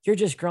you're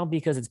just grumpy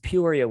because it's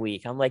Peoria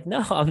week. I'm like,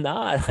 no, I'm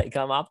not. Like,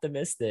 I'm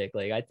optimistic.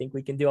 Like, I think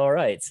we can do all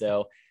right.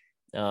 So,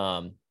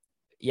 um,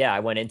 yeah, I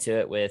went into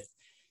it with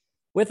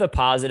a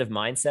positive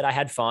mindset. I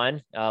had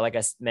fun. Like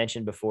I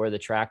mentioned before, the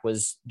track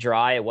was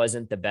dry. It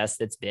wasn't the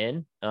best it's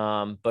been.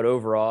 But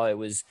overall, it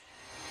was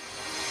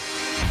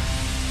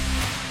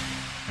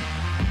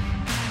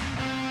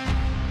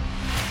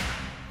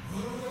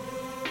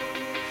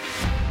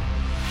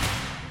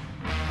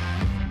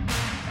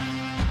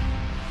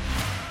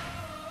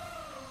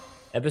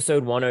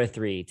episode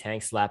 103,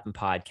 Tank Slapping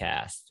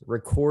Podcast,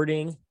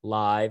 recording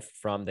live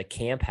from the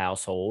Camp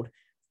household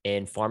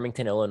in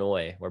Farmington,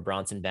 Illinois, where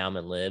Bronson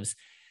Bauman lives.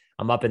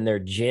 I'm up in their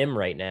gym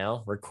right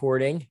now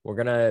recording.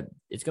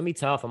 It's gonna be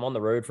tough. I'm on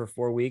the road for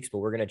 4 weeks, but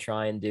we're gonna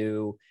try and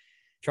do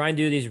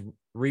these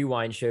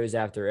rewind shows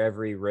after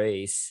every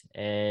race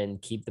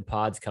and keep the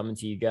pods coming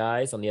to you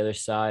guys. On the other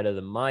side of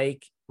the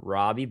mic,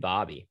 Robbie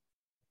Bobby.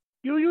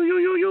 Yo, yo, yo,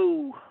 yo,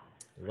 yo.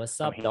 What's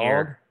I'm up, dog?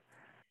 here.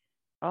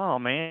 Oh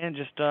man,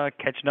 just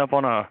catching up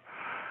on a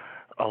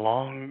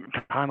long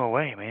time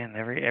away, man.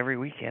 Every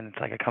weekend it's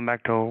like I come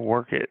back to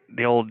work at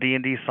the old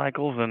D&D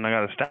cycles and I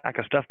got a stack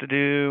of stuff to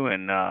do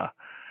and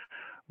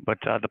but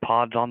the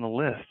pod's on the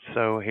list.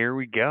 So here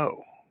we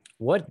go.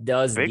 What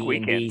does Big D&D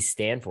weekend.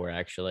 stand for,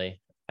 actually?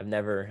 I don't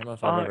know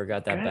if I've Uh ever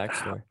got that good.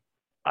 backstory.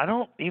 I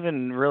don't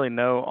even really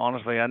know,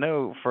 honestly. I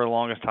know for the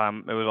longest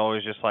time it was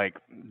always just like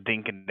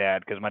Dink and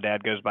Dad because my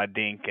dad goes by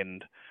Dink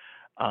and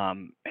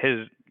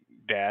his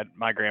dad,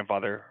 my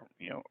grandfather,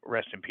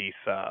 rest in peace,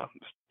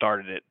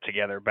 started it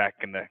together back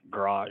in the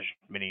garage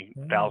many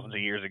thousands of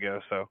Oh, years ago.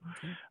 So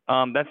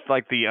okay. that's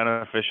like the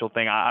unofficial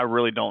thing. I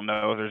really don't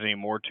know if there's any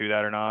more to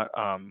that or not.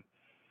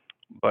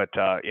 But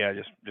yeah,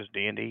 just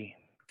D&D.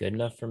 Good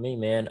enough for me,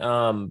 man.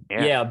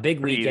 Yeah, Yeah,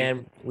 big pretty easy.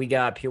 weekend. We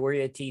got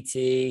Peoria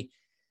TT.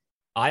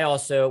 I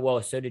also,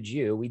 well, so did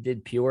you. We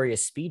did Peoria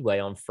Speedway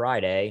on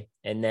Friday.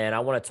 And then I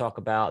want to talk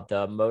about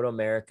the Moto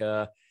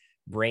America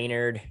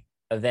Brainerd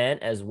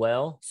event as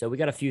well. So we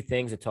got a few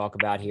things to talk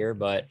about here,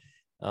 but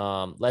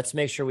let's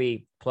make sure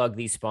we plug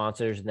these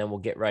sponsors and then we'll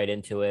get right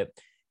into it.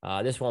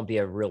 This won't be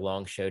a real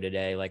long show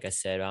today. Like I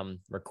said, I'm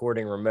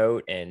recording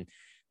remote and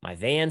my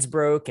van's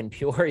broke in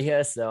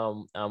Peoria.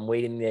 So I'm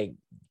waiting to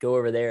go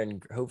over there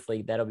and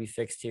hopefully that'll be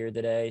fixed here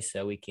today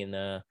so we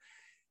can,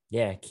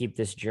 yeah, keep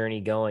this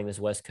journey going, this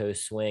West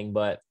Coast swing.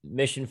 But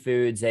Mission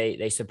Foods,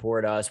 they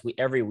support us. We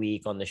every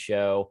week on the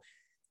show.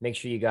 Make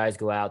sure you guys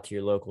go out to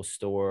your local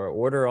store,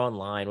 order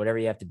online, whatever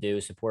you have to do,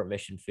 support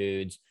Mission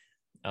Foods.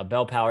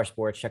 Bell Power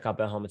Sports, check out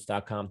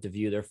bellhelmets.com to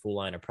view their full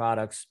line of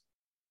products.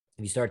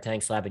 If you start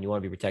tank slapping, you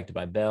want to be protected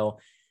by Bell.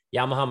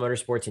 Yamaha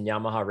Motorsports and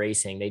Yamaha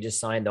Racing, they just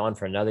signed on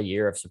for another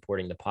year of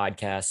supporting the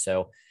podcast.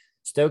 So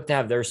stoked to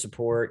have their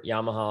support.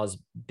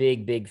 Yamaha's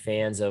big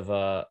fans of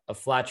a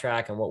flat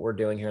track and what we're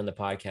doing here on the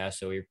podcast.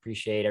 So we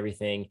appreciate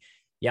everything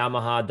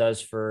Yamaha does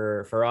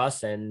for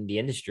us and the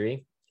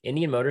industry.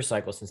 Indian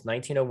motorcycle since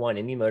 1901.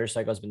 Indian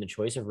motorcycle has been the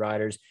choice of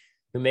riders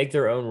who make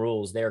their own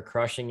rules. They are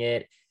crushing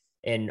it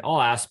in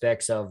all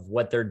aspects of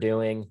what they're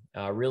doing.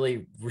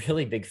 Really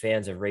big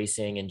fans of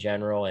racing in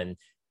general and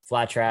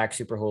flat track,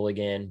 super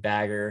hooligan,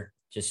 bagger,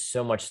 just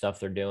so much stuff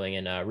they're doing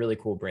and a really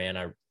cool brand.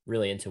 I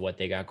really into what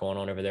they got going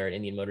on over there at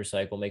Indian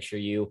Motorcycle. Make sure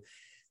you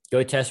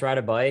go test ride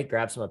a bike,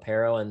 grab some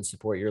apparel, and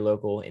support your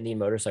local Indian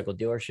Motorcycle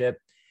dealership.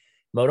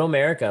 Moto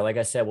America, like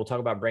I said, we'll talk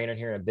about Brainerd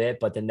here in a bit,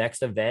 but the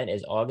next event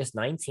is August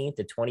 19th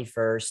to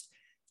 21st.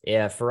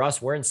 Yeah, for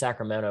us, we're in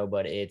Sacramento,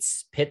 but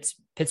it's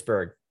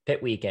Pittsburgh,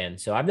 Pitt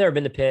weekend. So I've never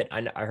been to Pitt.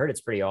 I heard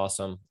it's pretty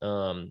awesome.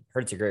 Heard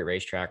it's a great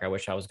racetrack. I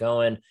wish I was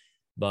going,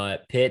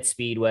 but Pitt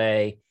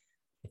Speedway,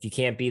 if you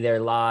can't be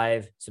there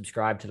live,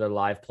 subscribe to their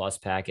Live Plus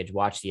package.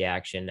 Watch the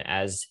action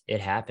as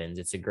it happens.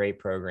 It's a great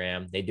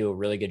program. They do a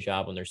really good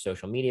job on their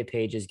social media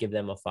pages. Give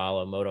them a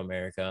follow, Moto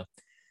America.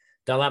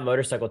 Dunlap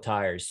Motorcycle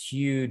Tires,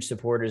 huge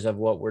supporters of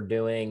what we're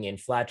doing in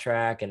flat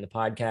track and the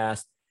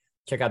podcast.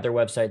 Check out their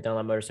website,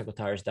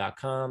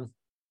 dunlapmotorcycletires.com.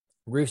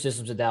 Roof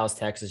Systems of Dallas,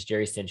 Texas,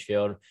 Jerry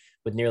Stinchfield,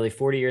 with nearly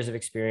 40 years of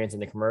experience in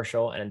the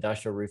commercial and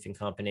industrial roofing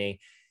company.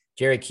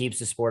 Jerry keeps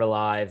the sport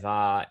alive.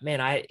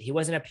 Man, he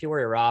wasn't at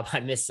Peoria, Rob. I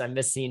miss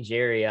seeing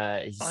Jerry.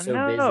 He's I so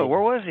know. busy. Where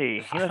was he? He I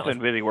must have don't been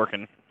busy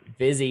working.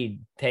 busy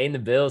paying the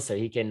bills so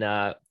he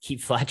can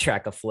keep flat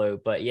track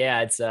afloat. But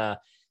yeah, it's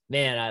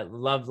man, I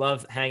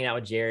love hanging out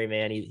with Jerry.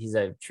 Man, he's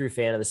a true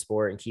fan of the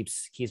sport and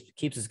keeps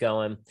us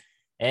going.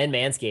 And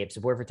Manscaped,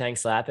 support for Tank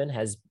Slapping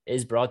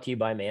is brought to you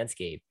by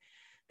Manscaped,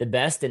 the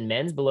best in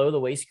men's below the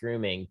waist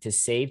grooming. To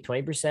save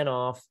 20%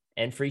 off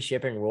and free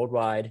shipping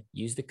worldwide,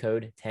 use the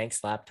code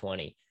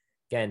TankSlap20.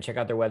 Again, check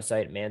out their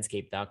website,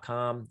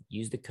 manscaped.com.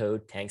 Use the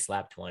code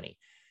TankSlap20.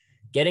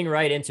 Getting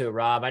right into it,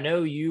 Rob. I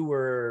know you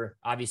were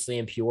obviously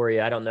in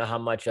Peoria. I don't know how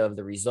much of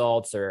the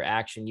results or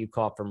action you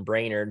caught from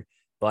Brainerd,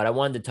 but I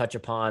wanted to touch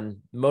upon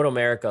Moto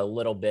America a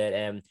little bit.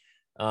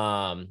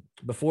 And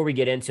before we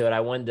get into it,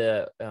 I wanted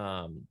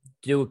to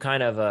do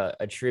kind of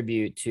a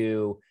tribute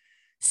to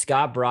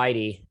Scott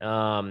Bridie.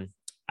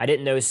 I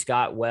didn't know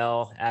Scott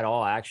well at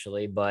all,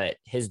 actually, but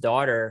his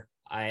daughter,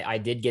 I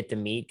did get to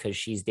meet because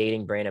she's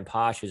dating Brandon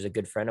Posh, who's a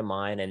good friend of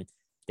mine. And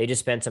they just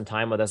spent some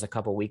time with us a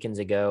couple weekends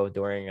ago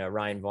during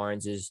Ryan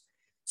Barnes's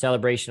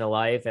celebration of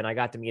life. And I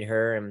got to meet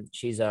her, and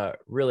she's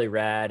really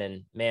rad.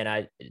 And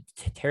man,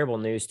 terrible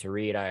news to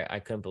read. I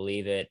couldn't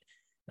believe it.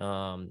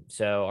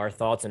 So our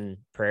thoughts and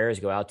prayers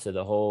go out to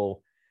the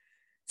whole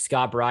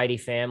Scott Bridie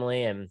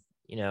family, and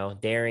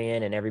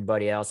Darian and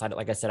everybody else.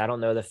 Like I said, I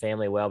don't know the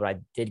family well, but I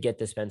did get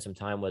to spend some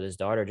time with his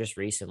daughter just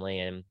recently,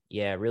 and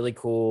yeah, really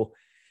cool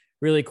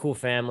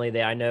family.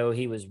 That I know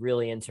he was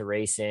really into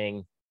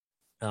racing.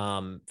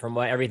 From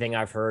everything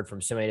I've heard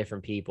from so many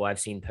different people, I've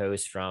seen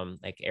posts from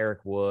like Eric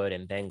Wood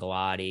and Ben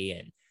Galati,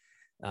 and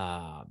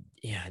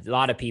yeah, a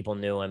lot of people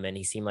knew him, and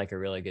he seemed like a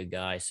really good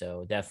guy.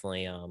 So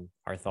definitely,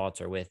 our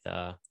thoughts are with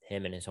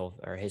him and his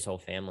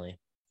whole family.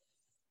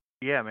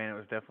 Yeah, man, it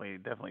was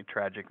definitely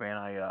tragic, man.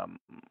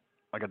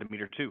 I got to meet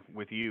her too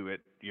with you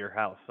at your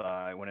house.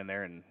 I went in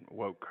there and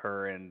woke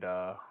her and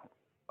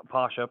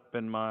Posh up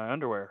in my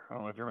underwear. I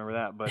don't know if you remember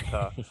that,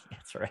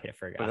 That's right, I but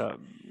forgot.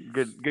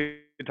 good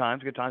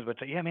times, good times.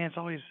 But yeah, man, it's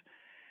always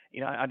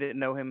I didn't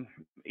know him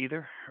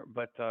either,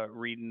 but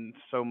reading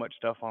so much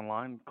stuff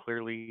online,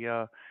 clearly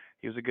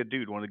he was a good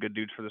dude, one of the good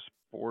dudes for the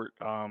sport,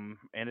 and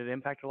it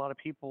impacted a lot of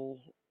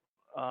people.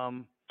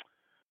 Um,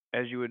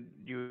 as you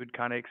would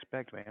kind of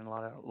expect, man.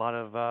 A lot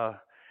of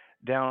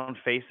down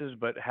faces,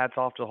 but hats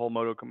off to the whole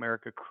Moto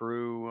America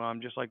crew.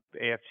 Just like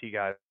the AFT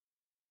guys,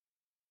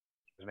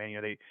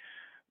 man. They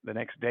the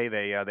next day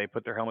they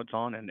put their helmets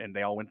on and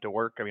they all went to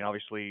work. I mean,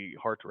 obviously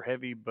hearts were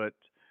heavy, but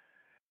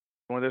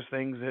one of those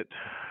things that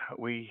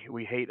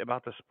we hate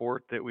about the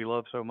sport that we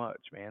love so much,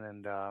 man.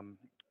 And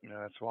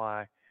that's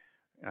why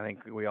I think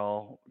we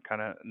all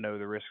kind of know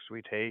the risks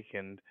we take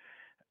and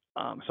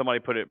somebody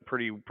put it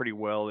pretty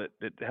well.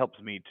 That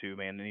helps me too,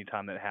 man.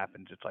 Anytime that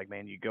happens, it's like,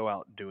 man, you go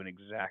out doing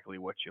exactly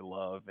what you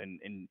love, and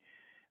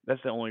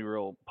that's the only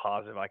real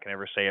positive I can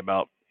ever say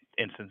about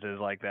instances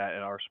like that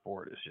in our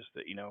sport. It's just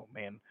that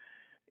man,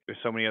 there's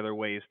so many other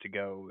ways to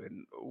go,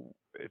 and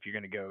if you're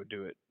gonna go,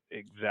 do it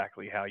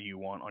exactly how you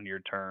want on your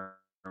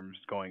terms,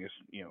 going as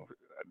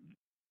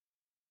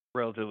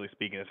relatively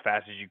speaking, as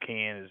fast as you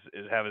can,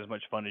 is have as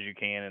much fun as you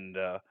can, and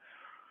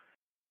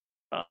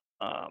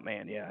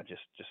man, yeah, it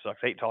just sucks.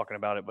 I hate talking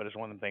about it, but it's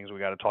one of the things we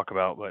got to talk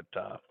about. But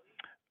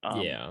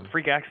Yeah.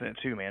 freak accident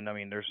too, man. I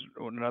mean, there's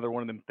another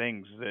one of them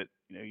things that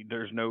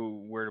there's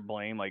nowhere to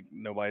blame. Like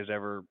nobody's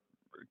ever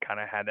kind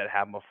of had that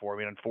happen before. I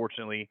mean,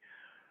 unfortunately,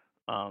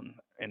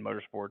 in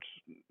motorsports,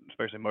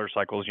 especially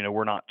motorcycles,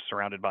 we're not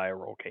surrounded by a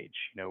roll cage.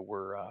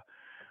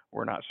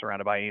 We're not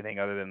surrounded by anything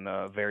other than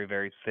a very,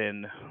 very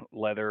thin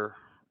leather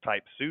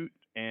type suit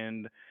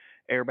and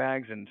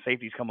airbags, and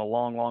safety's come a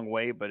long, long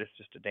way, but it's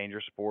just a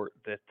dangerous sport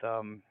that,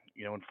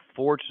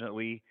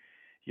 unfortunately,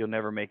 you'll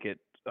never make it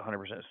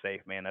 100%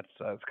 safe, man.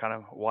 That's kind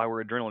of why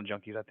we're adrenaline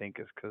junkies, I think,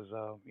 is because,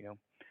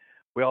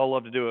 we all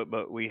love to do it,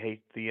 but we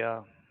hate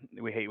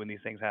when these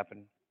things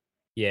happen.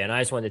 Yeah, and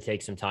I just wanted to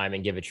take some time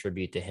and give a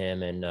tribute to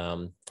him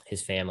and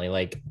his family.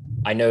 Like,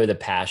 I know the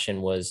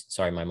passion was,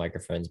 sorry, my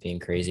microphone's being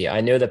crazy.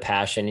 I know the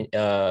passion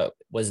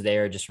was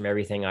there just from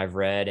everything I've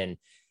read, and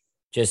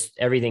just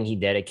everything he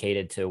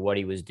dedicated to what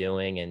he was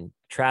doing and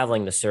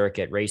traveling the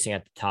circuit, racing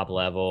at the top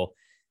level.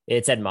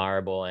 It's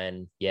admirable.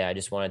 And yeah, I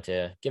just wanted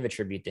to give a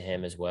tribute to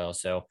him as well.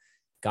 So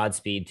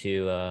Godspeed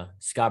to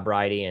Scott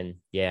Bridie. And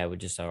yeah, we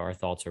just, our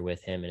thoughts are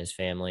with him and his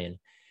family. And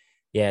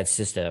yeah, it's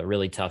just a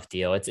really tough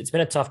deal. It's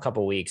been a tough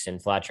couple weeks in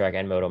flat track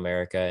and Moto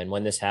America, and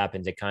when this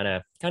happens, it kind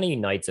of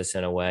unites us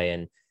in a way.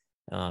 And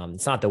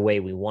it's not the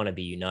way we want to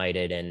be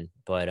united, and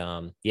but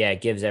yeah,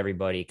 it gives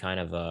everybody kind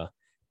of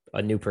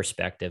a new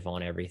perspective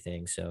on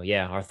everything. So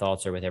yeah, our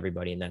thoughts are with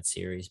everybody in that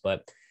series.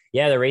 But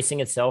yeah, the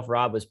racing itself,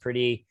 Rob, was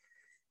pretty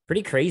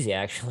crazy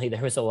actually.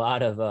 There was a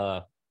lot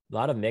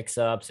of mix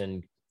ups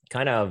and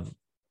kind of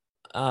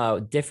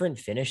different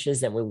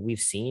finishes that we've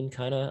seen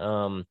kind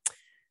of.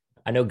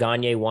 I know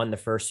Gagne won the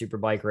first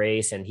Superbike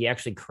race, and he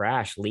actually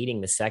crashed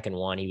leading the second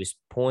one. He was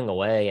pulling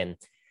away, and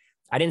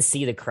I didn't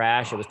see the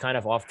crash. It was kind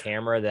of off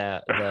camera.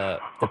 The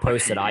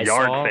post that I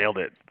Yard saw, sailed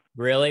it.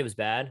 really, it was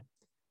bad.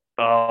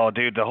 Oh,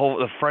 dude,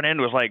 the front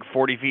end was like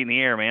 40 feet in the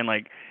air, man.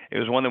 Like it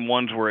was one of them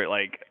ones where it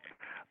like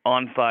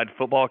onside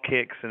football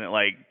kicks and it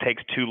like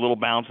takes two little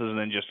bounces and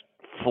then just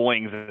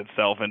flings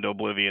itself into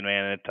oblivion,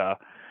 man.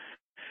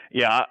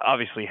 Yeah,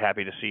 obviously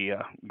happy to see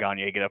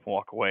Gagne get up and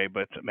walk away,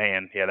 but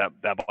man, yeah,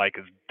 that bike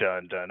is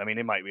done. I mean,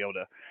 they might be able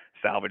to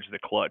salvage the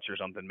clutch or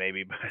something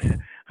maybe, but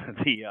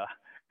the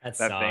That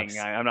that thing, sucks.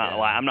 Yeah.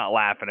 I'm not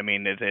laughing. I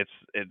mean,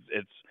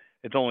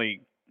 it's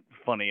only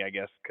funny, I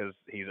guess, because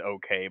he's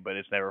okay, but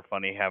it's never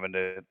funny having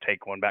to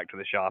take one back to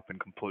the shop and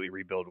completely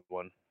rebuild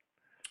one.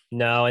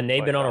 No, and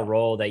they've But been on a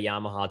roll, that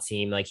Yamaha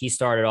team. Like, he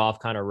started off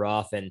kind of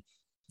rough, and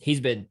he's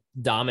been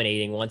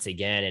dominating once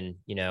again.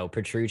 And,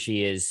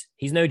 Petrucci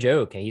he's no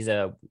joke. He's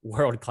a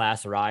world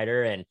class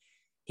rider, and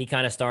he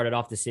kind of started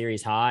off the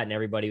series hot, and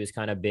everybody was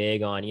kind of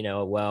big on,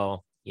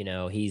 well,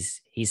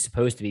 he's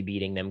supposed to be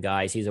beating them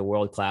guys. He's a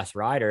world class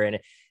rider. And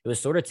it was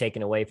sort of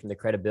taken away from the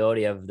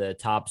credibility of the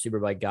top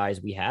superbike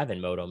guys we have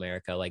in Moto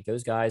America. Like,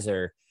 those guys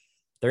are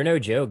they're no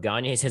joke.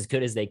 Gagne's as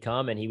good as they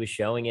come, and he was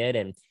showing it.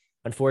 And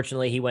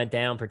unfortunately, he went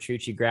down.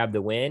 Petrucci grabbed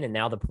the win, and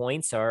now the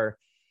points are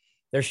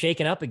they're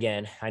shaking up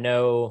again.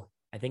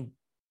 I think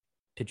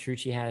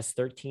Petrucci has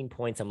 13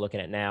 points. I'm looking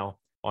at now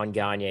on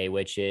Gagne,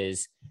 which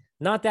is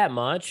not that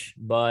much,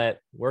 but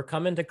we're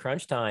coming to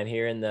crunch time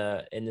here in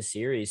the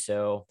series.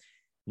 So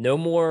no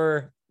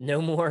more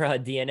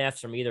DNFs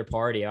from either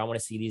party. I want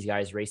to see these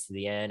guys race to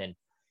the end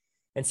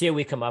and see what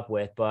we come up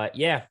with. But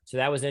yeah, so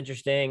that was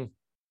interesting.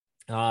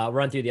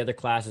 Run through the other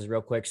classes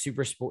real quick.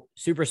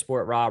 Super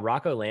sport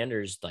Rocco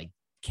Landers like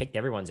kicked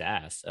everyone's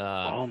ass.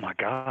 Oh my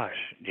gosh.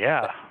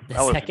 Yeah. The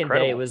That was second day it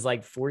incredible. was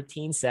like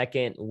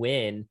 14-second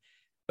win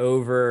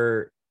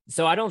over.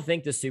 So I don't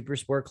think the super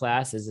sport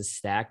class is as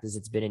stacked as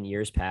it's been in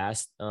years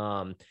past.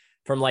 From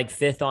like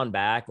fifth on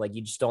back, like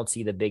you just don't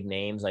see the big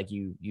names like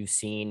you've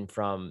seen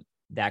from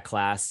that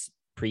class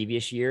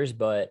previous years.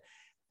 But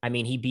I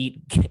mean, he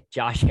beat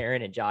Josh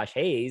Heron and Josh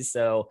Hayes,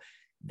 so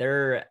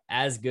they're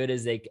as good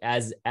as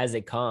as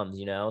it comes,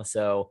 you know.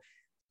 So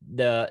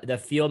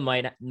the field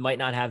might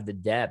not have the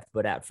depth,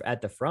 but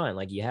at the front,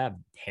 like you have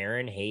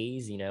Heron,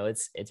 Hayes, you know,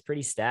 it's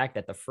pretty stacked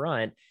at the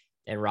front.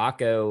 And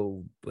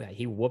Rocco,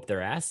 he whooped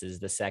their asses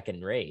the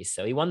second race.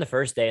 So he won the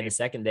first day, and the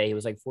second day he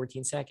was like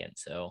 14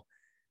 seconds. So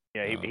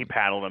Yeah, he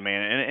paddled him,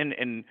 man,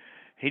 and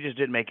he just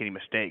didn't make any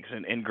mistakes.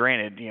 And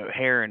granted,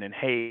 Heron and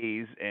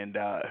Hayes and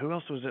who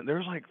else was it? There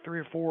was like three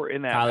or four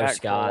in that Tyler pack for a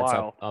Scott's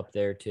up while. up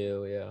there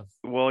too. Yeah.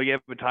 Well, yeah,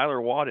 but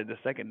Tyler wadded the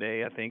second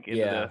day, I think,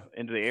 Yeah.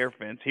 into the air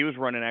fence. He was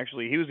running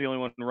actually. He was the only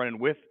one running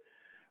with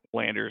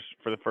Landers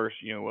for the first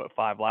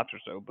 5 laps or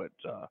so.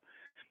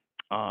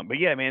 But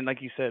yeah, man,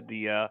 like you said,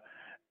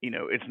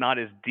 it's not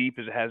as deep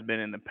as it has been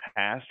in the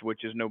past,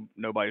 which is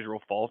nobody's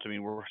real fault. I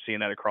mean, we're seeing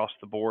that across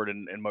the board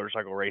in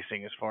motorcycle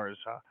racing as far as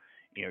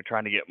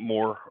trying to get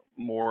more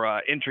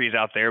entries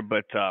out there.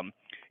 But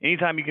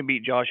anytime you can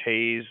beat Josh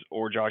Hayes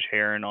or Josh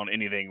Heron on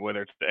anything,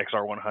 whether it's the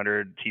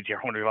XR100,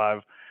 TTR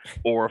 125,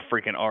 or a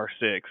freaking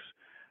R6,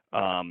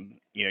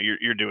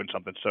 you're doing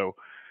something. So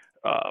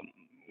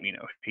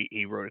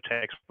he rode a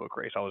textbook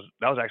race.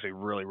 That was actually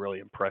really, really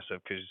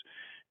impressive because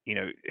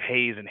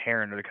Hayes and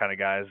Heron are the kind of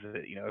guys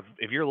that,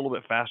 if you're a little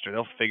bit faster,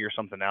 they'll figure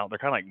something out. They're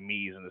kind of like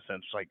me's in the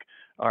sense, like,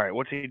 all right,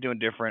 what's he doing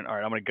different? All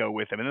right, I'm going to go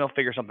with him. And then they'll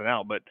figure something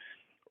out. But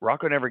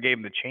Rocco never gave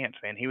him the chance,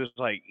 man. He was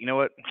like, you know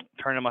what?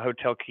 Turn in my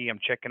hotel key. I'm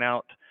checking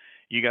out.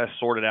 You guys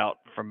sort it out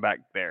from back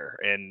there.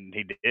 And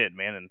he did,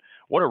 man. And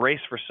what a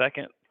race for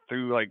second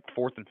through like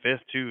fourth and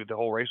fifth, too. The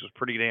whole race was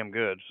pretty damn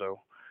good.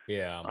 So,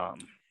 Yeah. um,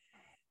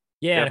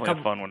 Yeah, and a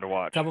definitely a fun one to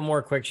watch. couple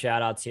more quick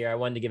shout outs here. I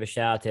wanted to give a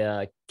shout out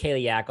to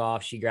Kaylee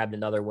Yakoff. She grabbed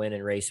another win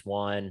in race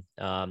one.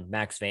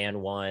 Max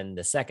Van won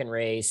the second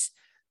race.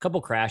 A couple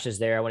crashes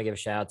there. I want to give a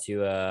shout out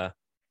to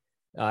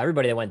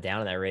everybody that went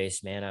down in that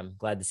race, man. I'm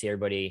glad to see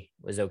everybody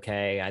was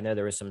okay. I know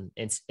there was some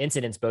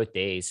incidents both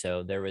days.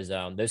 So there was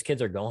those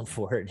kids are going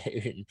for it,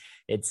 dude.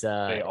 It's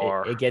They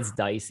are. it gets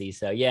dicey.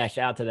 So yeah,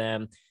 shout out to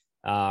them.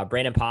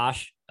 Brandon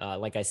Posh,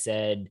 like I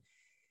said,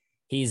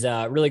 he's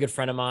a really good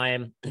friend of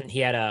mine. He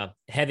had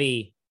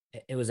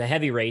it was a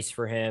heavy race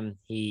for him.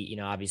 He,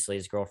 obviously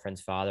his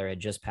girlfriend's father had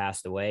just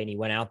passed away, and he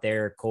went out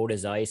there cold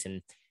as ice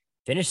and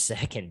finished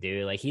second,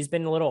 dude. Like he's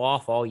been a little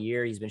off all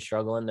year. He's been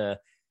struggling to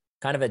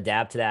kind of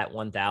adapt to that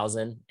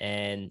 1000.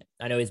 And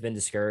I know he's been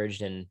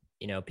discouraged and,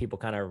 people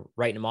kind of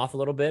writing him off a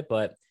little bit,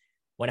 but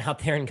went out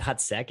there and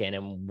got second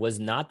and was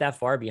not that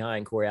far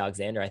behind Corey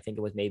Alexander. I think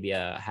it was maybe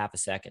a half a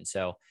second.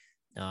 So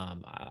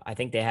I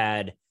think they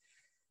had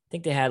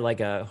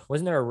like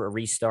wasn't there a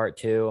restart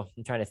too?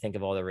 I'm trying to think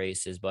of all the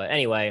races, but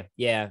anyway,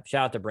 yeah,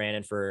 shout out to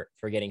Brandon for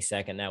getting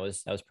second. That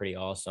was pretty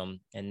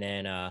awesome. And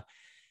then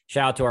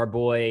shout out to our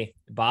boy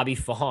Bobby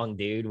Fong,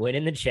 dude,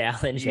 winning the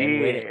challenge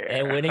and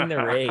winning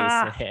the race,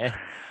 Yeah. man.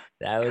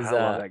 That was I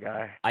love that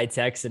guy. I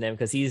texted him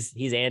because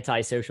he's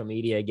anti social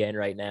media again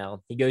right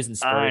now. He goes in I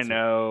spurts.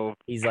 know.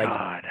 He's like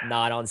God.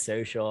 not on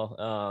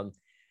social.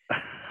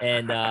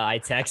 And I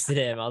texted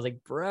him. I was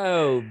like,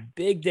 bro,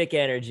 big dick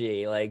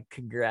energy. Like,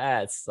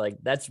 congrats. Like,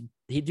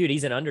 dude,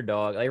 he's an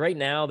underdog. Like, right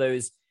now,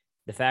 the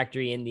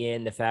factory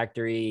Indian, the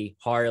factory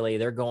Harley,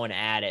 they're going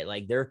at it.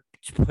 Like, they're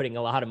putting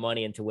a lot of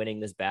money into winning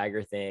this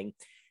bagger thing.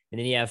 And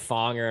then you have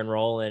Fonger and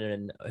Roland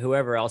and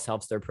whoever else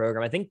helps their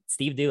program. I think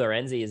Steve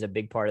DeLorenzi is a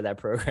big part of that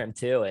program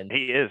too. And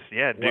he is.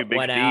 Yeah, dude, Big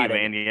went Steve, out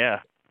man. Yeah.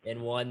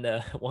 and won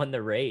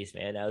the race,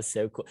 man. That was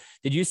so cool.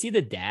 Did you see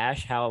the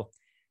dash? How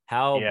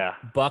Yeah.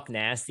 buck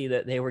nasty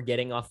that they were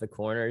getting off the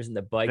corners and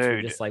the bikes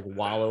were just like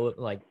wallow,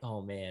 like,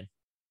 oh man.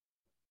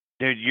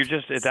 Dude, you're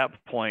just at that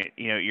point,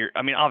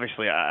 I mean,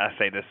 obviously I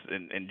say this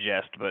in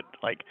jest, but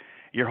like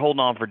you're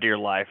holding on for dear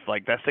life.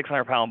 Like that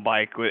 600-pound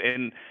bike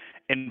and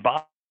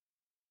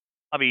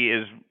Bobby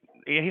is,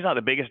 he's not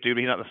the biggest dude,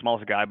 he's not the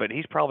smallest guy, but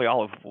he's probably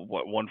all of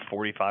what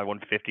 145,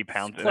 150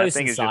 pounds. It's And that close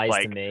thing in is just size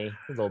like, to me.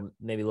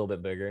 Maybe a little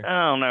bit bigger.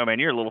 I don't know, man.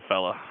 You're a little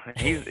fella.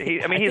 I mean, I he's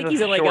think a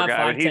he's only short got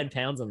guy, 5-10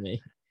 pounds on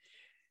me.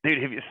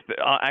 dude,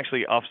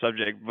 actually off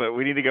subject, but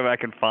we need to go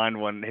back and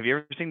find one. Have you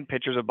ever seen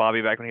pictures of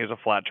Bobby back when he was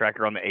a flat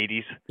tracker on the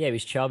 80s? Yeah, he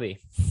was chubby.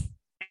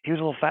 He was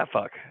a little fat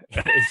fuck.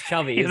 He's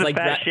chubby. He was a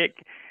fat shit.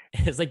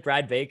 It's like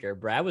Brad Baker.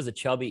 Brad was a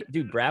chubby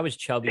dude. Brad was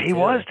chubby He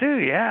was too.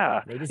 too,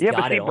 yeah. They just Yeah,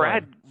 but got see, it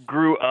Brad on.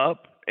 grew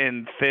up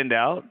and thinned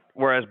out,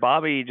 whereas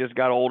Bobby just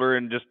got older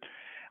and just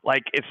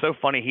like it's so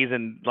funny. He's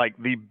in like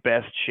the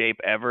best shape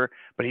ever,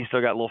 but he's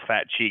still got little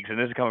fat cheeks, and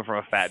this is coming from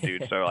a fat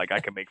dude, so like I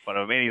can make fun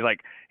of him. And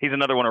he's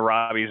another one of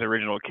Robbie's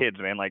original kids,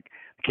 man. Like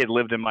the kid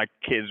lived in my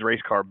kid's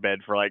race car bed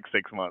for like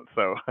 6 months,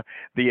 so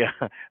the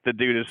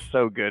dude is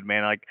so good,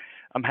 man. Like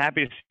I'm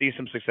happy to see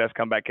some success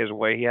come back his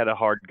way. He had a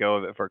hard go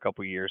of it for a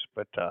couple years,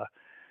 but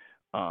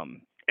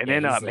and Yeah,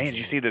 then he's man, did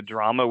you legit. see the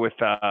drama with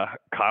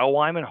Kyle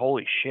Wyman?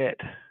 Holy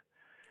shit.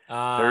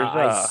 There's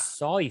I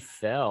saw he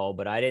fell,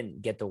 but I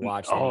didn't get to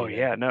watch any oh of it.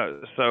 yeah,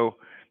 no. So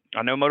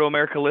I know Moto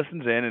America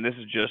listens in, and this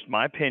is just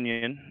my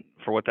opinion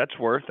for what that's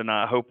worth. And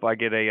I hope I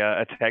get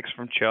a text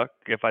from Chuck.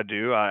 If I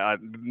do,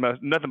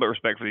 nothing but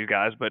respect for these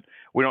guys, but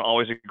we don't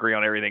always agree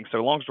on everything. So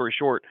long story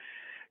short,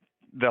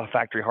 the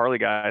factory Harley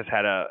guys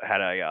had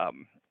a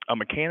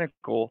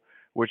mechanical,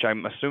 which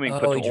I'm assuming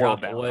put Oh, he some oil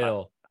dropped down.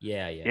 oil.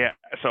 Yeah, yeah. Yeah,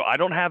 so I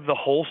don't have the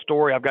whole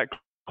story. I've got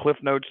cliff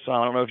notes.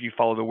 I don't know if you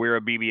follow the Weira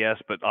BBS,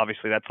 but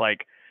obviously that's like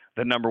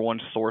the number one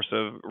source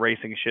of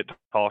racing shit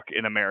talk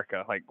in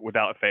America, like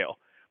without fail.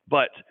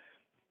 But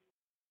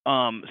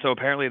so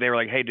apparently they were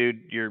like, "Hey,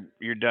 dude,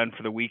 you're done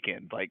for the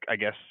weekend." Like, I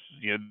guess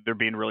they're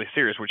being really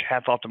serious. Which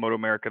hats off to Moto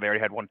America. They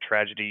already had one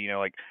tragedy.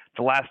 Like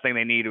the last thing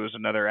they needed was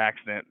another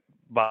accident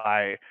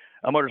by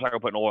a motorcycle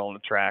putting oil on the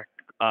track.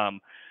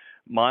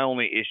 My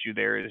only issue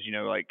there is,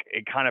 like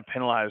it kind of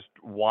penalized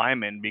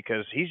Wyman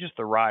because he's just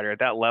the rider at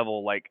that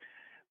level. Like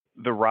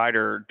the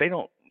rider, they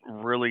don't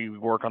really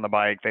work on the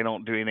bike. They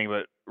don't do anything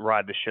but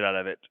ride the shit out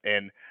of it.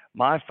 And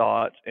my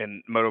thought,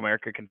 and Moto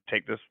America can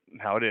take this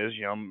how it is,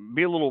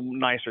 be a little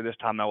nicer this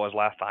time than I was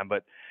last time.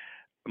 But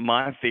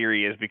my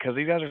theory is because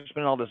these guys are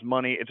spending all this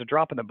money, it's a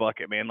drop in the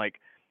bucket, man. Like,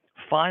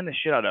 fine the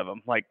shit out of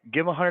them. Like,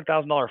 give them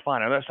 $100,000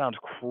 fine. I know that sounds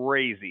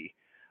crazy,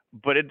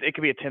 but it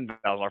could be a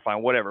 $10,000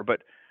 fine, whatever.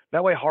 But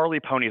that way Harley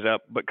ponies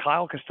up, but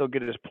Kyle can still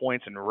get his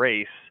points and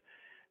race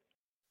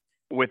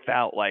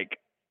without like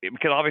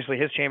because obviously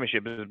his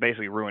championship is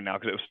basically ruined now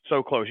because it was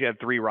so close. You had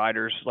three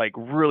riders like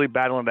really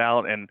battling it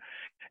out, and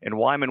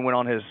Wyman went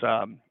on his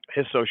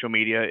social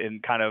media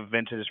and kind of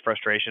vented his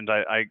frustrations.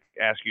 I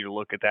ask you to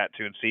look at that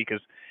too and see because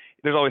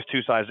there's always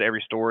two sides to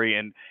every story,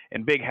 and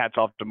big hats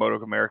off to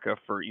Moto America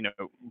for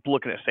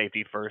looking at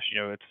safety first.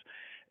 It's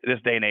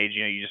this day and age.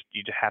 You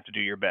just have to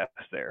do your best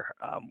there.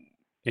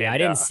 Yeah, And I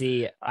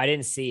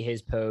didn't see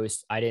his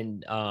post. I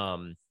didn't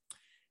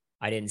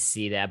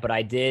see that, but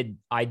I do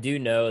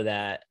know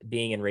that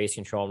being in race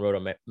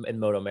control in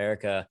Moto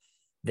America,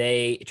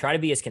 they try to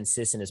be as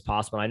consistent as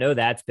possible. And I know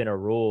that's been a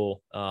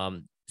rule.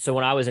 So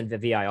when I was in the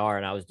VIR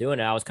and I was doing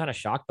it, I was kind of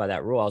shocked by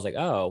that rule. I was like,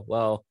 oh,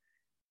 well,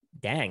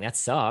 dang, that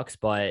sucks.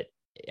 But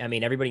I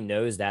mean, everybody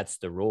knows that's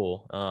the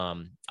rule.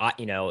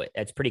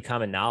 It's pretty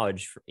common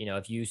knowledge.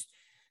 If you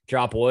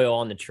drop oil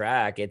on the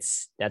track,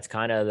 that's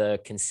kind of the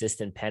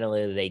consistent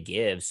penalty that they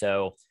give.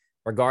 So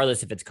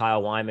regardless if it's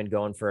Kyle Wyman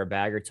going for a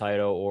bagger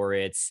title or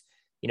it's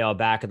a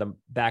back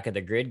of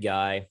the grid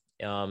guy,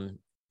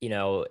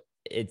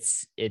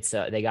 it's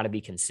they got to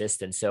be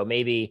consistent. So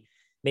maybe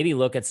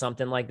look at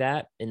something like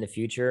that in the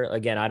future.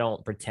 Again, I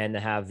don't pretend to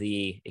have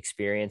the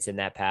experience in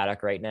that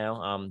paddock right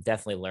now. I'm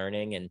definitely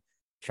learning and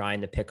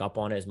trying to pick up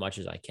on it as much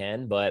as I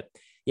can. But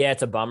yeah,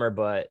 it's a bummer,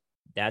 but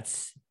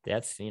that's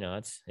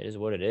it is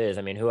what it is.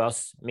 I mean, who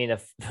else? I mean,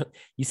 if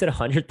you said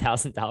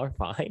 $100,000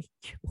 fine,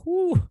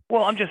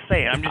 well, I'm just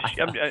saying.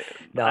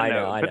 no, I I know,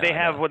 know, I but know, they I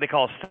have know. what they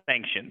call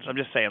sanctions. I'm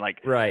just saying, like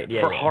Right?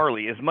 Yeah, for yeah.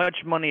 Harley, as much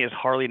money as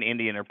Harley and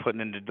Indian are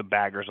putting into the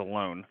baggers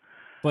alone,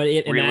 But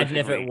imagine if it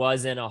realistically,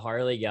 wasn't a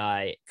Harley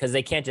guy, because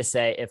they can't just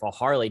say if a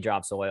Harley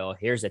drops oil,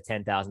 here's a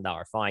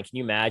 $10,000 fine. Can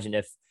you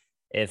imagine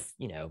if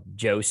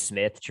Joe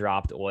Smith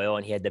dropped oil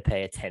and he had to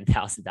pay a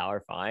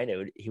 $10,000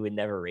 fine? He would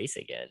never race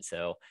again.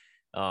 So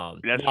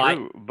that's no,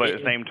 true. But at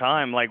the same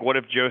time, like, what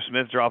if Joe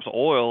Smith drops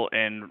oil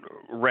and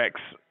wrecks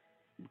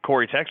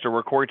Corey Texter,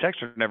 where Corey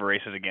Texter never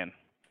races again?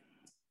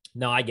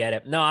 no, I get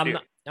it. No, I'm Dude,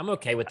 not. I'm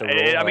okay with the rule.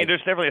 I mean, Like, there's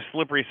definitely a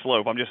slippery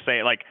slope. I'm just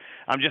saying,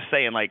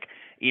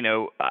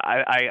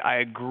 I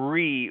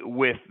agree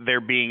with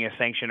there being a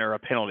sanction or a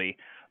penalty.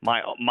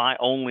 My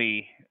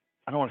only,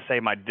 I don't want to say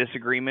my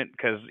disagreement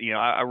because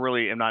I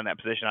really am not in that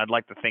position. I'd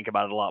like to think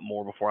about it a lot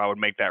more before I would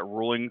make that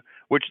ruling,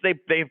 which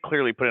they've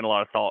clearly put in a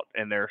lot of thought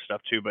in their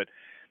stuff too. But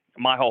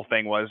my whole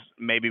thing was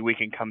maybe we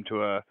can come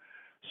to a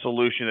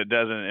solution that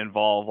doesn't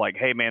involve like,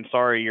 hey man,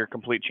 sorry, your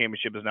complete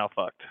championship is now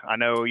fucked. I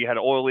know you had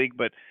an oil leak,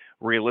 but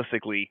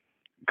realistically,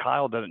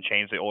 Kyle doesn't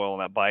change the oil on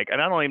that bike, and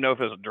I don't even know if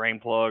it was a drain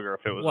plug or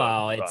if it was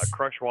well, a it's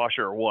crush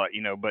washer or what,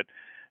 But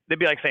they'd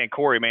be like saying,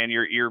 Corey, man,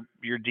 you're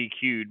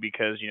DQ'd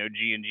because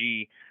G and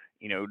G,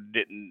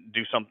 didn't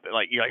do something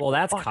like you're like, well,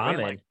 well, that's fuck, man,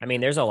 like common. I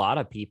mean, there's a lot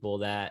of people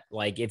that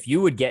like if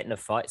you would get in a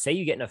fight, say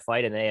you get in a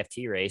fight in an AFT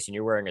race and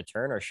you're wearing a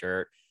Turner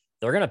shirt,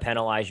 they're gonna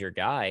penalize your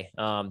guy.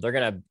 They're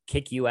gonna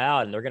kick you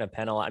out and they're gonna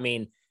penalize. I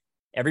mean,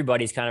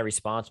 everybody's kind of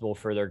responsible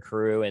for their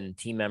crew and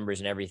team members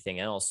and everything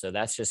else. So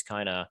that's just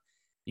kind of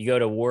you go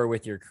to war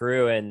with your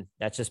crew, and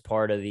that's just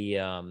part of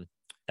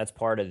That's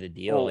part of the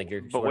deal. Well, Like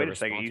you're but sort of wait a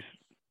second. responsible.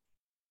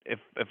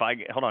 If I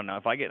get hold on now,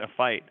 if I get in a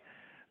fight,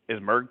 is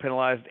Merg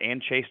penalized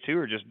and Chase too,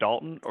 or just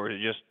Dalton, or is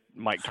it just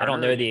Mike I don't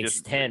Turner? know Is it the just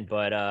extent,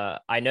 but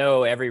I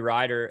know every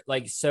rider.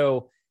 Like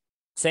so,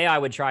 say I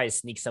would try to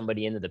sneak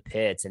somebody into the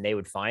pits and they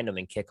would find them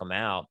and kick them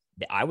out.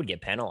 I would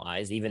get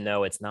penalized, even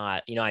though it's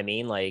not. You know what I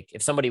mean? Like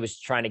if somebody was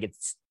trying to get,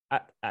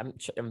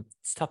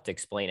 it's tough to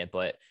explain it,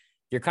 but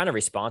you're kind of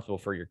responsible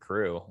for your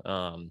crew.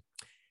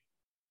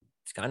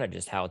 It's kind of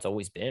just how it's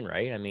always been,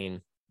 right? I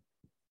mean,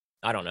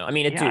 I don't know. I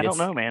mean, yeah? I dude, don't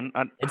know, man.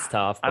 it's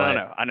tough, I don't but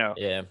know. I know.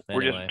 yeah.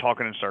 We're just Anyway,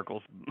 talking in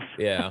circles.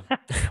 yeah,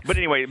 But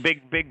anyway,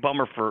 big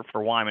bummer for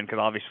Wyman because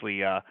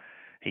obviously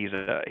he's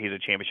a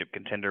championship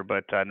contender,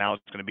 but now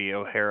it's going to be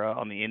O'Hara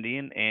on the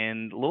Indian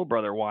and little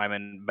brother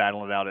Wyman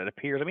battling it out. It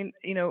appears. I mean,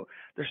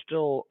 there's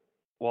still.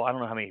 Well, I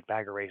don't know how many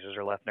bagger races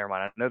are left. Never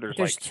mind. I know I think there's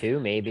there's like two,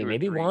 maybe, two or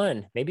maybe three.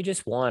 one, maybe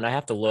just one. I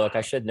have to look.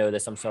 I should know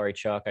this. I'm sorry,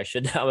 Chuck. I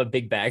should. I'm a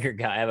big bagger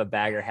guy. I have a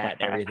bagger hat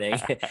and everything.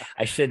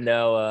 I should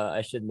know.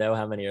 I should know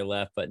how many are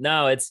left. But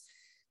no,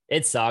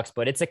 it sucks.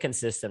 But it's a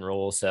consistent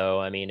rule. So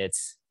I mean,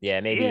 it's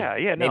yeah, maybe Yeah,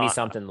 yeah, no, maybe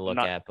something to I'm look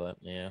not. at. But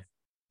yeah.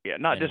 Yeah,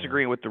 not Anyway,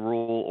 disagreeing with the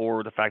rule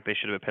or the fact they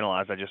should have been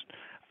penalized.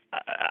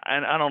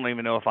 And I don't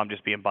even know if I'm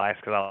just being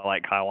biased because I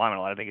like Kyle Wyman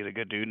a lot. I think he's a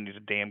good dude and he's a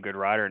damn good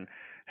rider. And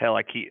hell,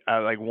 like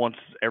once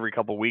every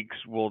couple of weeks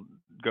we'll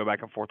go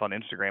back and forth on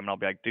Instagram and I'll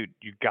be like, dude,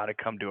 you got to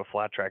come do a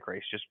flat track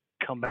race. Just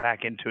come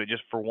back into it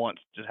just for once.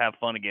 Just have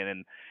fun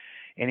again.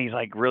 And he's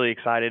like really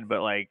excited,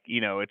 but like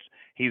it's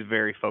he's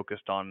very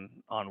focused on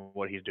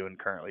what he's doing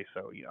currently.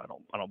 So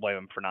I don't blame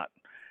him for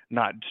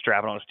not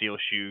strapping on a steel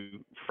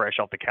shoe fresh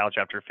off the couch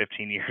after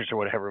 15 years or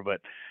whatever.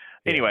 But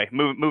yeah. anyway,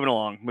 moving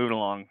along, moving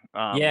along.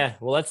 Yeah,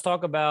 well, let's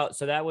talk about.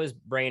 So that was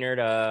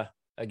Brainerd.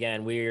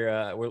 Again, we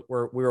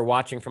were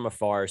watching from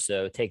afar,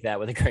 so take that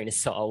with a grain of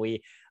salt.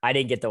 I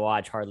didn't get to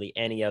watch hardly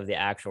any of the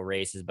actual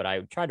races, but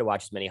I tried to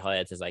watch as many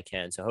highlights as I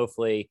can. So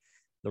hopefully,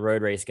 the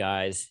road race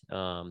guys,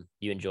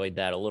 you enjoyed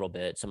that a little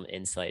bit. Some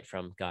insight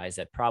from guys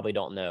that probably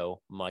don't know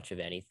much of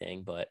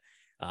anything, but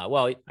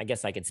well, I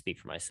guess I could speak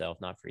for myself,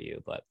 not for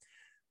you. But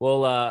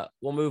we'll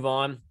move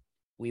on.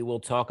 We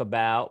will talk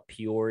about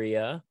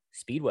Peoria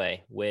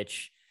Speedway,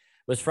 which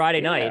was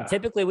Friday night. And Yeah.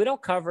 typically we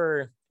don't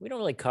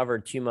really cover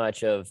too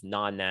much of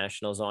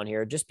non-nationals on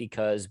here just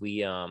because we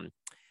don't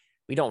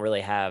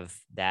really have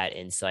that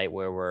insight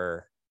where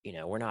we're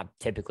not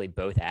typically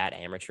both at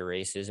amateur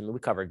races. I mean, we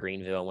covered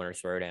Greenville and Winter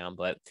Throwdown,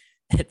 but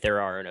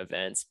there aren't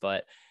events.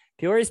 But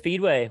Peoria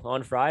Speedway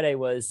on Friday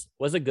was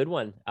a good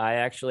one. I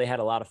actually had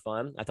a lot of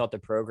fun. I thought the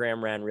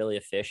program ran really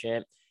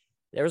efficient.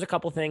 There was a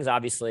couple things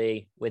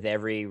obviously with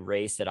every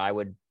race that I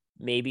would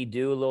maybe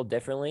do a little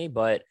differently,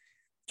 but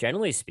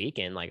generally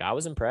speaking, like I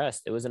was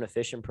impressed. It was an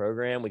efficient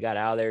program. We got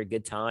out of there,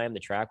 good time.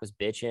 The track was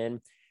bitching.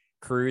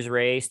 Cruz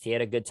raced. He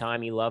had a good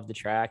time. He loved the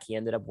track. He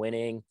ended up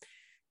winning.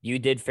 You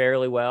did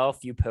fairly well, a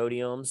few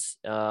podiums.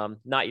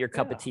 Not your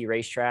cup of Yeah. tea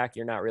racetrack.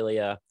 You're not really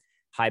a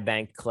high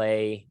banked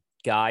clay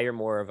guy. You're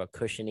more of a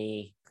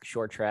cushiony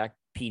short track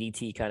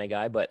PDT kind of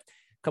guy. But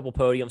a couple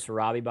podiums for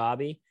Robbie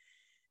Bobby.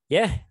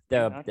 Yeah,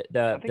 Yeah. I the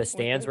think it went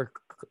stands good.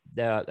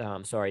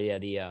 were sorry, yeah,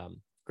 the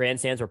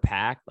grandstands were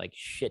packed, like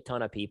shit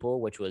ton of people,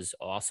 which was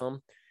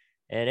awesome.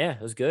 And yeah,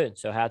 it was good.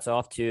 So hats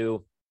off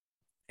to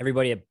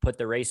everybody that put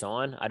the race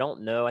on. I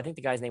don't know. I think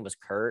the guy's name was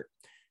Kurt.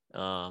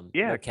 I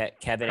Yeah. know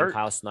Kevin and Kurt.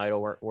 Kyle Snyder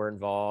were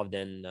involved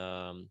and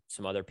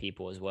some other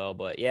people as well.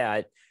 But yeah,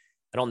 I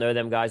don't know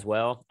them guys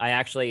well. I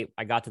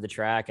got to the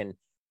track and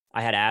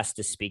I had asked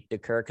to speak to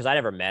Kurt because I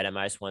never met him.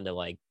 I just wanted to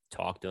like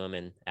talk to him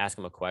and ask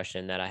him a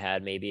question that I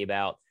had maybe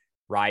about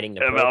riding the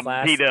pro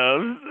About P class.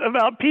 Dubs.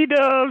 About P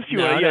Dubs.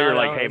 No, You're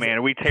like, no. hey man,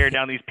 are we tearing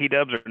down these P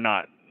Dubs or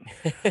not?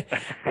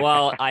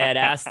 Well, I had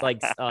asked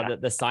like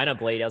the sign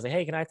up lady. I was like,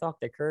 "Hey, can I talk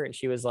to Kurt?" And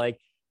she was like,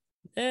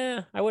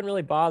 I wouldn't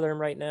really bother him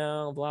right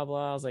now." Blah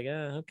blah. I was like,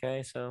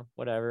 okay, so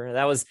whatever."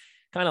 That was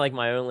kind of like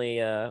my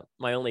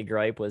only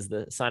gripe was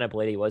the sign up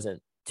lady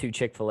wasn't too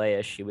Chick-fil-A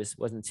ish. She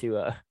wasn't too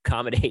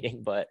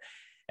accommodating, but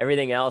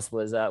everything else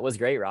was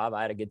great. Rob,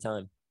 I had a good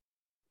time.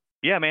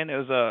 Yeah, man, it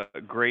was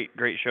a great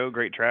show,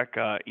 great track.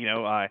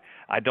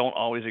 I don't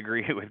always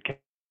agree with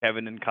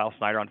Kevin and Kyle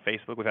Snyder on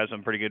Facebook. We've had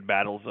some pretty good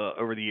battles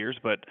over the years,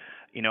 but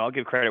I'll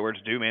give credit where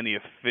it's due, man. The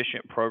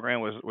efficient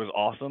program was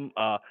awesome.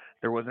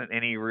 There wasn't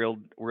any real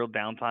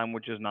downtime,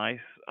 which is nice.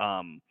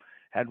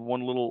 Had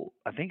one little,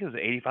 I think it was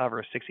 85 or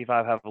a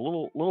 65, have a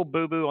little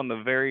boo boo on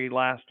the very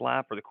last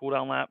lap or the cool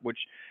down lap, which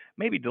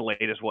maybe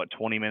delayed us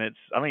 20 minutes.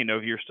 I don't even know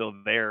if you're still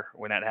there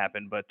when that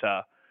happened, but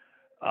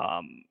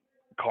um,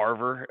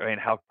 Carver. I mean,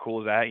 how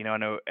cool is that? I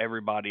know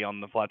everybody on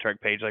the flat track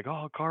page like,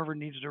 oh, Carver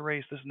needs to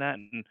race this and that,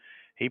 and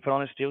he put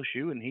on his steel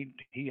shoe and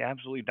he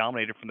absolutely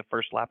dominated from the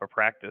first lap of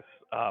practice.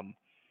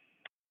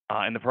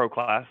 In the pro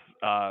class,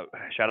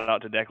 shout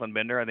out to Declan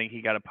Bender. I think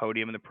he got a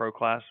podium in the pro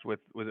class with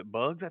was it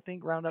Bugs? I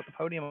think round up the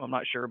podium. I'm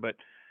not sure, but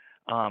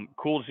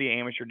cool to see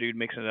amateur dude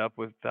mixing it up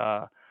with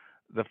the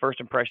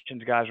first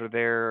impressions guys were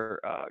there.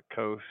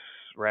 Kos,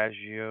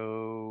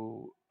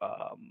 Raggio,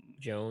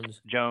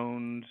 Jones.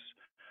 Jones.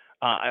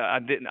 I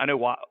didn't. I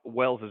know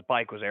Wells'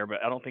 bike was there,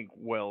 but I don't think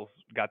Wells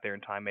got there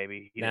in time.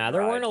 Maybe he didn't Nah,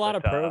 there weren't ride. a lot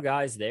But of pro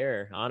guys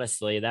there,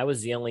 honestly. That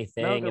was the only no,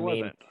 thing. I there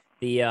mean,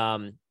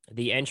 wasn't.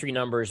 the entry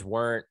numbers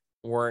weren't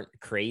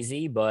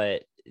crazy,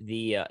 but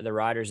the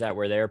riders that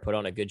were there put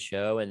on a good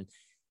show, and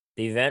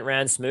the event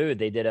ran smooth.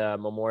 They did a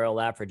memorial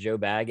lap for Joe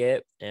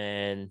Baggett,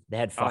 and they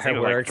had I think it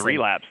was like fireworks. three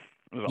And laps.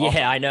 It was yeah,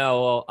 awesome. I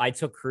know. Well, I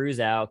took Cruz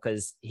out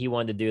because he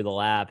wanted to do the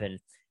lap, and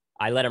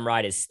I let him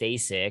ride his Stay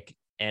Sick,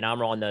 and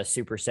I'm on the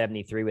Super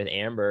 73 with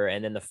Amber,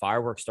 and then the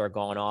fireworks start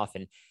going off,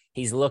 and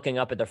he's looking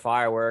up at the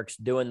fireworks,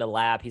 doing the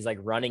lap. He's like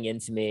running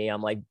into me.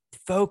 I'm like,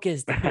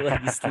 focus, dude.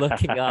 Like he's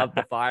looking up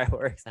the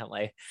fireworks. I'm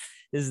like,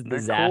 this is a They're cool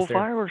disaster.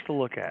 fireworks to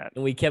look at.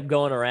 And we kept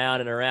going around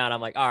and around.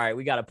 I'm like, all right,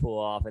 we got to pull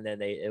off. And then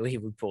we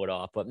pulled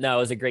off. But no, it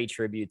was a great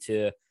tribute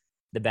to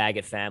the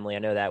Baggett family. I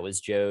know that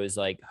was Joe's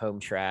like home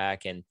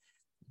track, and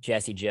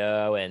Jesse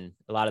Joe and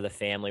a lot of the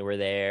family were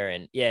there.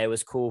 And yeah, it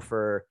was cool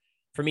for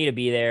me to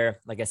be there.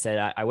 Like I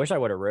said, I wish I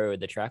would have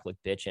rode. The track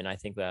looked bitchin'. I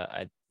think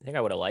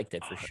I would have liked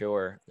it for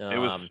sure. It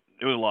was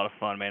a lot of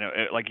fun, man.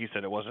 Like you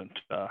said, it wasn't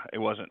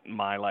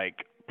my like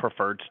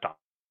preferred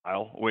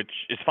style, which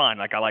is fine.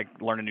 Like I like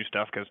learning new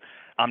stuff because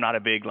I'm not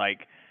a big like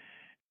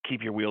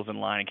keep your wheels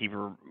in line and keep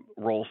your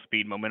roll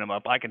speed momentum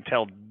up. I can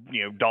tell,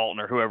 Dalton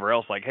or whoever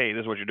else, like, hey,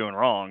 this is what you're doing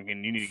wrong,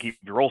 and you need to keep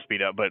your roll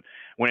speed up. But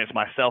when it's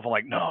myself, I'm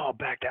like, no,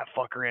 back that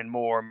fucker in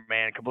more,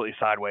 man, completely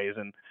sideways.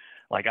 And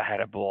like I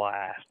had a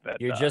blast. But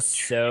you're just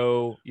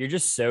so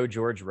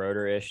George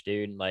Rotor-ish,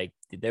 dude. Like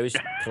those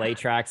clay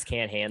tracks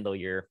can't handle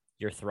your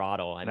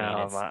throttle. I mean,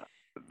 no, it's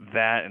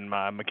that and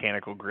my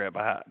mechanical grip.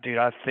 Dude,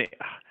 I think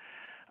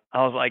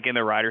I was like in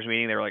the riders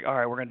meeting. They were like, "All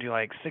right, we're gonna do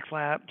like 6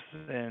 laps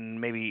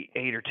and maybe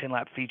 8 or 10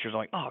 lap features." I'm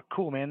like, "Oh,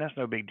 cool, man. That's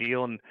no big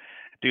deal." And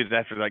dude,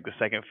 after like the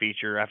second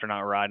feature, after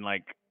not riding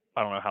like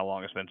I don't know how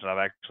long it's been since I've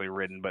actually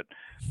ridden, but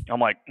I'm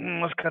like,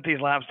 let's cut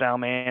these laps down,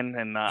 man.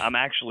 And I'm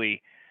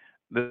actually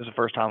this is the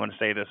first time I'm going to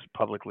say this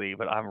publicly,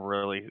 but I'm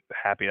really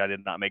happy I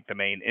did not make the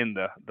main in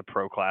the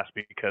pro class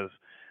because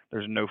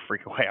there's no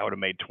freaking way I would have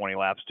made 20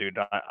 laps, dude.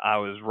 I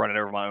was running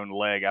over my own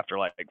leg after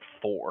like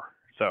 4.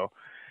 So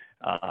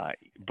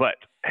but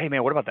hey,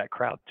 man, what about that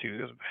crowd too?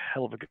 It was a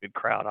hell of a good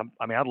crowd.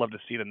 I mean, I'd love to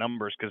see the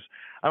numbers because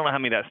I don't know how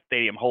many that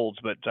stadium holds,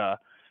 but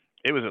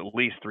it was at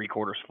least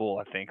 3/4 full.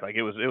 I think like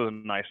it was a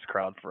nice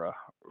crowd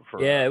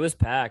yeah, it was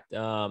packed.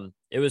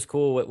 It was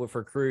cool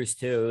for Cruz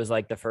too. It was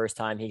like the first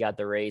time he got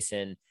the race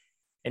in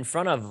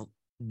front of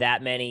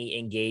that many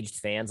engaged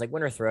fans. Like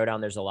Winter Throwdown,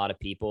 there's a lot of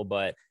people,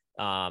 but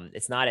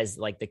it's not as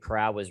like the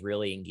crowd was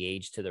really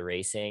engaged to the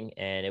racing,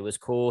 and it was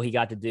cool. He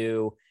had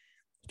an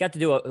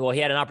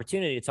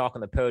opportunity to talk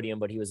on the podium,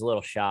 but he was a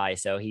little shy.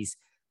 So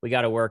we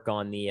got to work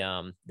on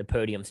the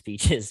podium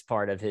speeches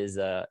part of his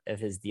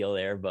deal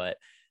there. But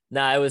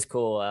no, it was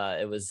cool.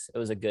 It was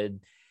a good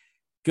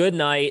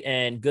night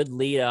and good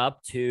lead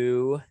up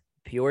to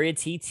Peoria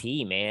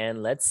TT,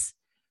 man.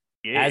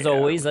 As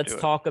always, let's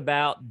talk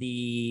about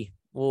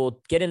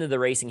we'll get into the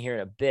racing here in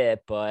a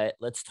bit, but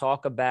let's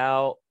talk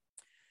about,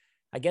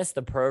 I guess,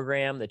 the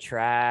program, the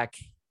track,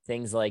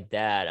 things like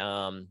that.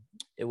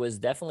 It was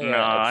definitely no.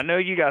 I know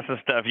you got some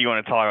stuff you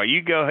want to talk about.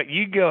 You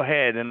go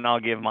ahead, and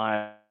I'll give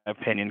my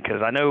opinion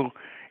because I know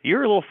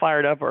you're a little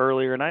fired up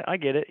earlier, and I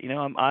get it.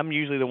 I'm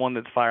usually the one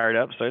that's fired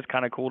up, so it's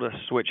kind of cool to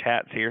switch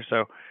hats here.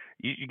 So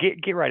you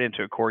get right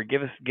into it, Corey.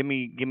 Give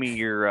me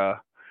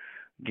your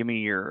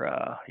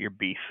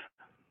beef.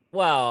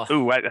 Well,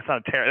 ooh, that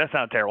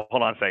sounded terrible.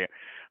 Hold on a second.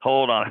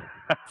 Hold on.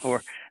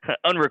 Or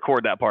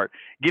unrecord that part.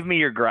 Give me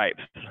your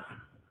gripes.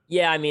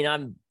 yeah, I mean,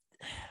 I'm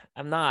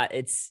not.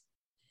 It's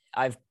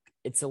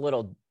a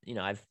little,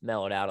 I've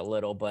mellowed out a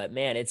little, but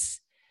man, it's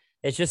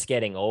just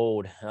getting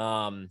old.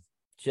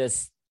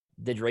 Just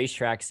the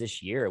racetracks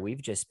this year,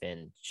 we've just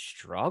been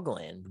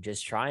struggling,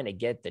 just trying to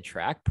get the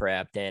track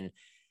prepped. And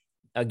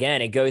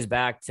again, it goes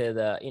back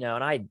to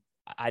and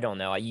I don't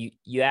know.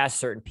 You ask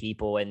certain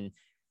people, and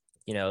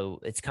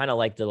it's kind of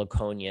like the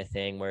Laconia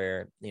thing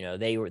where,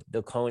 they were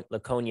the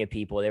Laconia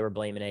people, they were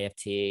blaming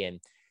AFT, and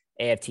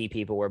AFT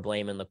people were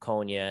blaming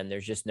Laconia, and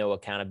there's just no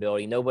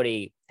accountability.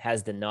 Nobody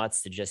has the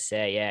nuts to just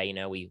say,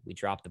 yeah, we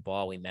dropped the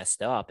ball, we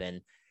messed up.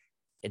 And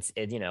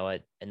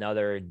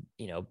another,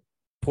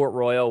 Port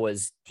Royal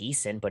was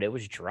decent, but it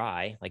was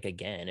dry. Like,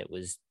 again, it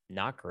was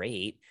not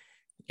great.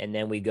 And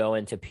then we go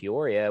into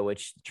Peoria,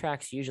 which the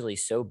track's usually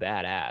so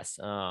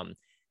badass.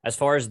 As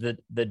far as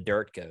the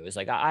dirt goes,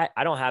 like I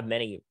don't have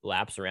many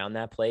laps around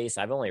that place.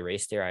 I've only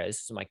raced there.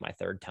 This is like my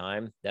third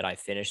time that I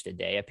finished a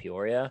day at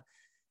Peoria.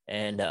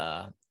 And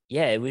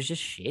yeah, it was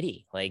just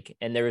shitty. Like,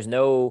 and there was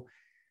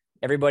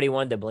everybody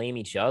wanted to blame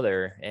each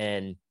other.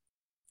 And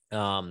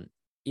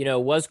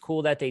it was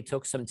cool that they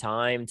took some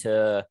time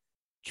to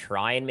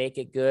try and make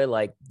it good.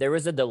 Like, there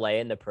was a delay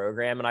in the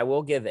program, and I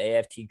will give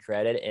AFT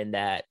credit in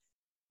that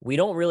we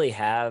don't really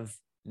have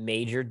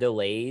major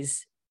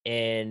delays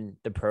in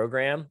the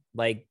program.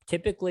 Like,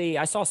 typically,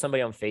 I saw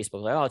somebody on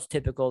Facebook like, oh, it's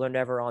typical, they're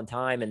never on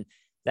time. And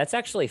that's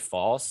actually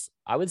false.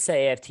 I would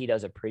say AFT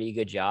does a pretty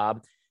good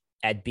job.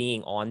 at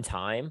being on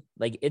time.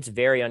 Like it's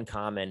very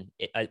uncommon.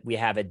 We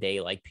have a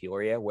day like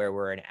Peoria where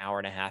we're an hour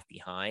and a half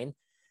behind,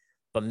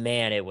 but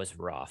man, it was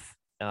rough.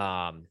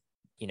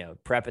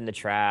 Prepping the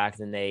track,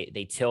 then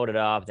they tilled it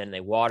up, then they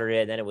watered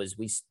it, then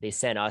they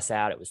sent us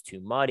out. It was too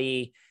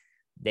muddy.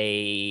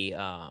 They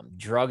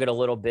drug it a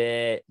little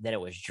bit, then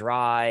it was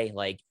dry.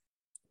 Like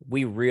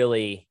we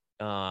really,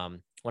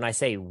 when I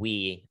say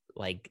we,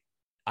 like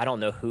I don't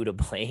know who to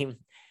blame,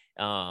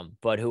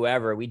 but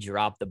whoever, we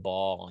dropped the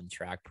ball on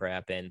track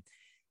prep, and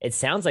it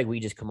sounds like we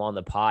just come on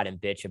the pod and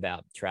bitch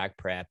about track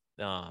prep.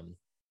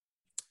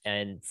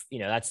 And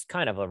that's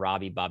kind of a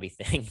Robbie Bobby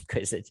thing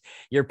because it's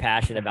you're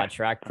passionate about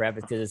track prep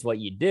because it's what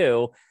you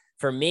do.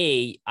 For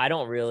me,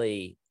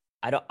 the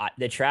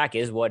track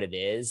is what it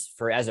is.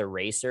 For as a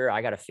racer,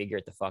 I got to figure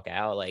it the fuck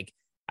out. Like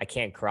I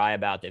can't cry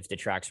about if the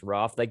track's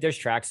rough. Like there's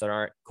tracks that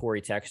aren't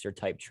Corey Texter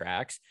type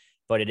tracks,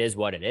 but it is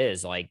what it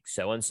is. Like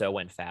so and so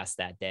went fast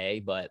that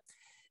day, but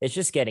it's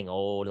just getting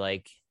old.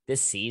 Like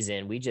this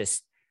season, we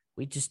just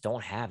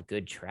don't have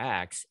good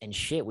tracks, and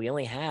shit, we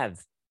only have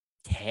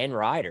 10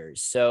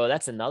 riders. So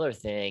that's another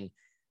thing.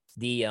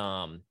 The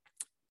I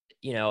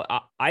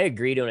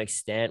agree to an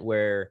extent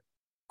where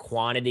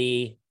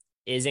quantity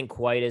isn't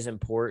quite as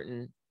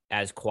important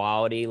as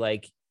quality,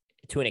 like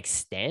to an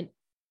extent,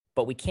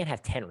 but we can't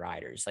have 10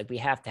 riders. Like we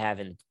have to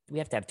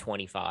have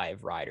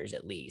 25 riders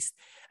at least.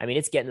 I mean,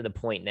 it's getting to the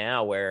point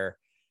now where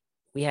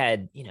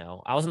I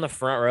was in the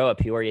front row at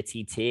Peoria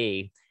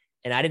TT,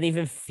 and I didn't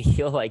even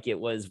feel like it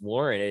was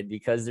warranted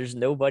because there's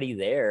nobody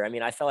there. I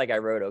mean, I felt like I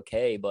rode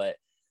okay, but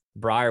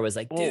Breyer was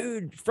like, Well,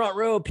 dude, front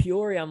row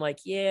Peoria. I'm like,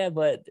 yeah,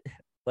 but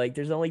like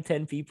there's only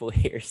 10 people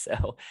here.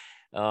 So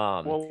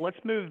um well, let's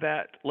move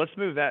that. Let's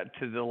move that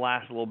to the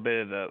last little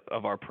bit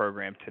of our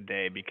program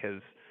today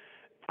because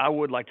I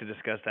would like to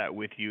discuss that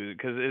with you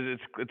because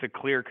it's a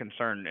clear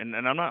concern, and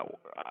I'm not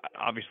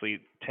obviously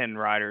 10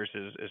 riders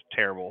is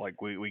terrible.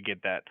 Like we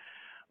get that,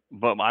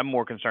 but I'm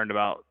more concerned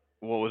about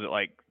what was it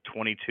like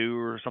 22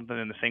 or something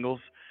in the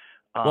singles,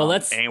 well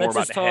let's and we're let's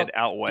about just to head talk.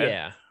 out west.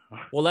 Yeah.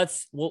 Well,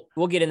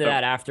 we'll get into So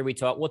that after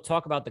we'll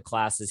talk about the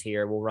classes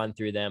here. We'll run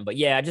through them. But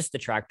yeah, just the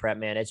track prep,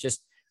 man. It's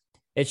just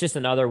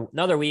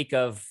another week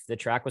of the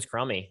track was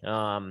crummy.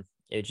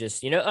 It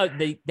just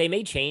they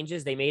made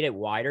changes. They made it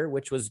wider,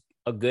 which was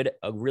a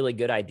really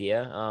good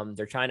idea.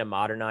 They're trying to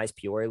modernize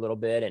Peoria a little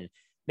bit and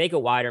make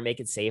it wider, make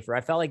it safer.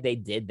 I felt like they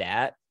did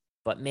that,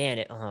 but man,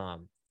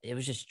 it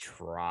was just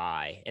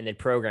dry, and the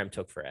program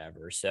took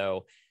forever.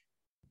 So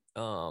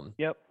um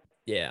yep.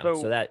 yeah,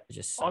 so So that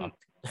just on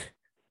sucked.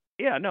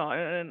 yeah, no,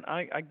 and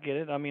I get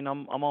it. I mean,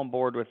 I'm on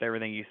board with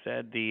everything you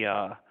said.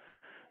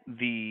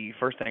 The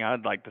first thing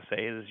I'd like to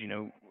say is,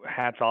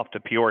 hats off to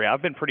Peoria.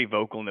 I've been pretty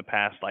vocal in the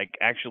past, like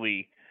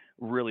actually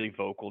really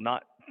vocal,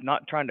 not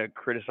trying to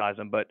criticize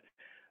them, but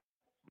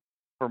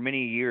for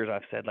many years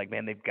I've said like,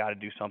 man, they've got to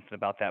do something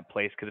about that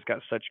place because it's got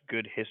such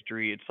good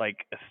history. It's like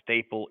a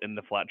staple in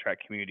the flat track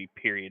community,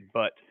 period.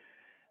 But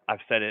I've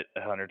said it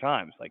 100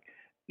 times, like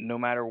no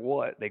matter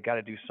what, they got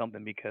to do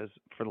something because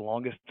for the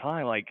longest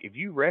time, like if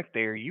you wrecked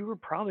there, you were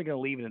probably going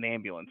to leave in an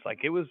ambulance. Like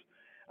it was,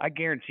 I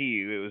guarantee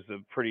you, it was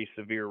a pretty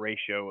severe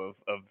ratio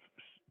of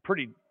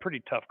pretty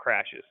tough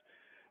crashes.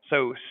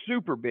 So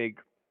super big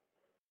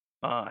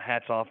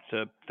hats off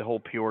to the whole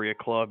Peoria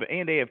club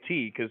and AFT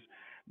because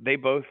they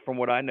both, from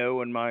what I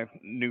know in my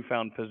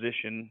newfound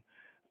position,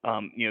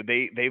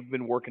 they've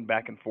been working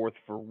back and forth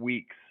for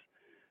weeks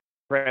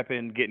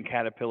prepping, getting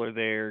Caterpillar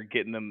there,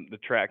 getting them the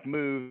track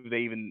moved.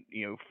 They even,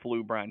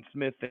 flew Brian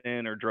Smith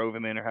in or drove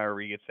him in or however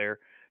he gets there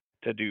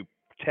to do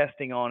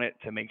testing on it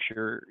to make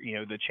sure,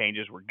 the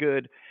changes were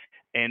good.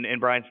 And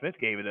Brian Smith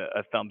gave it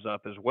a thumbs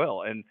up as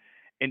well. And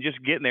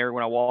just getting there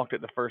when I walked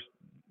it the first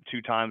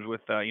 2 times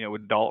with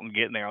with Dalton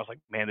getting there, I was like,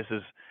 man,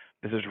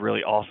 this is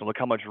really awesome. Look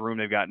how much room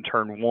they've got in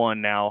turn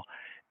one now.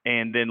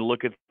 And then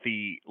look at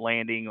the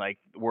landing, like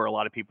where a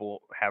lot of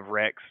people have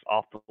wrecks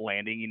off the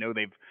landing.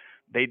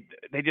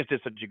 They just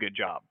did such a good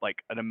job, like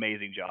an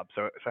amazing job.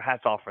 So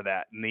hats off for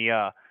that. And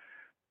the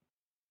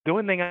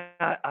only thing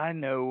I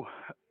know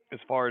as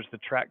far as the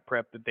track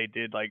prep that they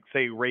did, like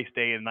say race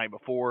day and the night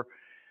before,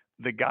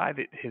 the guy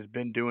that has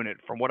been doing it,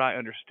 from what I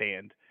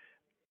understand,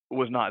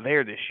 was not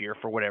there this year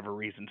for whatever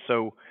reason.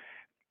 So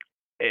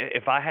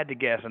if I had to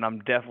guess, and I'm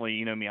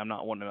definitely, me, I'm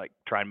not wanting to like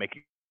try and make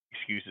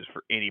excuses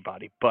for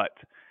anybody, but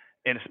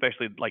and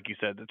especially like you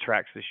said, the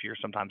tracks this year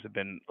sometimes have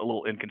been a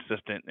little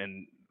inconsistent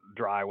and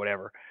dry,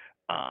 whatever.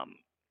 Um,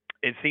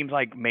 it seems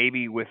like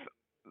maybe with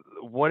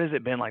what has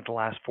it been like the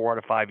last 4 out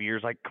of 5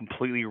 years, like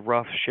completely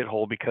rough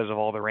shithole because of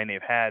all the rain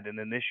they've had, and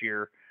then this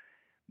year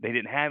they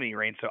didn't have any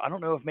rain. So I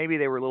don't know if maybe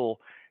they were a little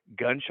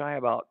gun shy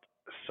about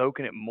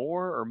soaking it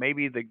more, or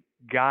maybe the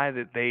guy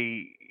that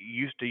they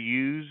used to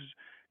use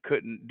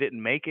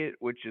didn't make it,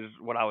 which is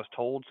what I was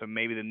told. So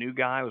maybe the new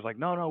guy was like,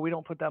 no, no, we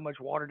don't put that much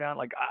water down.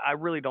 Like I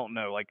really don't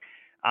know. Like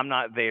I'm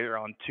not there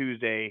on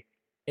Tuesday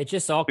It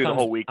just all through the comes,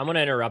 whole week. I'm going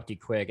to interrupt you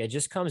quick. Yeah. It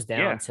just comes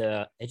down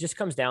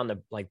to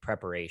like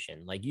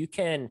preparation. Like you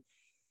can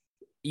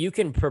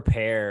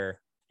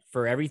prepare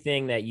for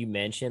everything that you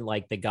mentioned,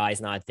 like the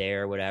guy's not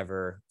there,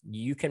 whatever,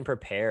 you can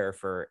prepare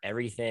for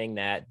everything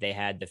that they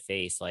had to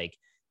face.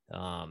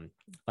 Um,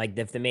 like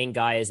if the main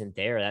guy isn't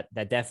there,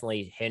 that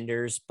definitely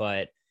hinders.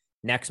 But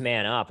next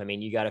man up, I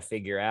mean, you got to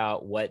figure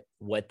out what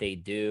they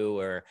do.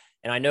 Or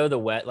and I know the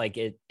wet, like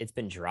it's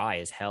been dry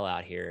as hell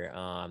out here.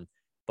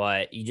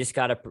 But you just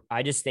gotta.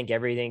 I just think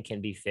everything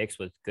can be fixed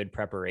with good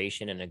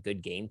preparation and a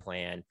good game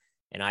plan.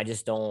 And I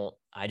just don't,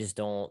 I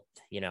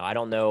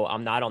don't know.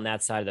 I'm not on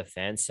that side of the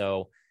fence,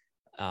 so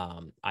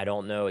I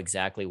don't know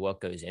exactly what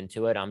goes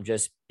into it. I'm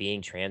just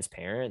being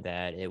transparent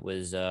that it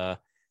was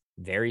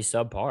very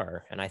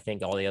subpar, and I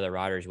think all the other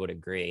riders would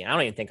agree. And I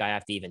don't even think I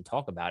have to even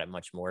talk about it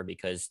much more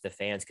because the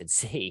fans could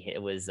see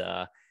it was,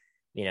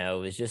 it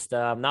was just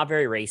not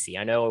very racy.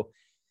 I know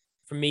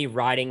for me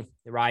riding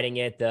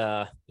it,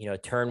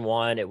 turn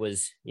one, it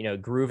was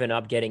grooving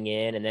up, getting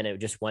in, and then it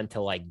just went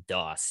to like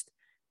dust.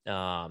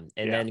 And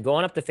Yeah. then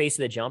going up the face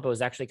of the jump, it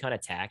was actually kind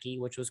of tacky,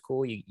 which was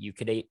cool. You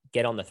could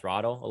get on the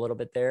throttle a little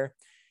bit there,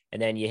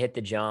 and then you hit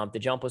the jump. The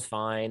jump was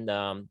fine.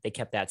 They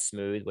kept that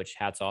smooth, which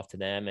hats off to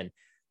them. And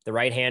the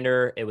right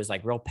hander, it was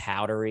like real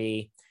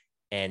powdery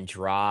and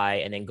dry.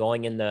 And then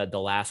going in the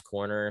last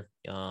corner,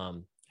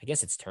 I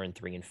guess it's turn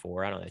 3 and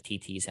 4. I don't know.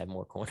 TTs have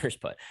more corners,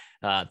 but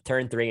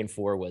turn 3 and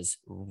 4 was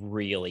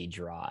really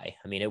dry.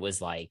 I mean, it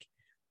was like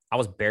I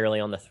was barely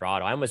on the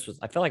throttle. I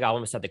felt like I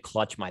almost had to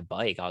clutch my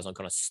bike. I was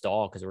going to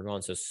stall because we're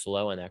going so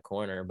slow in that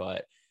corner.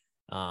 But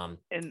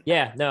And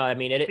yeah, no, I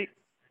mean see,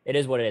 it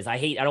is what it is. I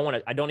don't want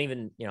to. I don't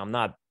even. I'm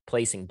not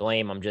placing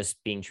blame. I'm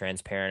just being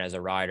transparent as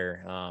a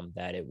rider.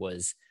 That it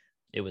was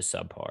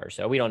subpar.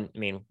 So we don't. I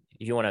mean,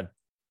 if you want to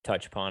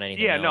touch upon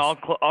anything yeah, no,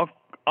 else.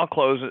 I'll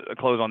close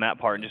on that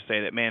part and just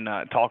say that, man,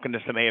 talking to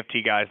some AFT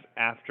guys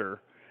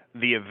after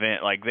the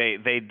event, like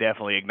they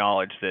definitely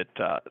acknowledged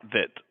that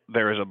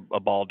there was a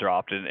ball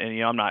dropped,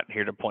 and I'm not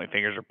here to point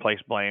fingers or place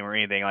blame or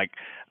anything. Like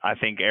I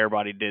think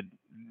everybody did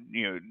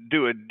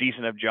do a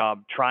decent enough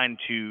job trying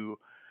to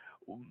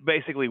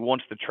basically,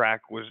 once the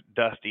track was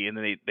dusty, and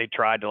then they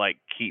tried to like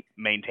keep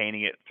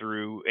maintaining it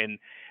through. And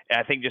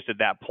I think just at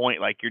that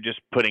point, like you're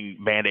just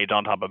putting band-aids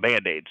on top of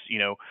band-aids,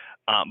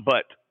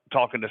 but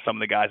talking to some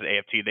of the guys at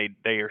AFT,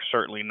 they are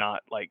certainly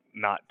not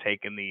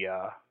taking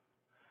the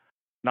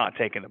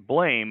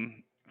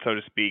blame, so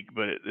to speak,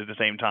 but at the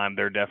same time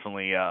they're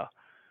definitely gosh,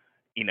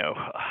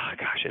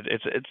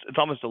 it's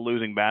almost a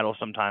losing battle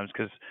sometimes,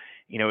 because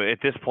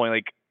at this point,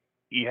 like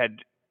you had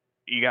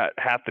you got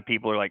half the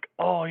people are like,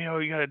 oh,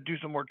 you got to do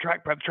some more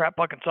track prep. Track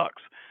fucking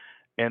sucks.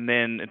 And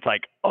then it's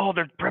like, oh,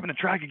 they're prepping the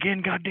track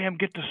again. Goddamn,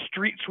 get the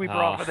street sweeper Oh,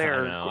 off of I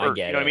there, know. I or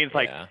get you know what I it. mean? It's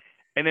like, Yeah.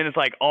 and then it's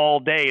like all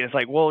day, and it's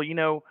like, well,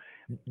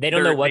 They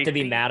don't know what they to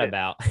be see mad that.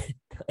 about.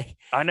 Like,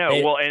 I know.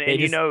 they Well, and they you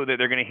just know that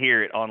they're gonna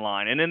hear it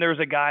online. And then there's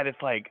a guy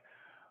that's like,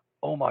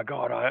 oh my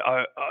god,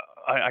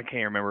 I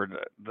can't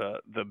remember the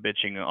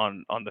bitching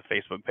on the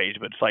Facebook page,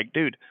 but it's like,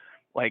 dude,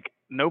 like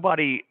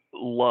nobody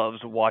loves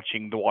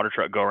watching the water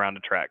truck go around the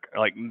track.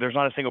 Like there's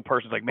not a single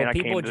person's like, well, man, I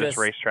people came to this just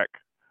racetrack.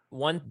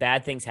 one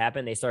bad things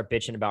happen, they start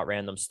bitching about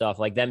random stuff,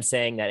 like them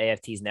saying that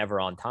AFT's never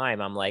on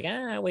time. I'm like,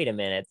 wait a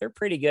minute, they're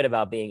pretty good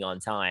about being on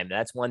time.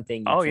 That's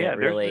Oh yeah,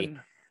 there's been.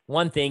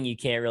 one thing you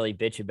can't really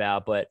bitch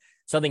about. But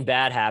something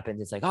bad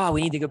happens, it's like, oh,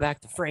 we need to go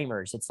back to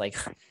framers. It's like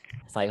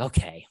it's like,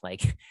 okay,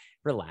 like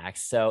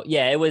relax. So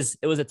yeah, it was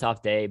a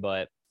tough day,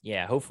 but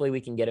yeah, hopefully we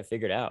can get it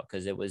figured out,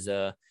 because Well, it was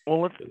a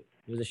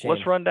let's shame.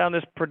 run down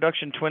this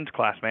production twins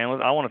class,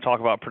 man. I want to talk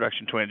about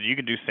production twins. You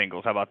can do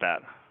singles. How about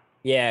that?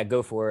 Yeah,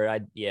 go for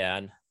it.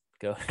 Yeah,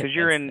 go. Because That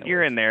you're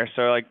works. in there,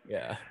 so like.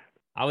 Yeah,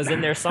 I was in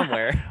there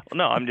somewhere.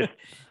 No, I'm just.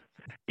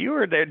 You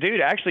were there,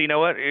 dude. Actually, you know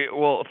what?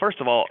 Well, first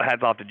of all,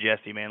 hats off to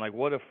Jesse, man. Like,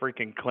 what a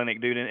freaking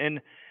clinic, dude.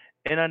 And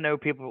I know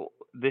people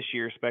this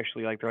year,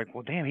 especially, like they're like,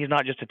 well, damn, he's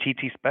not just a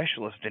TT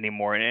specialist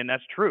anymore, and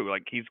that's true.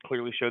 Like, he's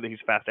clearly showed that he's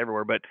fast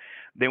everywhere. But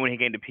then when he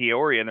came to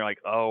Peoria, and they're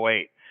like, oh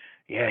wait,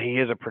 yeah, he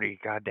is a pretty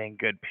goddamn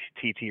good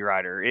TT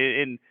rider.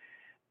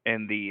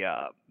 And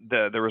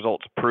the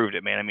results proved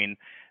it, man. I mean,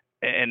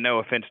 and no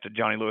offense to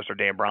Johnny Lewis or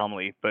Dan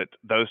Bromley, but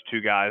those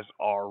two guys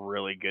are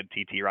really good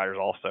TT riders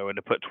also. And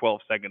to put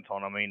 12 seconds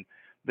on them, I mean,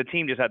 the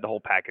team just had the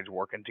whole package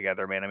working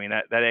together, man. I mean,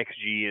 that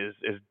XG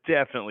is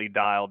definitely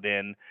dialed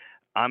in.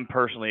 I'm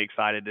personally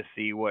excited to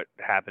see what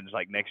happens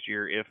like next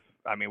year.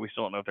 I mean, we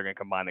still don't know if they're going to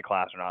combine the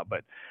class or not,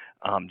 but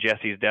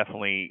Jesse's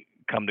definitely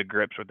come to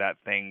grips with that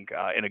thing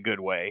in a good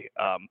way.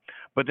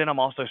 But then I'm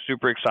also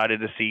super excited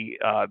to see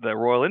the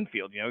Royal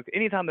Enfield.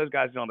 Anytime those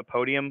guys get on the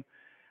podium,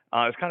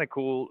 it's kind of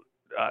cool.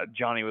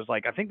 Johnny was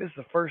like, I think this is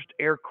the first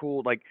air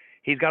cooled. Like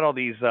he's got all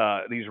these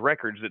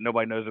records that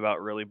nobody knows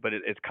about really, but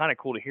it's kind of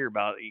cool to hear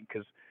about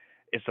because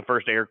it's the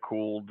first air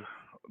cooled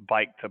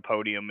bike to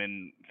podium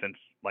in since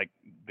like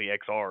the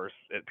XRs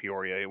at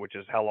Peoria, which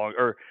is how long?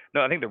 Or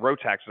no, I think the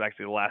Rotax was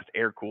actually the last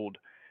air cooled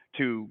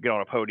to get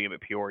on a podium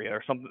at Peoria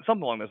or something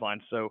along those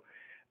lines. So,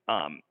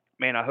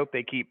 man, I hope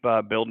they keep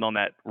building on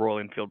that Royal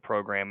Enfield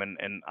program.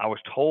 And I was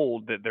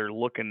told that they're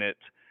looking at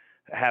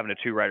having a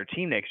two rider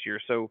team next year.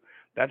 So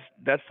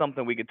that's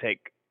something we could take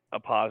a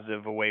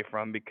positive away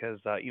from because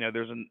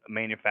there's a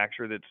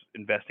manufacturer that's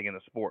investing in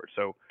the sport.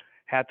 So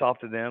hats off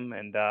to them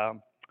and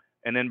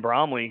then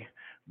Bromley,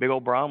 big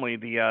old Bromley,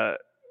 the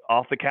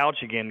off the couch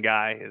again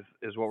guy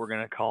is what we're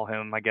gonna call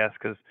him, I guess,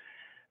 because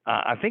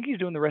I think he's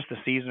doing the rest of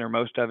the season or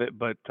most of it,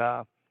 but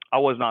I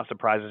was not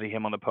surprised to see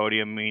him on the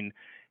podium. I mean,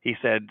 he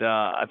said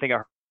I think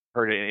I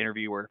heard an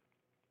interview where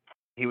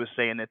he was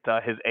saying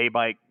that his A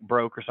bike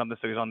broke or something,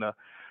 so he's on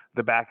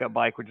the backup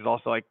bike, which is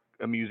also like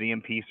a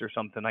museum piece or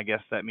something. I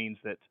guess that means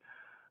that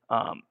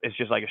it's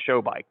just like a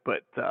show bike,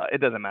 but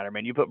it doesn't matter,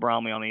 man. You put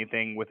Bromley on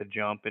anything with a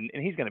jump, and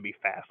he's going to be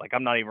fast. Like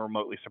I'm not even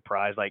remotely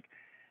surprised. Like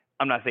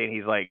I'm not saying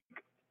he's like,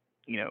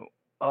 you know,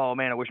 oh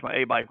man, I wish my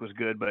A bike was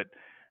good, but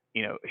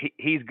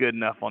he's good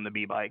enough on the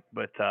B bike.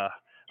 But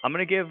I'm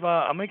gonna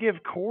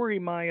give Corey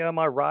my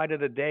my ride of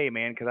the day,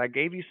 man, because I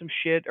gave you some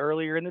shit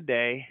earlier in the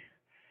day.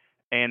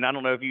 And I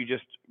don't know if you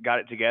just got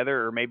it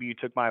together or maybe you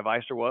took my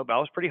advice or what, but I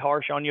was pretty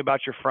harsh on you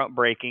about your front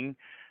braking.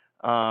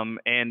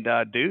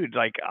 Dude,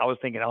 like I was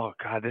thinking, oh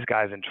God, this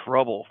guy's in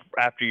trouble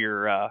after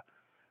your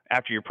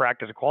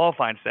practice and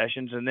qualifying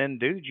sessions. And then,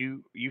 dude,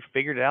 you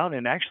figured it out.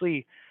 And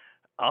actually,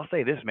 I'll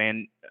say this,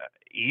 man,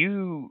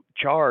 you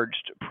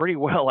charged pretty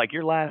well. Like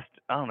your last,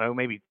 I don't know,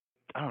 maybe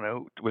I don't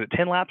know, was it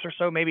 10 laps or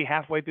so? Maybe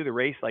halfway through the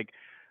race. Like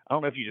I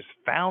don't know if you just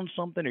found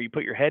something or you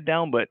put your head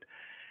down, but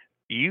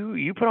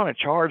you put on a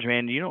charge,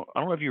 man. I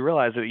don't know if you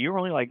realize that you were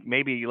only like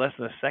maybe less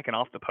than a second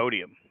off the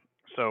podium.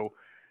 So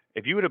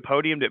if you would have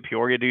podiumed at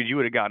Peoria, dude, you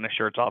would have gotten a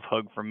shirts off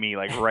hug from me,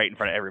 like right in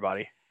front of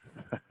everybody.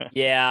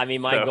 Yeah, I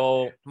mean,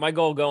 So my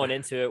goal going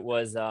into it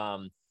was, I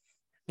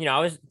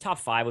was top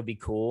five would be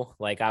cool.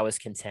 Like I was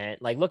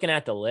content. Like looking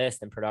at the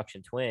list and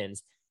production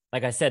twins,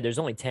 like I said, there's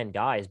only 10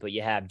 guys, but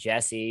you have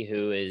Jesse,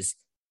 who is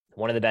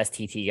one of the best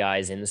TT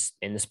guys in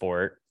the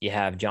sport. You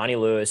have Johnny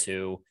Lewis,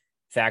 who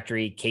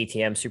factory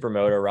KTM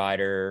supermoto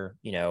rider,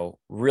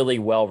 really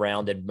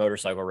well-rounded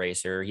motorcycle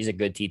racer. He's a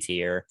good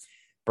TTer.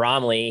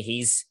 Bromley,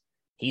 he's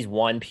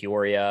won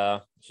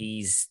Peoria.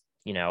 He's,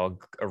 a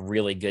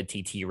really good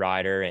TT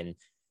rider. And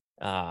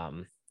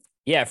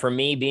yeah, for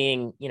me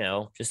being,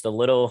 just a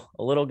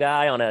little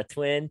guy on a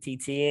twin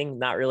TTing,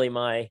 not really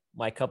my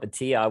cup of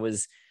tea. I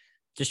was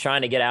just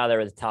trying to get out of there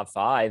with the top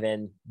five.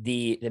 And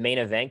the main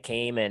event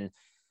came, and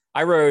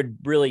I rode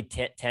really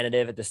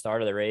tentative at the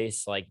start of the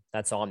race. Like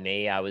that's on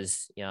me. I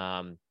was,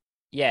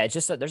 it's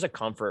just there's a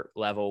comfort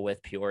level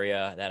with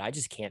Peoria that I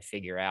just can't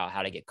figure out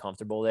how to get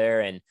comfortable there.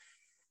 And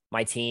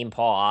my team,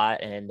 Paul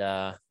Ott and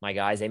my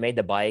guys, they made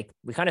the bike.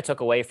 We kind of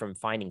took away from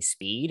finding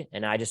speed,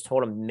 and I just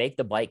told them make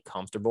the bike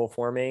comfortable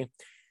for me.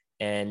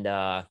 And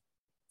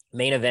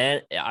main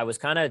event, I was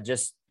kind of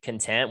just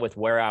content with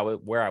where I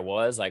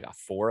was, like a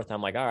fourth.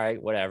 I'm like, all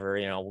right, whatever,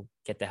 we'll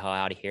get the hell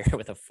out of here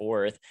with a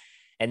fourth.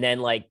 And then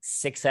like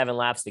 6-7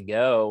 laps to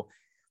go,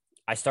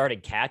 I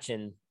started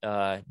catching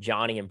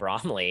Johnny and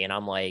Bromley, and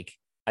I'm like,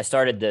 I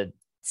started to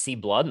see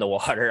blood in the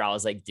water. I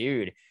was like,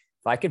 dude,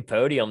 if I could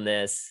podium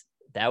this,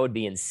 that would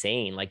be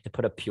insane. Like to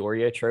put a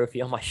Peoria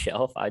trophy on my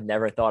shelf. I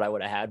never thought I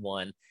would have had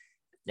one.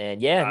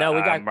 And yeah, no,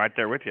 I'm right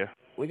there with you.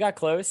 We got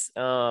close.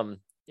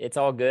 It's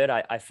all good.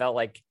 I felt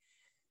like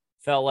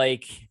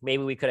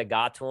maybe we could have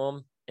got to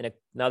him in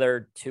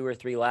another 2 or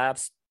 3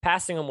 laps.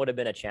 Passing them would have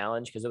been a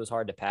challenge because it was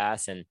hard to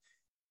pass. And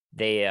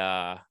they,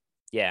 I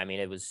mean,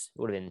 it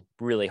would have been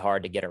really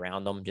hard to get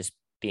around them, just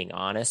being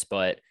honest.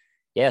 But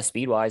yeah,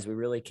 speed wise, we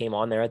really came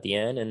on there at the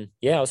end, and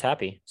yeah, I was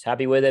happy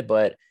with it.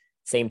 But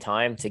same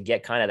time, to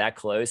get kind of that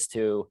close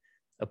to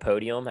a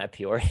podium at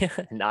Peoria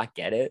and not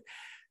get it,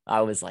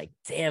 I was like,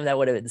 damn, that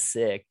would have been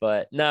sick.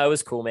 But no, it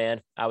was cool,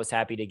 man. I was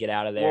happy to get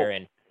out of there.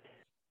 And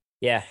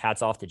yeah,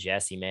 hats off to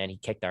Jesse, man. He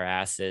kicked our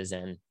asses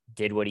and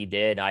did what he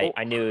did.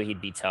 I knew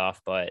he'd be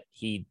tough, but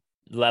he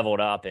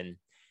leveled up and,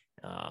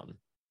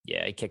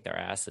 he kicked our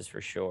asses for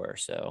sure.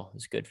 So it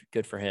was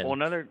good for him. Well,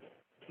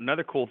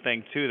 another cool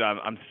thing too that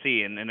I'm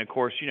seeing, and of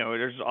course,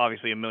 there's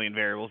obviously a million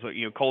variables. But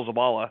Cole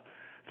Zabala,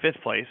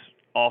 5th place,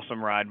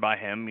 awesome ride by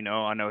him.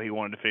 I know he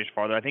wanted to finish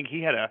farther. I think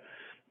he had a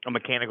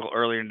mechanical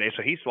earlier in the day,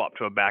 so he swapped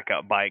to a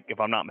backup bike, if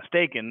I'm not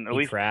mistaken.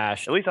 He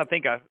crashed. At least I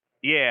think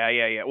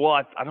Yeah.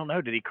 Well, I don't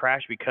know. Did he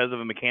crash because of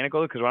a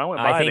mechanical? Because when I went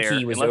by there, I think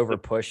he was over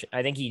push.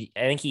 I think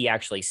he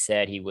actually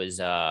said he was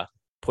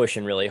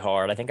pushing really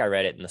hard. I think I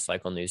read it in the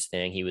Cycle News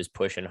thing. He was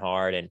pushing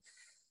hard and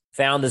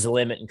found his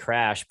limit and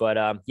crashed.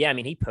 But yeah, I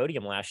mean, he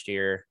podiumed last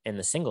year in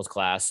the singles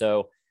class.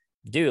 So,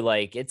 dude,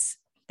 like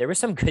there were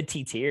some good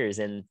TTers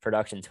in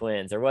production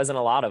twins. There wasn't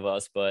a lot of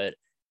us, but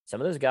some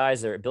of those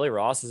guys are. Billy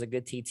Ross is a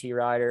good TT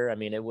rider. I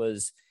mean, it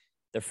was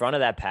the front of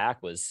that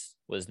pack was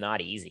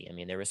not easy. I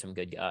mean, there were some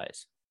good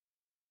guys.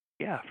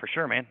 Yeah, for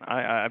sure, man.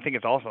 I think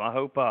it's awesome. I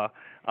hope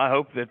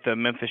that the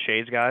Memphis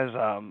Shades guys,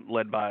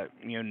 led by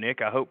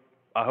Nick, I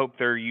hope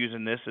they're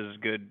using this as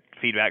good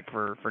feedback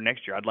for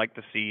next year. I'd like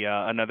to see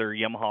another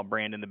Yamaha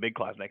brand in the big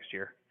class next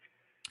year.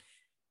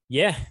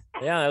 Yeah,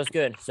 that was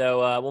good.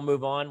 So we'll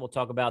move on. We'll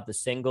talk about the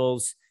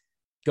singles.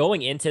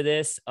 Going into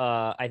this,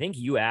 I think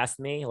you asked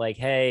me like,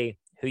 hey,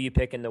 who you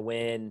picking to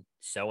win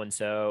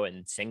so-and-so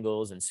and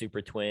singles and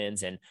super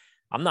twins. And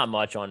I'm not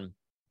much on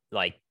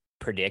like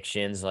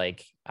predictions.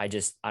 Like I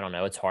don't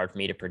know. It's hard for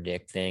me to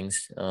predict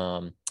things.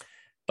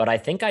 But I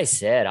think I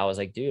said, I was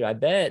like, dude, I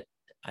bet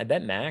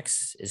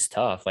Max is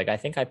tough. Like, I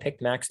think I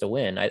picked Max to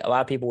win. A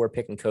lot of people were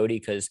picking Cody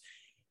because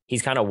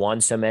he's kind of won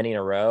so many in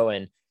a row.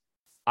 And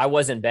I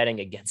wasn't betting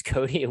against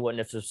Cody. It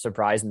wouldn't have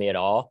surprised me at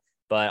all.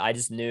 But I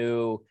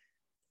knew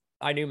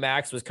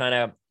Max was kind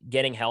of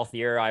getting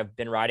healthier. I've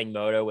been riding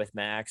moto with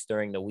Max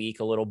during the week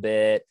a little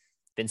bit,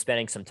 been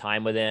spending some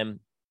time with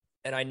him.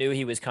 And I knew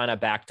he was kind of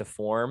back to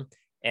form,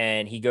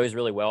 and he goes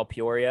really well.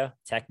 Peoria,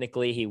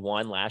 technically he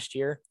won last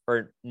year,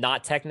 or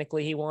not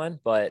technically he won,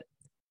 but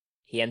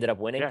he ended up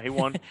winning. Yeah, he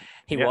won.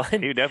 He Yeah, won.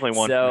 he definitely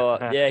won. So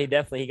yeah, he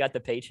got the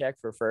paycheck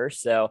for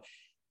first. So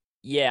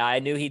yeah, I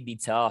knew he'd be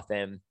tough.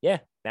 And yeah,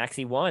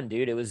 Maxie won,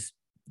 dude. It was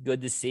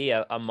good to see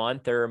a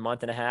month or a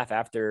month and a half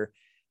after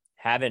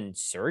having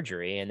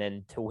surgery, and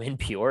then to win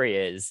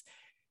Peoria is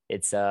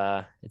it's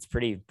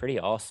pretty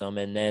awesome.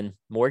 And then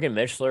Morgan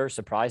Mishler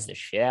surprised the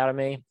shit out of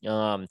me.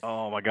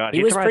 Oh my God, He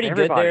he was surprised pretty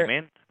good everybody, there.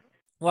 man.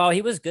 Well,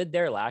 he was good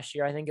there last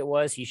year, I think it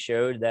was. He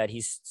showed that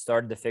he's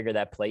started to figure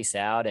that place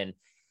out. And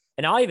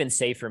I'll even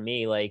say for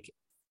me, like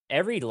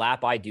every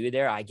lap I do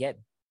there, I get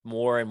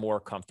more and more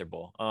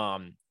comfortable.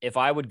 If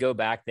I would go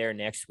back there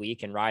next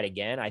week and ride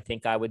again, I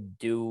think I would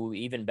do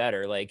even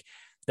better. Like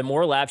the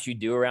more laps you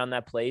do around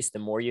that place, the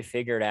more you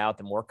figure it out,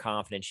 the more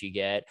confidence you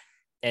get.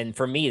 And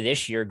for me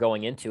this year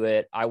going into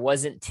it, I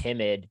wasn't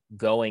timid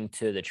going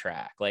to the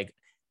track. Like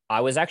I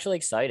was actually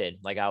excited.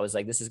 Like I was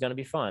like, this is going to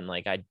be fun.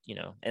 Like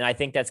and I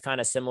think that's kind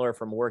of similar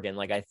for Morgan.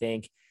 Like I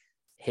think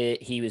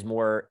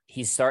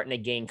he's starting to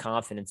gain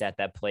confidence at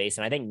that place.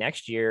 And I think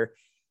next year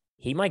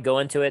he might go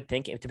into it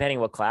thinking, depending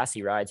on what class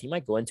he rides, he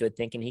might go into it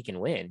thinking he can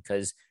win,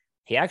 because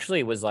he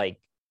actually was like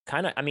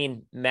I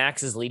mean,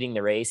 Max is leading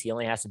the race. He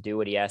only has to do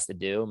what he has to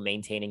do,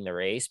 maintaining the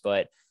race,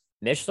 but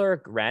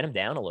Mishler ran him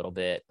down a little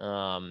bit.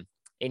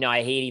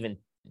 I hate even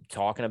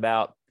talking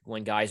about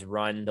when guys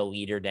run the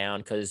leader down,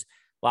 because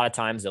a lot of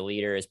times the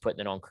leader is putting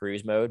it on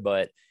cruise mode,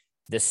 but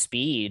the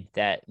speed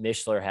that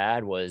Mishler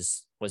had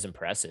was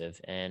impressive.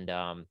 And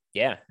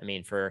yeah, I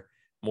mean, for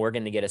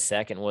Morgan to get a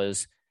second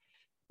was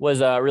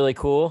really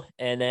cool.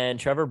 And then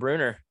Trevor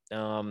Bruner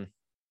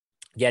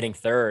getting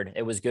third,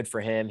 it was good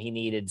for him. He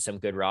needed some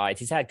good rides.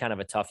 He's had kind of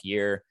a tough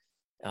year,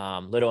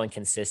 little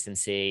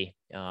inconsistency.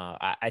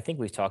 I think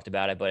we've talked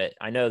about it, but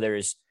I know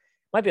there's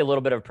might be a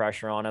little bit of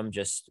pressure on him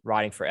just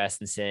riding for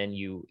Estenson.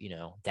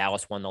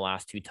 Dallas won the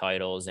last two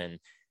titles, and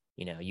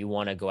you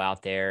want to go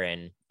out there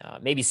and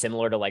maybe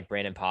similar to like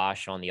Brandon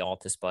Posh on the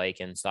Altus bike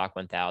and Stock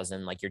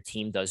 1000, like your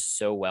team does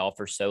so well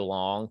for so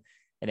long,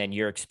 and then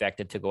you're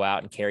expected to go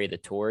out and carry the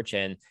torch.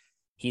 And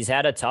he's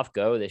had a tough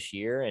go this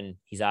year, and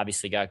he's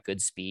obviously got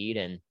good speed,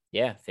 and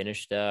yeah,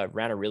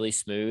 ran a really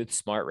smooth,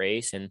 smart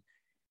race and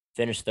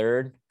finished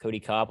third. Cody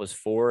Kopp was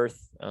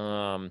fourth.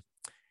 There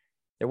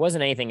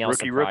wasn't anything else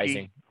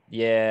surprising. Rookie.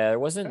 Yeah, there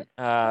wasn't.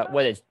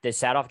 Did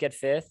Sadoff get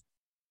fifth?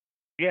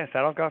 Yeah,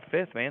 Saddle got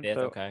fifth, man. Fifth,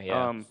 So, okay,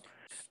 yeah.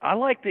 I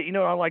liked it.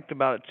 I liked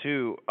about it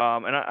too.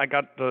 And I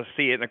got to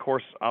see it. And of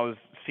course, I was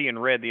seeing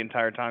red the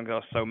entire time because I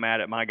was so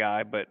mad at my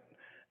guy, but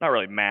not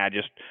really mad.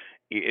 Just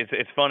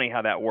it's funny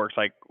how that works.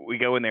 Like we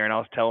go in there, and I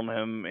was telling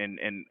him,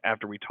 and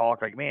after we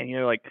talk, like, man,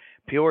 like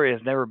Peoria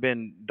has never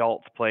been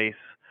Dalt's place.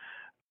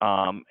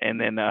 And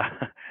then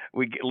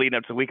leading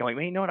up to the week, I'm like,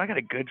 man, you know what? I got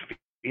a good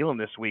feeling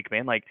this week,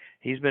 man. Like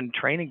he's been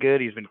training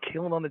good. He's been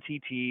killing on the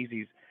TTs.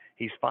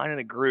 He's finding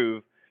a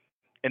groove.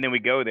 And then we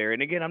go there,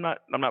 and again, I'm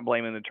not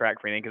blaming the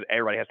track for anything because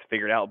everybody has to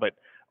figure it out. But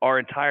our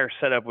entire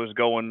setup was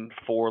going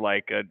for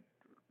like a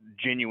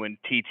genuine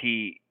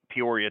TT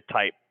Peoria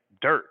type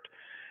dirt.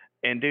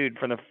 And dude,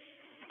 from the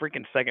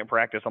freaking second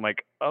practice, I'm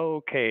like,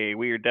 okay,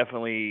 we are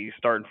definitely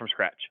starting from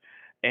scratch.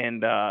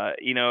 And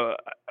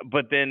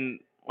but then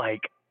like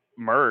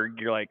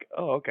Merg, you're like,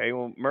 oh, okay,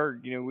 well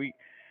Merg, we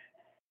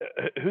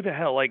who the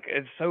hell, like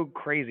it's so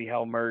crazy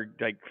how Merg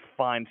like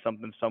finds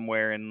something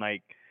somewhere. And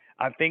like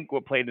I think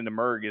what played into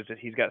Merg is that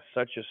he's got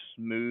such a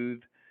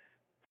smooth,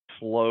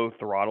 slow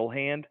throttle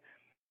hand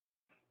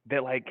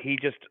that like he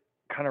just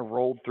kind of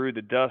rolled through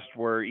the dust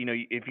where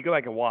if you go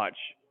back and watch,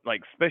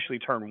 like especially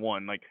turn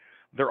one, like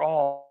they're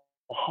all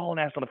hauling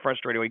ass on the front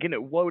straightaway, getting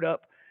it woed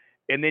up,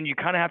 and then you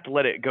kind of have to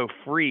let it go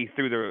free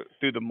through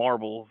the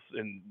marbles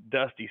and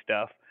dusty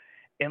stuff,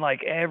 and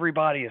like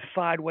everybody is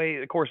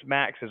sideways. Of course,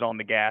 Max is on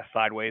the gas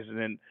sideways,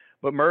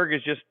 but Merg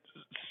is just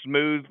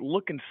smooth,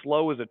 looking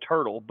slow as a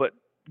turtle, but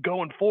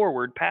going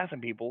forward, passing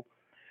people.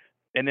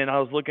 And then I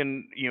was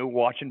looking,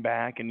 watching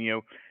back, and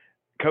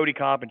Cody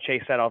Kopp and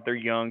Chase Sadoff, they're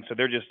young, so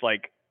they're just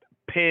like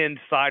pinned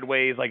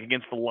sideways, like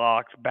against the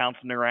locks,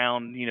 bouncing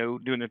around,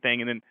 doing their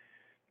thing. And then,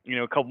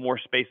 a couple more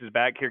spaces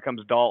back, here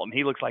comes Dalton.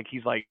 He looks like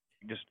he's like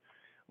just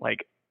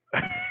like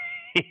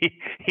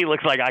he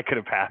looks like I could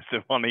have passed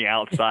him on the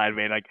outside,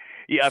 man. Like,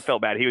 yeah, I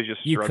felt bad. He was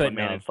just You struggling, couldn't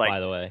man. have, It's like, by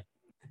the way.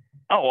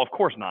 oh, of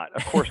course not.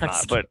 Of course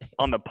not. But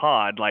on the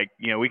pod, like,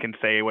 we can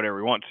say whatever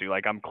we want to.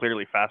 Like, I'm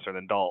clearly faster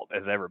than Dalt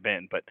has ever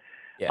been. But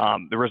Yeah.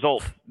 the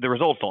results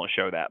don't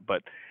show that.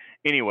 But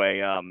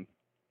anyway,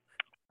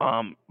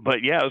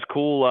 but yeah, it was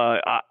cool.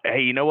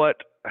 Hey, you know what?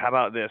 how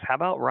about this? How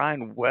about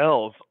Ryan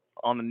Wells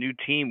on the new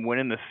team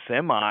winning the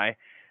semi?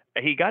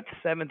 He got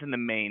seventh in the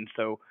main,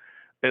 so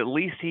at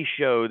least he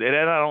showed. And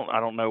I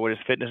don't know what his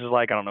fitness is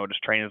like. I don't know what his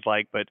training is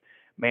like, but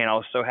man, I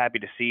was so happy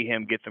to see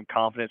him get some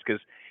confidence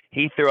because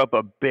he threw up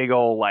a big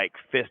old like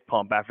fist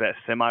pump after that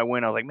semi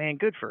win. I was like, man,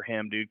 good for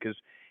him, dude, because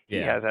he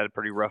Yeah. has had a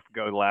pretty rough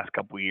go the last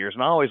couple of years,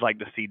 and I always like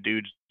to see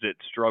dudes that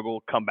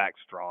struggle come back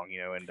strong, you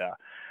know. And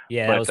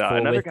Yeah, that but was cool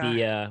another with guy,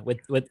 the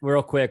with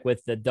real quick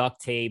with the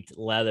duct taped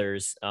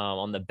leathers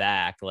on the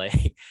back.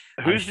 Like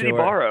I'm whose did he sure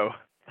borrow?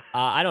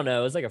 I don't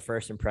know, it was like a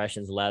first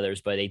impressions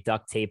leathers, but they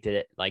duct taped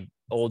it like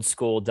old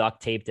school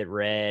duct taped it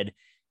red.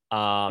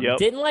 Yep,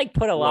 Didn't like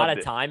put a lot loved of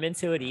it. time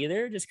into it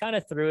either. Just kind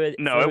of No, threw it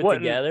it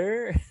wasn't.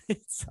 together.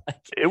 It's like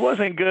It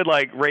wasn't good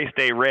like Race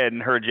Day Red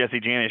and her Jesse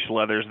Janish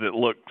leathers that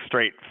look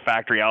straight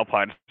factory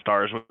Alpine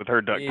stars with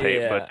her duct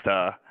tape.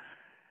 yeah,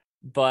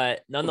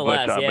 but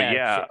nonetheless, But yeah.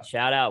 yeah,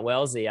 Shout out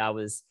Wellesley. I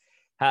was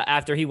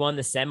after he won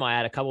the semi, I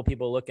had a couple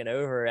people looking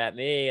over at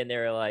me, and they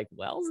were like,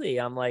 "Wellesley."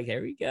 I'm like,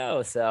 "Here we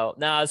go." So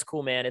no, it's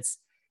cool, man.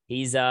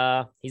 He's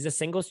a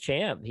singles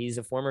champ. He's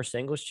a former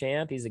singles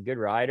champ. He's a good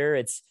rider.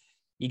 It's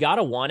you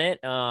gotta want it.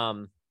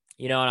 And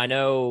I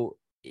know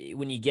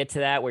when you get to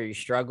that where you're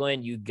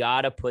struggling, you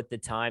gotta put the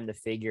time to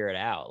figure it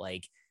out.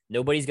 Like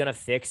nobody's gonna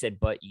fix it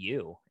but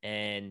you.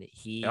 And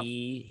yep.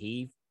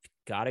 he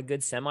got a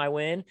good semi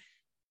win.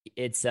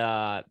 It's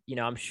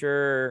I'm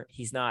sure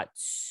he's not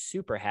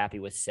super happy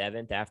with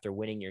seventh after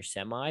winning your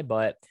semi,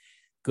 but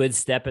good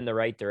step in the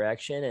right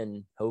direction,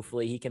 and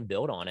hopefully he can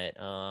build on it.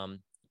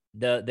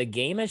 The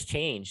game has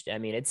changed. I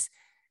mean, it's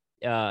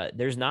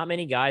there's not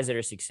many guys that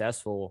are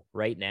successful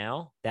right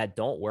now that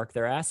don't work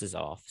their asses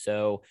off.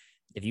 So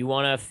if you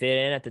want to fit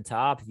in at the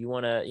top, if you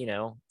want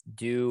to,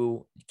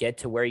 do get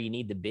to where you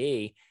need to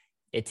be,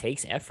 it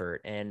takes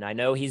effort. And I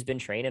know he's been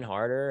training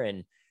harder,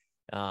 and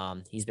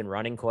he's been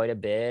running quite a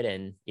bit,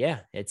 and yeah,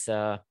 it's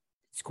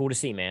cool to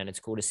see, man. It's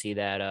cool to see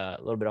that a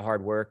little bit of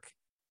hard work,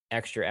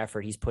 extra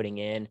effort he's putting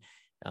in.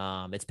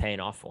 It's paying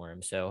off for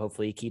him. So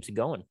hopefully he keeps it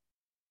going.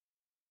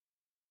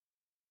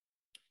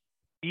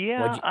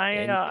 Yeah, What you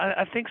and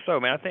I think so,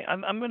 man. I think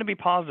I'm going to be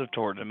positive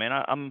towards him, man.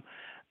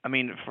 I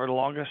mean, for the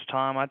longest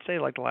time, I'd say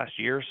like the last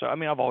year or so. I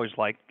mean, I've always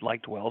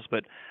liked Wells,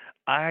 but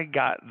I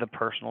got the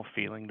personal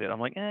feeling that I'm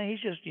like, he's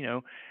just,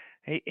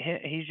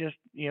 he's just,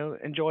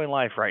 enjoying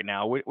life right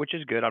now, which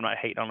is good. I'm not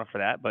hating on him for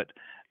that, but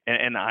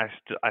and I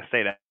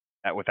say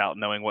that without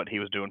knowing what he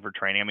was doing for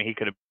training. I mean, he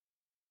could have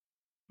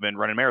been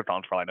running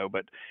marathons for all I know,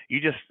 but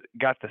you just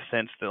got the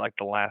sense that like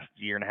the last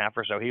year and a half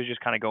or so, he was just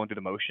kind of going through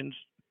the motions.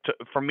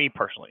 For me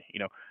personally,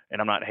 and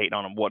I'm not hating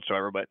on him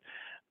whatsoever, but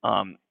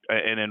and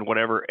then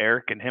whatever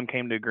Eric and him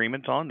came to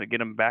agreements on to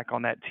get him back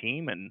on that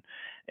team, and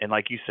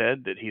like you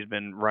said, that he's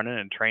been running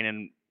and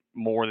training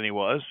more than he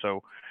was.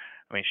 So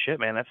I mean, shit,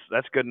 man,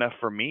 that's good enough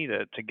for me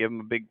to give him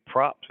a big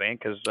props, man,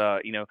 because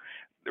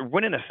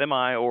winning a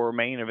semi or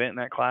main event in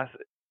that class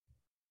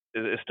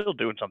is still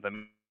doing something. I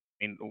mean,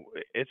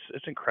 it's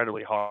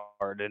incredibly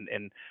hard,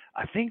 and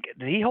I think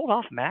did he hold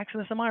off Max in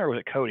the semi or was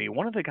it Cody?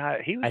 One of the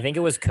guys I think it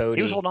was he was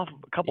Cody. holding off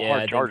a couple Yeah, hard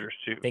I think chargers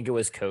too. think it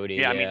was Cody.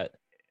 Yeah, I mean, Yeah,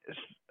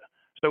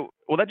 so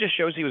well that just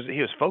shows he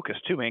was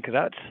focused too, man.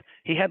 Because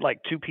he had like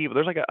two people.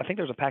 There's like I think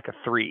there's a pack of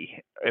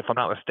three if I'm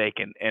not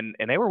mistaken, and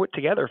they were with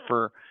together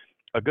for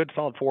a good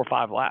solid 4 or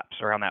 5 laps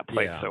around that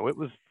place. yeah. So it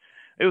was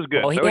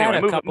good. Well, he So had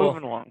anyway, a couple.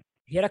 moving along.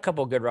 He had a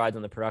couple good rides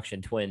on the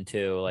production twin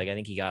too. Like I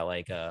think he got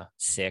like a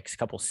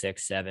couple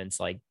six, sevens,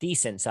 like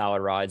decent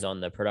solid rides on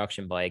the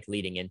production bike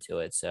leading into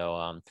it.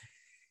 So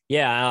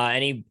yeah.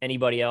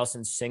 Anybody else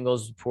in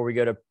singles before we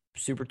go to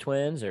super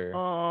twins or?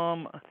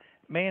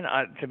 Man,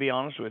 to be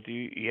honest with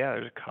you, yeah,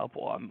 there's a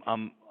couple.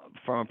 I'm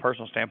from a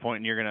personal standpoint,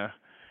 and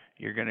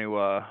you're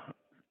gonna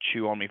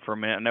chew on me for a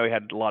minute. I know he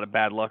had a lot of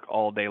bad luck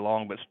all day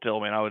long, but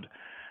still, man,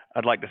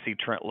 I'd like to see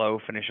Trent Lowe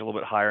finish a little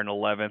bit higher in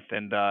 11th,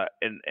 and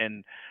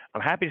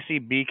I'm happy to see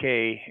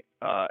BK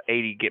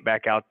 80 get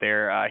back out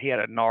there. He had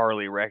a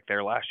gnarly wreck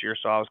there last year,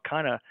 so I was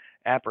kind of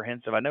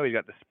apprehensive. I know he's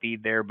got the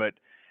speed there, but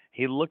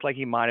he looked like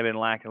he might have been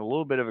lacking a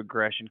little bit of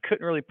aggression.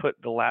 Couldn't really put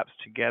the laps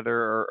together,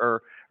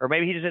 or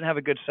maybe he just didn't have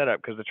a good setup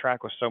because the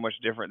track was so much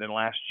different than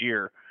last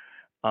year.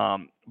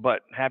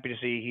 But happy to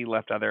see he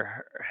left out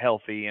there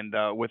healthy and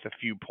with a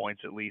few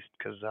points at least,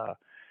 because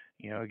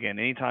again,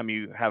 anytime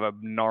you have a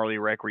gnarly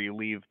wreck where you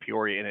leave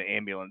Peoria in an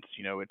ambulance,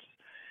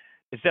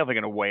 it's definitely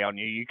going to weigh on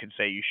you. You can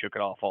say you shook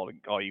it off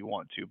all you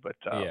want to,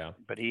 Yeah.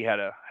 but he had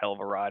a hell of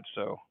a ride.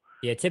 So,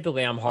 Yeah,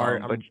 typically I'm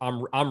hard. but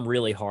I'm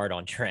really hard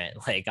on Trent.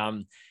 Like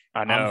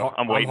I know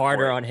I'm I'm waiting for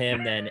harder it. on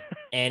him than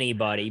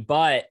anybody.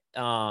 But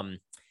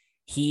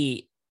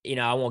he,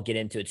 I won't get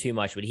into it too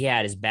much, but he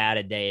had as bad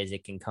a day as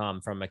it can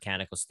come from a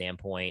mechanical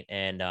standpoint.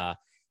 And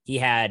he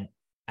had,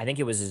 I think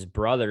it was his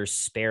brother's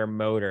spare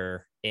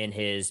motor in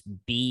his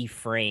B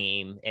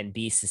frame and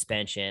B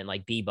suspension,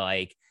 like B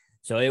bike.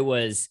 So it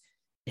was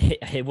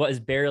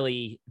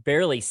barely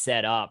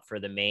set up for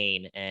the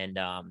main. And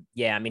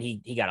yeah, I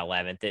mean he got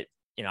 11th. It,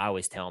 I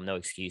always tell him no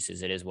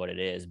excuses. It is what it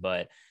is.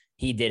 But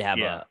he did have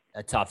Yeah.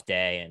 a tough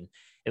day, and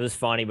it was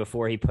funny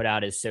before he put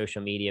out his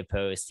social media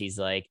post. He's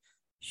like,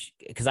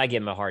 because I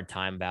give him a hard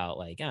time about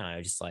like, I don't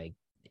know, just like,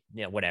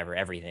 whatever,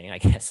 everything, I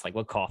guess, like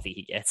what coffee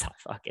he gets.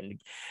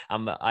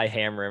 I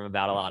hammer him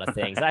about a lot of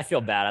things. I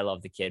feel bad. I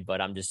love the kid, but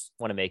I'm just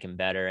want to make him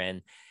better.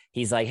 And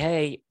he's like,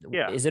 hey,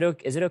 Yeah. is it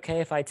okay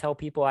if I tell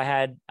people I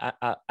had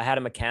a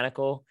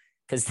mechanical?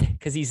 Because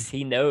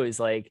he knows,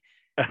 like,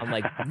 I'm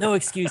like, no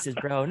excuses,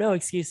 bro, no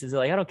excuses.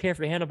 Like, I don't care if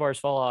your handlebars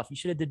fall off. You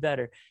should have did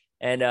better.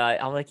 And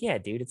I'm like, yeah,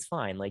 dude, it's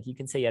fine. Like, you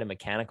can say you had a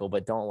mechanical,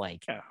 but don't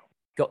like Yeah.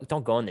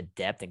 don't go into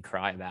depth and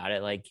cry about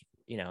it. Like,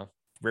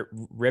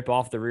 rip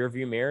off the rear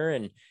view mirror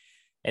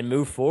and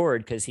move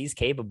forward, because he's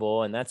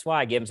capable. And that's why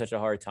I give him such a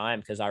hard time,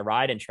 because I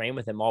ride and train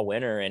with him all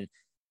winter, and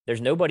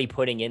there's nobody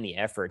putting in the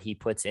effort he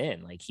puts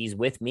in. Like, he's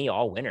with me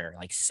all winter,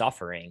 like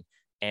suffering,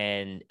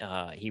 and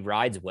he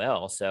rides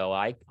well. So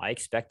I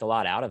expect a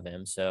lot out of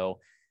him. So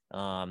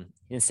and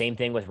the same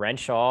thing with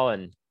Renshaw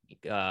and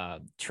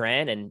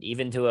Trent, and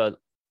even to a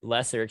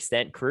lesser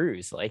extent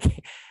Cruz. Like,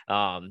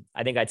 I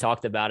think I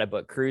talked about it,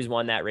 but Cruz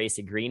won that race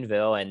at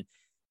Greenville, and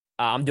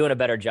I'm doing a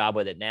better job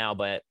with it now.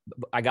 But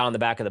I got on the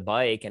back of the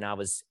bike and I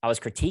was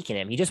critiquing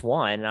him. He just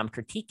won, and I'm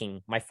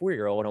critiquing my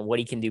 4-year-old on what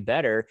he can do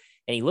better.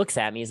 And he looks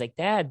at me, he's like,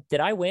 Dad,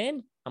 did I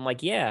win? I'm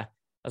like, yeah.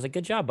 I was like,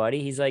 good job,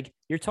 buddy. He's like,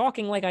 you're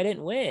talking like I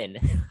didn't win.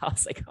 I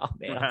was like, oh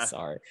man, I'm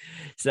sorry.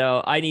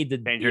 So I need to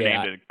Change your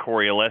name to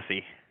Corey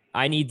Alessi.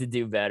 I need to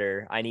do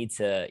better. I need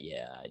to,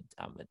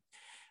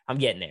 I'm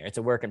getting there. It's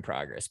a work in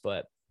progress,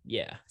 but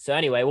yeah. So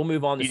anyway, we'll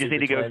move on to You just Super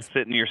need to Twins. go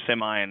sit in your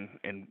semi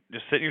and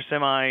just sit in your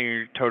semi or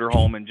your toter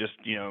home and just,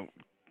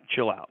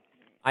 chill out.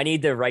 I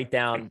need to write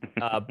down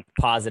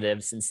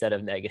positives instead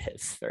of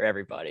negatives for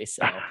everybody.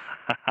 So,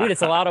 dude,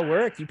 it's a lot of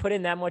work. You put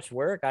in that much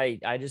work.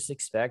 I just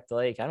expect,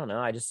 like, I don't know.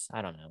 I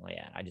don't know.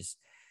 Yeah,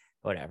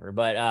 whatever.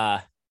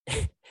 But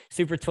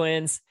Super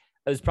Twins,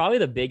 it was probably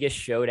the biggest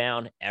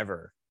showdown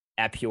ever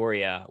at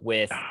Peoria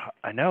with.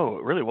 I know,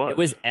 it really was. It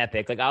was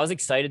epic. Like, I was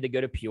excited to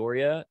go to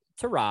Peoria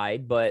to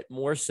ride, but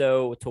more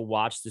so to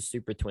watch the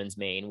Super Twins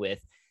main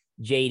with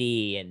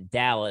JD and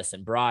Dallas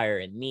and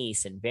Breyer and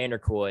Meese and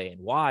Vanderkoy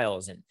and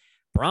Wiles, and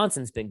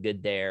Bronson's been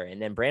good there.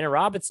 And then Brandon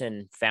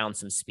Robinson found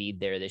some speed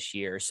there this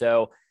year.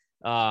 So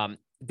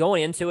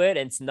going into it,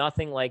 it's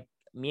nothing like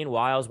me and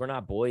Wiles. We're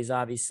not boys,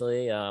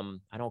 obviously.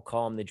 I don't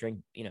call him to drink,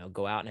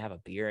 go out and have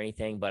a beer or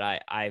anything,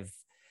 but I've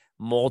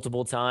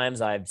multiple times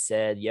I've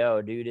said,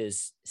 yo, dude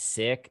is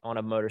sick on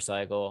a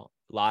motorcycle.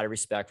 A lot of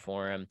respect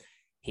for him.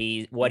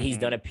 He's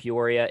done at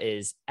Peoria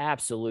is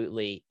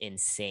absolutely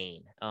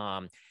insane.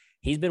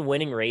 He's been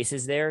winning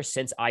races there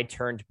since I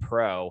turned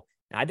pro.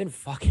 I've been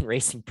fucking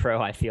racing pro,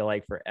 I feel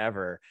like,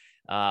 forever.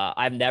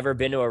 I've never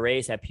been to a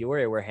race at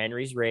Peoria where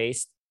Henry's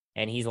raced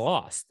and he's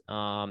lost.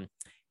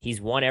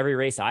 He's won every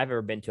race I've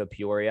ever been to a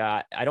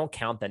Peoria. I don't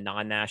count the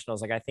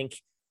non-nationals. Like, I think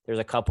there's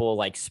a couple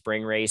like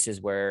spring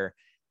races where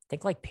I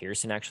think like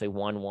Pearson actually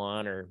won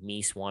one or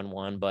Meese won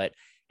one, but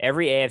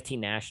every AFT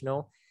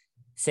national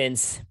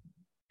since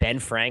Ben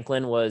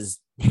Franklin was,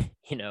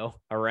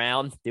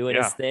 around doing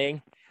his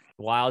thing,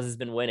 Wiles has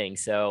been winning.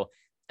 So,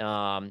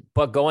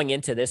 but going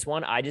into this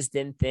one, I just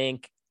didn't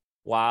think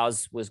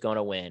Wiles was going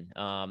to win.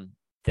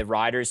 The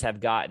riders have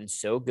gotten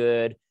so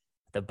good.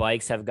 The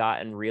bikes have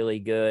gotten really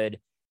good.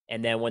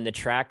 And then when the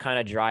track kind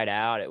of dried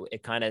out,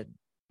 it kind of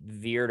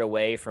veered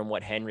away from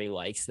what Henry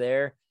likes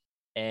there.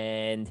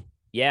 And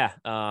yeah,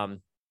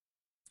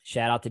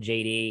 shout out to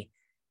JD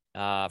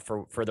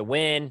for the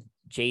win.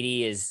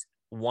 JD is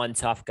one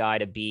tough guy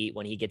to beat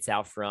when he gets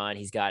out front.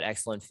 He's got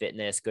excellent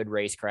fitness, good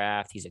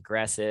racecraft. He's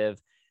aggressive.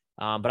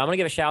 But I'm going to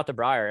give a shout out to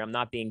Breyer. I'm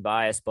not being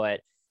biased,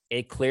 but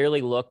it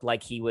clearly looked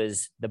like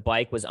the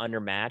bike was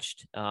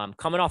undermatched.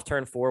 Coming off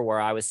turn 4 where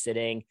I was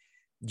sitting,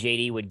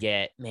 JD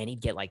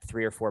he'd get like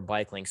 3 or 4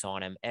 bike links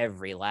on him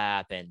every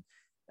lap. And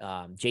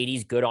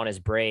JD's good on his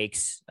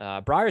brakes.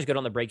 Breyer's good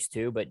on the brakes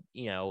too, but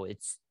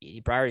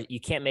Breyer, you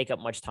can't make up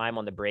much time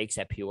on the brakes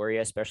at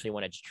Peoria, especially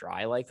when it's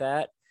dry like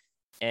that.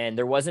 And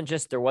there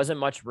wasn't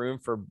much room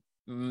for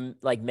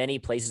like many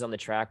places on the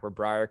track where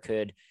Breyer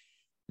could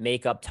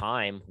make up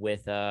time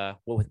with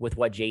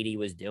what JD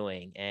was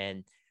doing.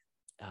 And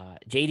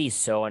JD's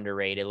so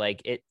underrated.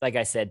 Like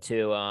I said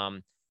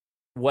too,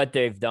 what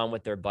they've done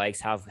with their bikes,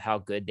 how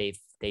good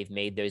they've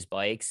made those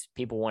bikes.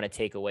 People want to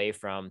take away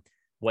from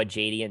what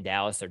JD and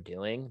Dallas are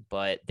doing,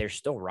 but they're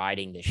still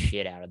riding the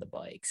shit out of the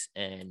bikes.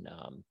 And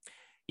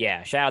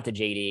shout out to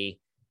JD,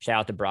 shout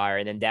out to Breyer,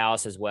 and then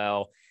Dallas as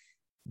well.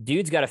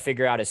 Dude's got to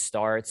figure out his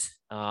starts.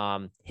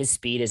 His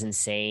speed is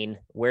insane.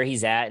 Where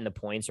he's at in the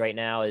points right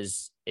now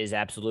is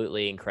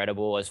absolutely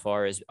incredible as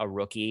far as a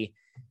rookie.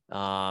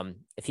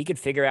 If he could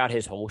figure out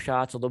his hole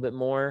shots a little bit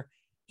more,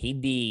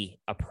 he'd be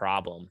a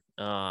problem.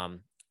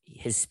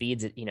 His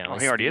speeds, he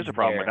already is a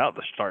problem without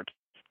the starts.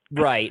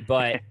 Right,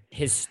 but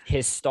his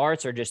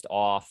starts are just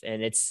off,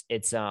 and it's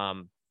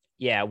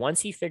once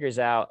he figures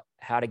out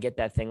how to get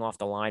that thing off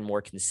the line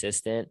more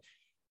consistent,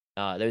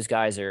 those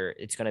guys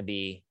it's going to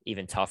be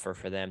even tougher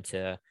for them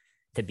to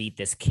beat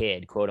this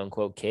kid, quote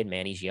unquote kid,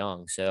 man. He's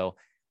young. So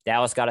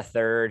Dallas got a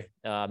 3rd.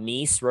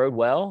 Meese rode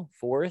well,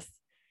 4th.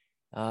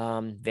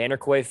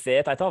 Vanderkoy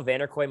fifth. I thought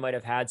Vanderkoy might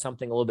have had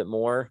something a little bit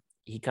more.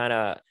 He kind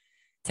of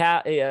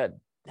I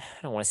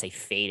don't want to say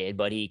faded,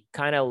 but he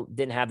kind of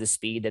didn't have the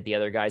speed that the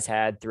other guys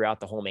had throughout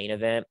the whole main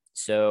event.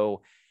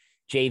 So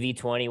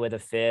JV20 with a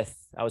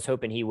fifth. I was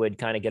hoping he would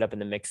kind of get up in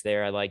the mix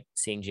there. I like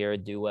seeing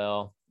Jared do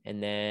well.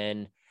 And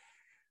then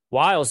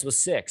Wiles was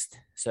sixth.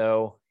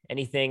 So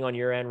anything on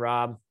your end,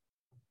 Rob,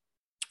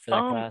 for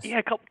that class? Yeah,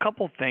 a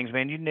couple things,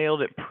 man. You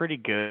nailed it pretty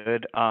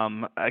good.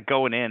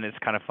 Going in, it's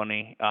kind of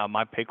funny.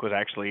 My pick was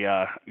actually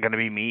gonna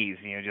be Mees.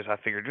 Just I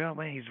figured, oh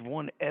man, he's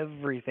won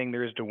everything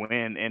there is to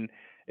win, and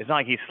it's not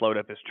like he's slowed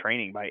up his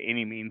training by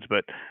any means,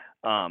 but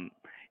um,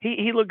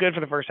 he looked good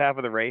for the first half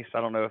of the race. I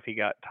don't know if he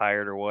got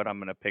tired or what. I'm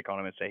gonna pick on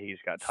him and say he's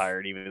got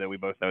tired, even though we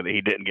both know that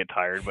he didn't get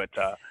tired. But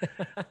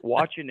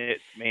watching it,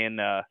 man,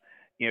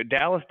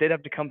 Dallas did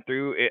have to come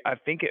through. I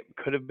think it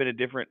could have been a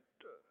different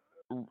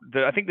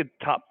I think the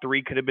top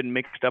three could have been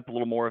mixed up a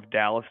little more if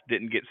Dallas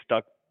didn't get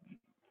stuck.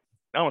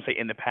 I don't want to say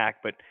in the pack,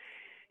 but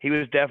he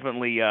was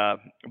definitely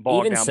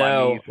bogged Even down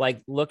by Mees. so,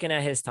 like looking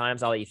at his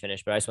times, I'll let you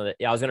finish, but I just want to,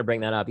 yeah, I was going to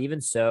bring that up.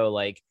 Even so,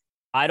 like,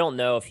 I don't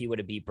know if he would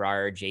have beat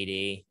Breyer or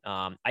JD.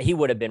 He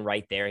would have been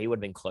right there. He would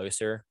have been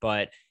closer,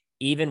 but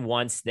even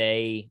once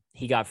he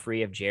got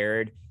free of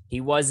Jared,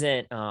 he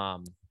wasn't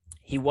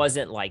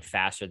like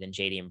faster than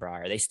JD and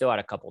Breyer. They still had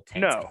a couple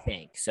tenths, I No,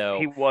 think. he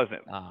So,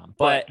 wasn't.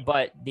 But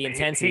but the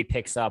intensity he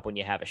picks up when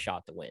you have a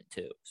shot to win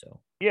too. So,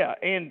 yeah,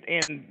 and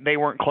they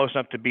weren't close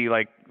enough to be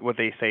like what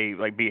they say,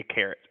 like be a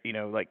carrot.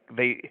 Like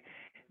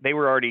they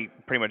were already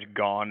pretty much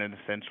gone in the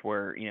sense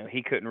where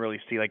he couldn't really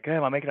see like,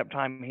 am I making up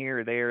time here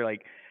or there?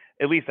 Like,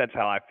 at least that's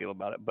how I feel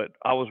about it. But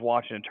I was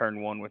watching in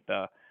turn one with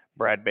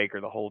Brad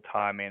Baker the whole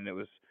time, and it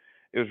was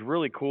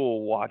really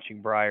cool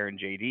watching Breyer and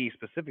JD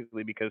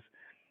specifically because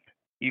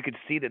you could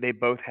see that they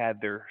both had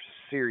their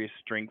serious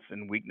strengths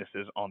and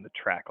weaknesses on the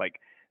track. Like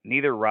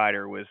neither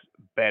rider was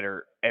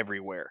better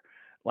everywhere.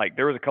 Like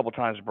there was a couple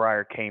times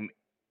Breyer came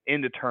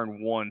into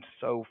turn one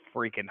so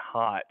freaking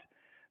hot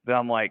that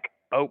I'm like,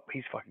 oh,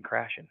 he's fucking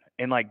crashing.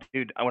 And like,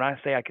 dude, when I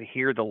say I could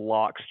hear the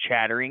locks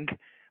chattering,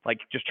 like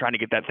just trying to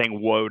get that thing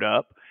woed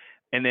up.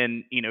 And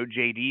then,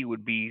 JD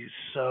would be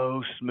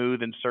so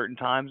smooth in certain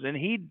times and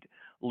he'd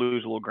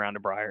lose a little ground to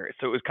Breyer.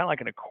 So it was kind of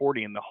like an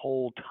accordion the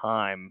whole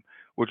time,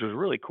 which was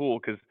really cool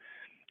because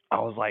I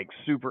was like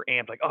super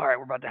amped, like, all right,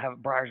 we're about to have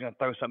Breyer's gonna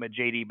throw something at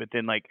JD, but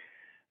then like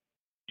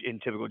in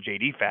typical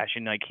JD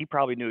fashion, like he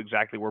probably knew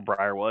exactly where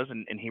Breyer was,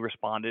 and he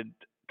responded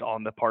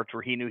on the parts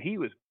where he knew he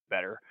was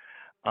better.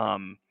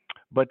 Um,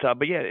 but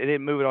yeah, it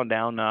didn't move it on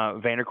down.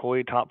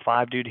 Vanderkoy, top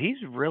five, dude. He's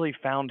really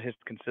found his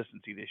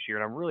consistency this year,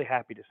 and I'm really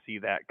happy to see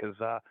that because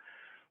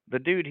the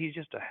dude, he's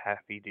just a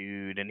happy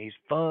dude, and he's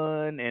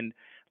fun, and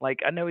like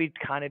I know he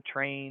kind of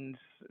trains.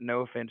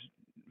 No offense,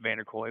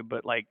 Vanderkoy,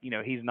 but like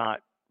he's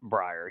not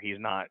Breyer. He's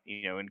not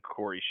in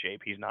Corey's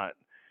shape.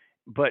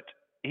 But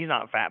he's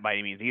not fat by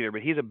any means either.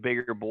 But he's a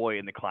bigger boy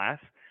in the class,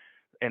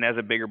 and as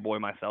a bigger boy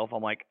myself,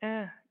 I'm like,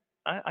 I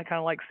kind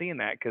of like seeing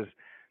that because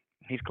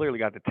he's clearly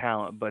got the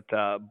talent. But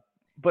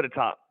a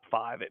top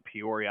five at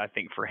Peoria, I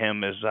think for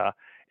him is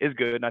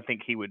good, and I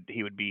think he would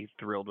be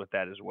thrilled with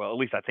that as well. At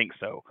least I think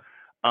so.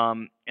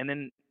 And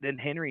then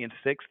Henry in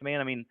sixth,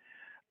 man. I mean,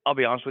 I'll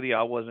be honest with you,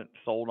 I wasn't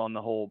sold on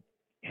the whole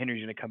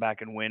Henry's going to come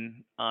back and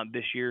win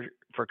this year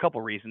for a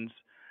couple reasons.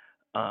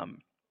 Um,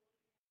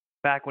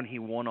 Back when he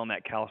won on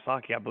that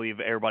Kawasaki, I believe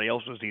everybody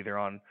else was either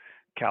on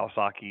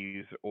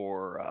Kawasaki's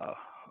or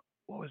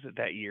what was it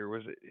that year?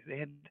 Was it they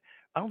had?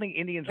 I don't think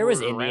Indians there was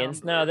were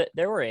Indians. around. No, Or that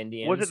there were was it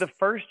Indians. the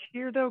first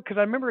year though? Because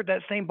I remember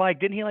that same bike.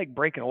 Didn't he like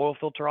break an oil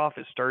filter off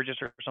at Sturgis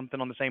or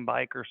something on the same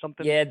bike or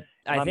something? Yeah,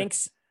 Am I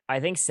I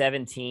think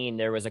 17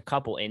 there was a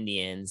couple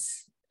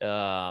Indians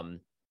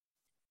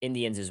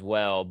as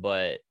well,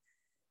 but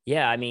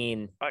yeah, I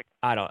mean, like,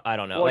 I don't know.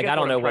 well, I Like guess I what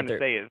don't I'm know what trying to they're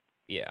say is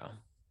yeah.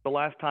 the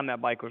last time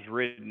that bike was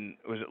ridden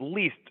was at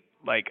least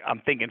like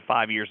I'm thinking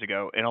 5 years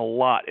ago, and a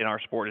lot in our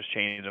sport has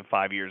changed in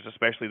 5 years,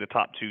 especially the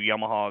top two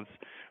Yamahas,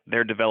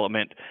 their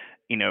development,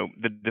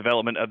 the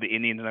development of the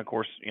Indians, and of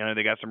course,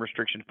 they got some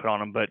restrictions put on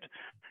them, but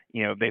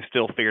they've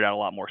still figured out a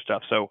lot more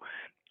stuff. So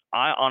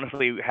I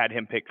honestly had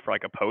him picked for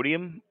like a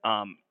podium,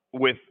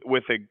 with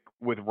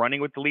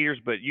running with the leaders,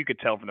 but you could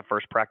tell from the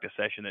first practice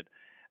session that,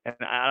 and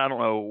I don't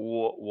know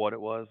what it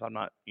was. I'm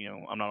not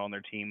on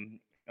their team.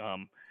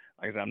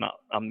 Like I said,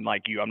 I'm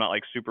like you. I'm not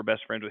like super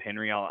best friends with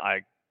Henry.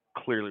 I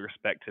clearly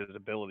respect his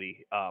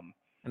ability. I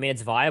mean,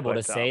 it's viable to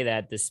But say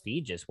that the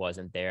speed just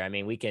wasn't there. I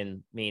mean,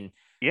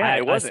 yeah,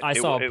 it wasn't. I It,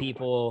 saw it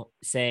people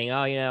saying,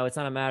 oh, it's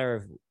not a matter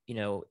of,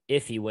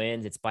 if he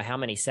wins, it's by how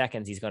many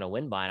seconds he's going to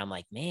win by. And I'm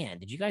like, man,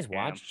 did you guys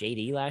yeah, watch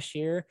JD last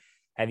year?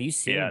 Have you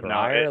seen yeah, no,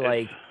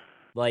 Breyer?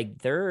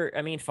 it's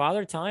I mean,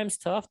 father time's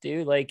tough,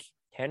 dude. Like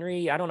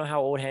Henry, I don't know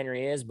how old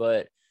Henry is,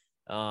 but,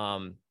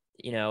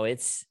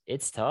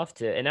 it's tough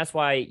and that's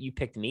why you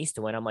picked Meese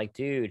to win. I'm like,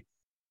 dude,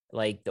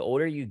 like the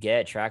older you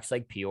get, tracks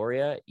like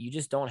Peoria, you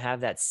just don't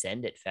have that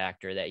send it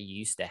factor that you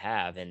used to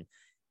have. And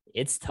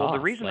it's well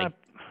tough. Like,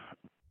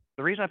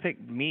 the reason I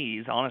picked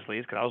Mies, honestly,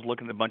 is because I was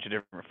looking at a bunch of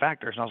different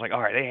factors, and I was like,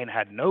 all right, they ain't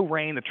had no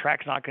rain. The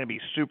track's not going to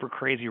be super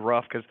crazy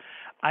rough, because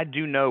I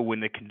do know when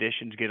the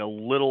conditions get a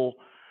little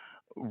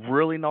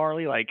really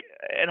gnarly, like,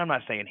 and I'm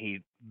not saying he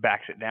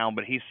backs it down,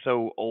 but he's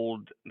so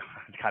old.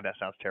 God, that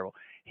sounds terrible.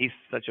 He's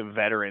such a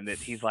veteran that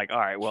he's like, all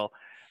right, well,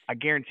 I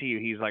guarantee you,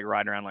 he's like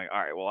riding around like, all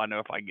right, well, I know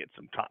if I get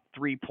some top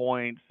 3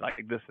 points,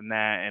 like this and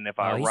that, and if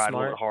I Oh, he's ride a little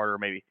smart. bit harder,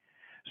 maybe.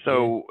 Yeah.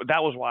 So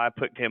that was why I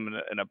put him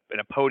in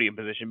a podium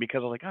position, because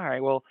I was like, all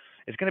right, well,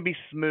 it's going to be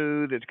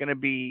smooth, it's going to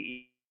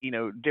be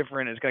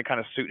different, it's going to kind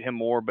of suit him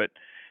more, but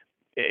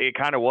it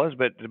kind of was,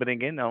 but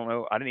again, I don't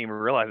know. I didn't even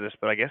realize this,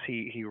 but I guess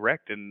he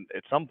wrecked in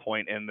at some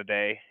point in the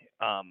day.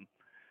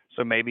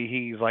 So maybe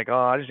he's like, oh,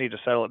 I just need to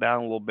settle it down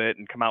a little bit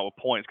and come out with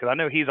points, because I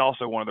know he's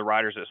also one of the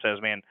riders that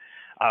says, man,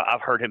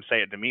 I've heard him say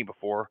it to me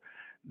before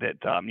that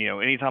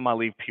anytime I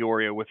leave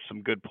Peoria with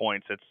some good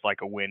points, it's like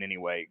a win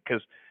anyway.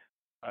 Because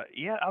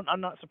yeah,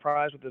 I'm not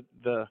surprised with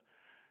the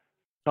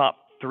top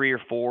 3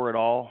 or 4 at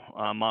all.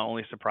 My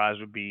only surprise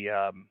would be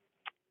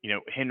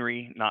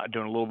Henry not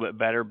doing a little bit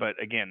better,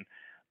 but again,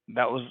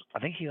 that was I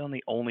think he's on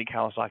the only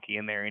Kawasaki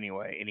in there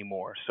anyway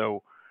anymore.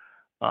 So,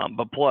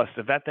 but plus,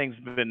 if that thing's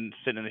been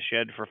sitting in the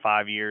shed for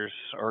 5 years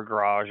or a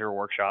garage or a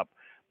workshop,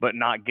 but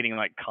not getting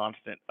like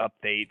constant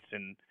updates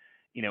and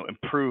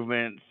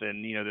improvements,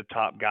 and the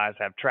top guys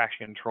have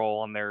traction control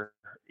on their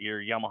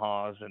your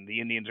Yamahas, and the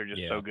Indians are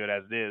just so Yeah. good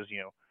as it is.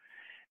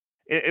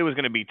 It was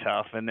going to be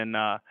tough. And then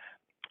I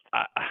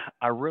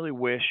I really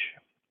wish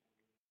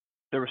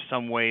there was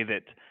some way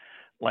that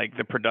like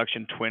the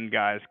production twin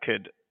guys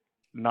could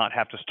not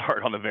have to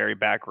start on the very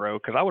back row,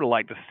 because I would have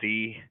liked to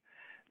see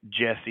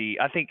Jesse.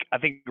 I think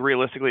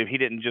realistically, if he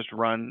didn't just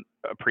run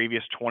a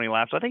previous 20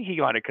 laps, I think he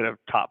might have could have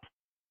top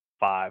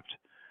fived.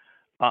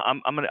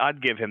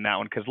 I'd give him that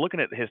one, because looking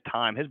at his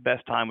time, his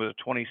best time was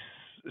 20,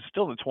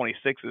 still the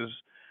 26s,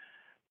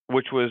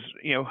 which was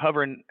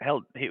hovering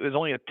held. He was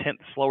only a tenth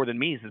slower than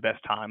me's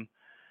best time.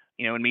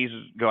 And me's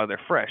go out there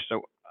fresh.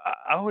 So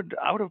I would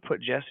have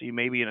put Jesse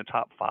maybe in a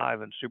top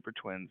 5 in Super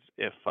Twins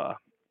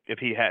if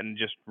he hadn't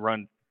just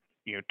run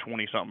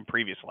 20 something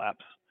previous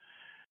laps.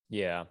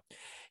 Yeah.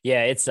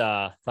 Yeah, it's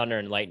thunder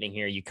and lightning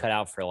here. You cut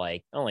out for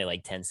like only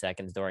like 10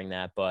 seconds during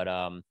that, but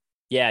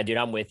yeah, dude,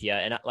 I'm with you.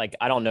 And like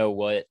I don't know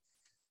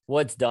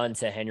what's done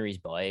to Henry's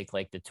bike,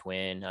 like the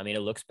twin. I mean,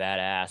 it looks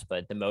badass,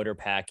 but the motor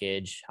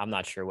package, I'm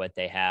not sure what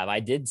they have.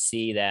 I did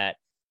see that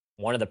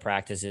one of the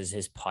practices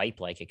his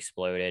pipe like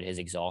exploded, his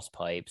exhaust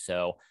pipe.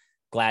 So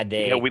glad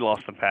Yeah, they we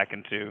lost some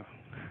packing too.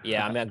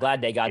 yeah, I mean, I'm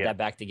glad they got Yeah. that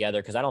back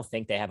together, because I don't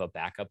think they have a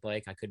backup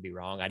bike. I could be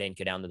wrong. I didn't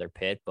go down to their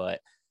pit,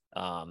 but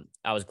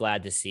I was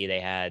glad to see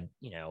they had,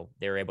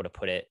 they were able to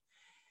put it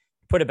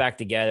back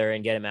together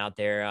and get him out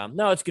there.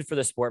 No, it's good for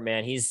the sport,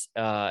 man. He's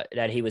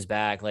that he was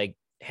back. Like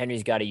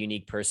Henry's got a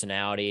unique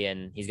personality,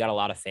 and he's got a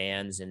lot of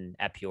fans, and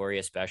at Peoria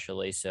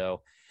especially.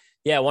 So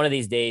yeah, one of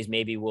these days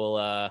maybe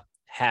we'll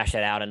hash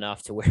it out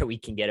enough to where we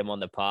can get him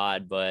on the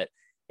pod. But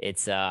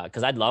it's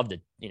because I'd love to,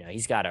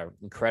 he's got an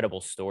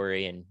incredible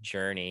story and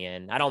journey,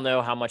 and I don't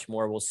know how much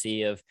more we'll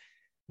see of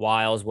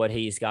Wiles, what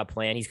he's got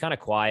planned. He's kind of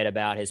quiet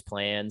about his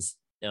plans.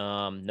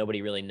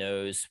 Nobody really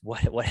knows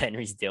what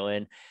Henry's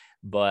doing,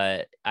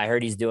 but I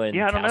heard he's doing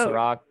Yeah, I don't Castle know.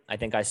 Rock. I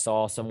think I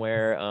saw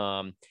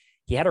somewhere.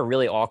 He had a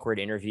really awkward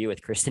interview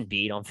with Kristen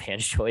Bead on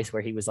Fans Choice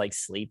where he was like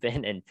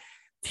sleeping, and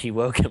she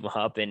woke him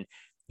up, and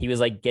he was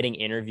like getting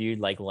interviewed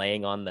like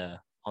laying on the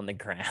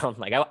ground.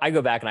 Like I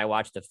go back and I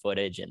watch the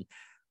footage, and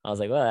I was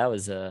like, well, that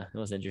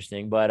was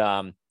interesting. But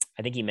I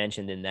think he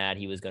mentioned in that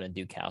he was going to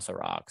do Castle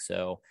Rock,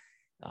 so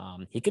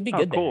he could be Oh,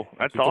 good there. cool. Like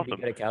That's he could be awesome.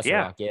 good at Castle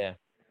Yeah. Rock. Yeah.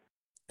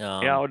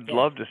 Yeah, I would Yeah.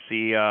 love to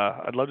see.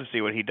 I'd love to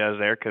see what he does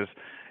there, because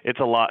it's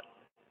a lot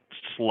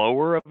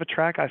slower of a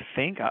track, I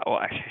think. Well,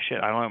 actually,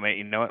 shit, I don't know, mate.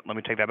 You know what? Let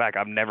me take that back.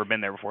 I've never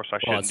been there before, so I Well,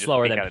 it's shouldn't just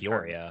slower speak than out of turn.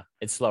 Peoria.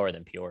 It's slower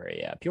than Peoria.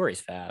 Yeah.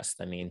 Peoria's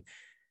fast. I mean,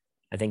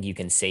 I think you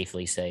can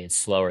safely say it's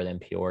slower than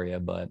Peoria,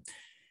 but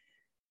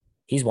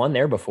he's won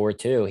there before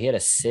too. He had a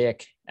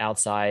sick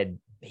outside.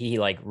 He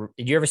like,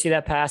 did you ever see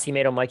that pass he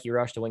made on Mikey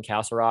Rush to win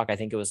Castle Rock? I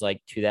think it was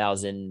like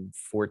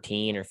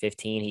 2014 or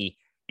 15. He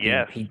he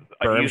Yes, he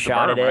I berm used the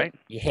shotted berm, it. right?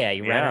 Yeah,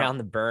 he ran Yeah. around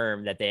the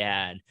berm that they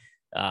had.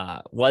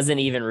 Wasn't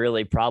even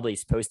really probably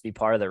supposed to be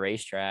part of the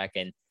racetrack,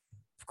 and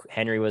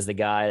Henry was the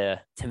guy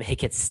to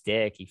make it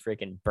stick. He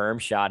freaking berm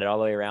shot it all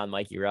the way around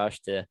Mikey Rush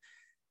to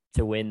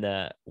win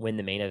the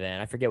main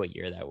event. I forget what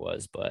year that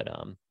was, but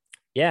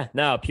yeah,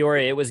 no,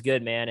 Peoria, it was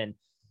good, man. And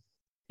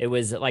it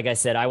was, like I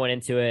said, I went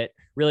into it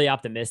really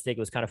optimistic. It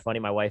was kind of funny.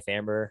 My wife,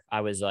 Amber,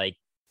 I was like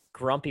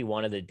grumpy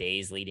one of the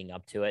days leading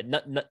up to it.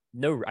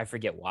 No, I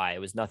forget why.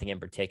 It was nothing in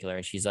particular.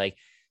 And she's like,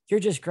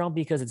 you're just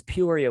grumpy because it's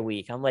Peoria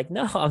week. I'm like,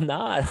 no, I'm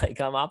not. Like,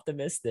 I'm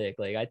optimistic.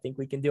 Like, I think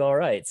we can do all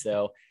right.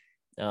 So,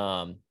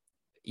 um,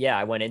 yeah,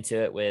 I went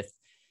into it with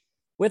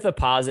a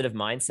positive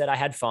mindset. I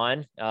had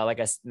fun. Like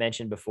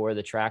mentioned before,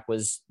 the track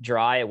was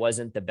dry. It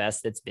wasn't the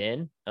best it's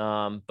been.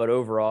 But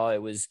overall, it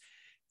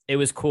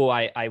was cool.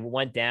 I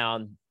went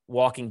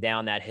walking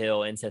down that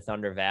hill into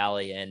Thunder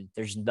Valley, and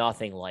there's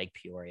nothing like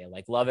Peoria.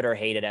 Like, love it or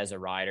hate it as a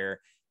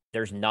rider.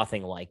 there's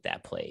nothing like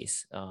that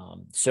place.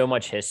 So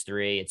much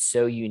history. It's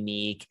so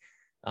unique.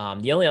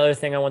 The only other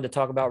thing I wanted to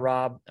talk about,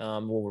 Rob,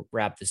 we'll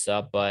wrap this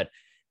up, but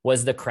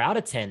was the crowd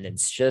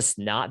attendance just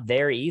not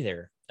there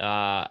either.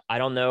 I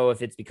don't know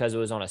if it's because it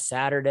was on a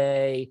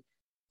Saturday,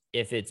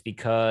 if it's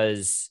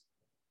because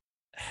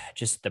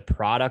just the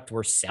product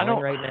we're I selling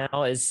don't. right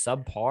now is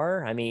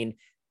subpar. I mean,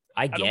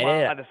 I I don't get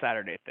buy it. the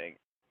Saturday thing.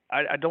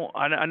 I don't.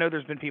 I know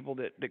there's been people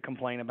that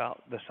complain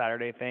about the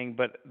Saturday thing,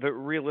 but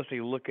realistically,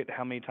 look at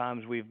how many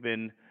times we've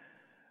been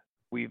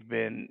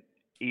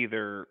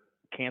either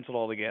canceled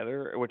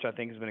altogether, which I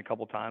think has been a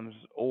couple times,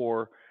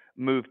 or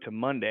moved to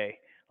Monday.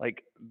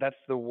 Like that's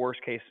the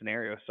worst case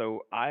scenario.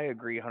 So I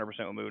agree 100% with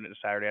moving it to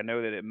Saturday. I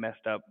know that it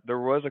messed up. There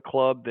was a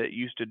club that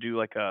used to do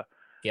like a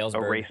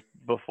Galesburg. race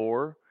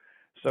before.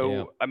 Yeah.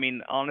 So I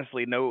mean,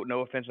 honestly, no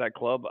offense to that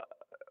club,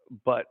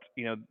 but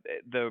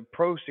the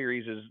Pro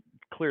Series is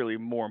clearly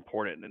more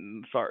important.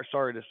 And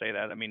sorry to say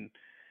that. I mean,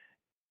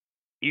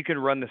 you can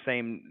run the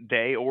same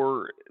day,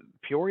 or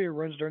Peoria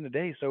runs during the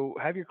day, so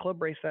have your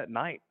club race that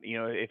night.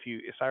 If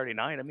you Saturday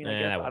night. I mean, I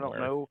guess That I wouldn't don't work.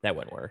 know. That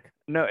wouldn't work.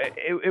 No,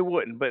 it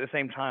wouldn't. But at the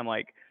same time,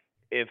 like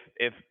if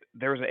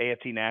there was an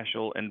AFT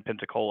National in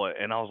Pensacola,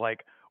 and I was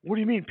like, what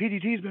do you mean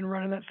PDT's been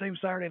running that same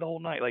Saturday the whole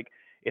night? Like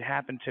it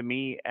happened to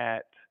me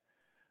at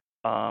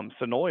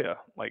Sonoya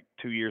like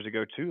 2 years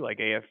ago too. Like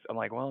I'm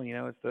like, well,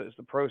 it's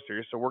the Pro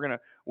Series, so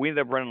we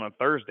ended up running on a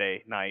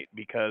Thursday night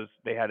because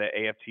they had an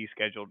AFT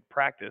scheduled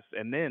practice,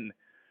 and then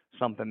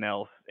something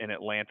else in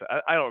Atlanta.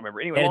 I don't remember.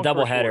 Anyway, They had a long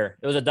double story short, header.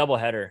 It was a double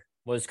header.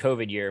 Was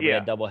COVID year. We yeah,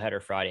 had double header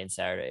Friday and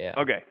Saturday. Yeah.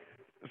 okay.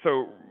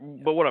 So,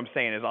 but what I'm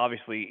saying is,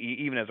 obviously,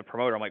 even as a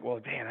promoter, I'm like, well,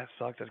 damn, that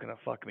sucks. That's gonna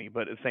fuck me.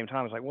 But at the same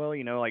time, it's like, well,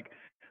 like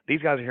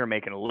these guys are here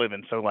making a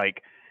living, so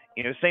like,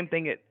 same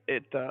thing at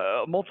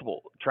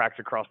multiple tracks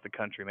across the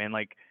country, man.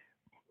 Like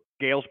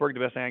Galesburg,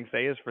 the best thing I can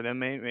say is for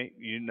them,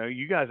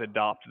 you guys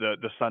adopt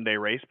the Sunday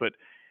race, but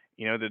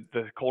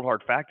the cold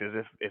hard fact is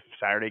if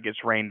Saturday gets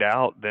rained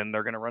out, then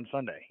they're going to run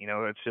Sunday.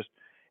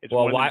 It's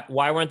Well, one of the.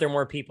 why weren't there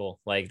more people?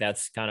 Like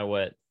that's kind of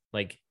what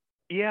like.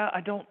 Yeah,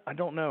 I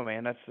don't know,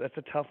 man. That's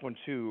a tough one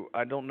too.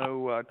 I don't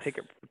know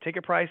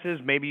ticket prices.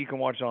 Maybe you can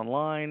watch it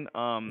online.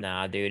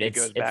 Nah, dude, It it's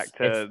goes it's back it's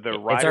to the it's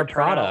rider our turnout.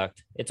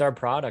 product. It's our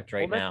product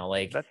Well, right that's now.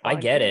 Like that's I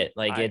fine get too. it.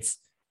 Like it's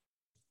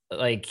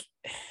like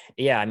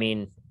yeah, I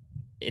mean,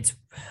 it's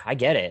I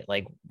get it.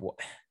 Like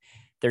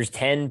there's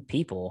 10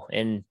 people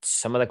in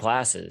some of the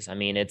classes. I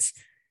mean,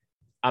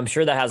 I'm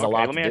sure that has a Okay.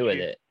 lot to do with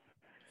it.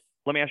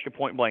 Let me ask you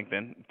point blank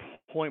then.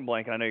 Point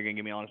blank, and I know you're gonna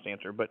give me an honest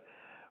answer, but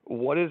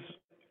what is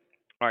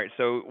all right?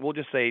 So we'll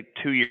just say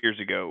 2 years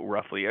ago,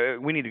 roughly.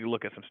 We need to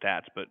look at some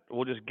stats, but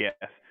we'll just guess.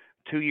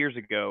 2 years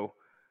ago,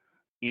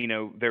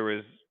 there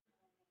was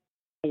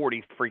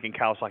 40 freaking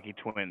Kawasaki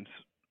twins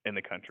in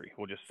the country.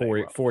 We'll just say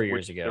roughly, Four which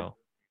years they're ago.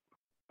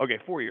 okay.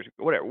 4 years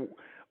ago, whatever.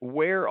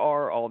 Where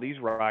are all these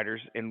riders,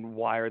 and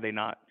why are they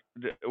not?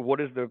 What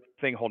is the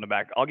thing holding them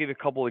back? I'll give you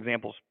a couple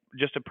examples,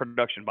 just of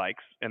production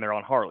bikes, and they're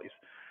on Harleys.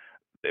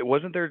 It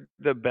wasn't there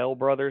the Bell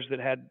brothers that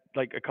had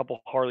like a couple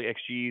Harley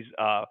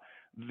XGs.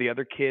 The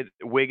other kid,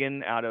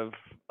 Wigan, out of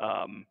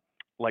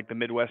like the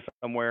Midwest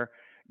somewhere.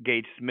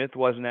 Gage Smith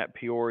wasn't at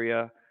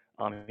Peoria.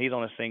 He's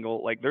on a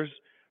single. Like there's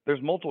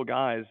multiple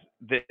guys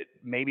that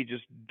maybe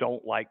just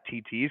don't like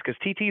TTs because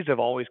TTs have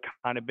always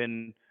kind of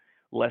been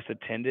less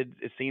attended.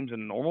 It seems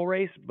in a normal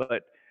race,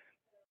 but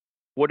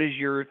what is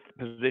your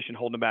position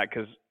holding back?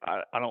 Because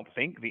I don't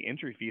think the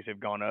entry fees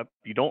have gone up.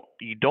 You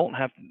don't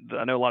have.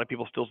 I know a lot of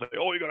people still say,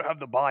 "Oh, you got to have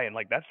the buy-in."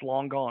 Like that's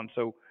long gone.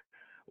 So,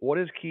 what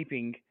is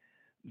keeping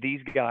these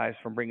guys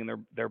from bringing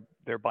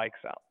their bikes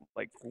out?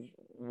 Like,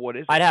 what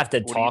is I'd it? have to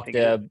What do you talk think it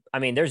is? to I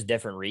mean, there's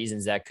different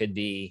reasons that could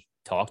be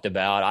talked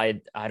about.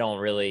 I don't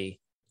really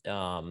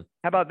How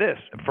about this?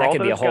 For that all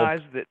could be a those whole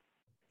guys that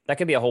that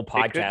could be a whole it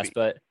could podcast, be.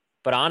 but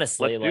Let's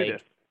honestly, do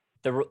this. like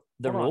the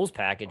Hold on. rules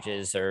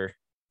packages are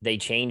they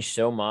change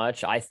so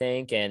much, I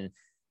think, and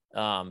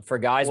for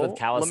guys with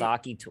Well, let me.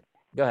 Kawasaki,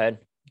 go ahead,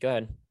 go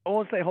ahead. I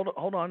want to say,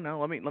 hold on.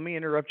 Now, let me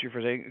interrupt you for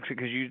a second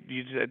because you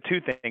said two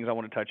things I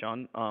want to touch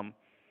on.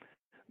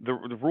 The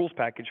rules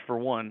package for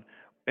one.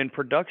 In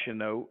production,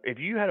 though, if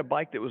you had a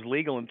bike that was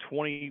legal in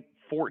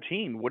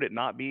 2014, would it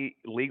not be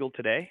legal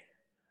today?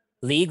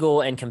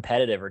 Legal and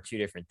competitive are two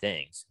different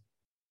things.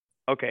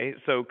 Okay,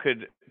 so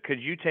could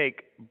you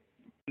take,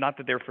 not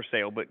that they're for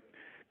sale, but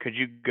could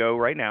you go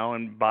right now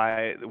and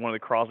buy one of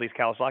the Crosley's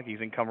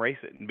Kawasaki's and come race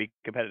it and be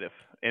competitive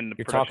in the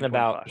You're production talking twins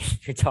about class?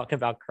 you're talking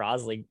about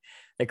Crosley,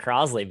 the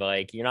Crosley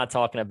bike. You're not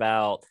talking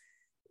about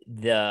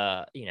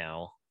the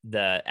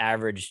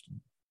average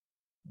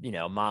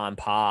mom and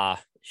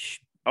pa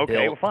Okay,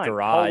 well, built fine. Paul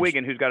garage.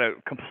 Wiggin, who's got a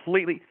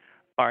completely.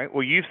 All right.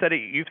 Well, you've said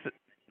it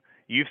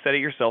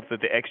yourself that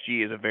the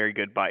XG is a very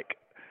good bike.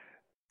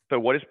 So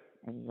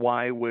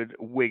why would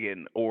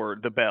Wigan or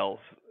the Bells,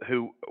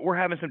 who were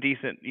having some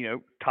decent,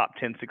 top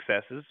 10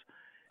 successes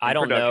I in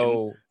don't production,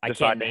 know. I can't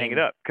decide to hang it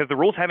name. up? Because the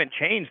rules haven't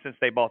changed since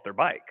they bought their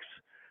bikes.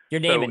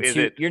 You're So naming is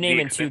two. it You're the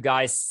naming two expense?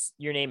 guys.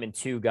 You're naming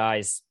two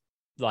guys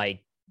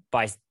like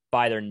by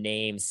by their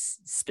names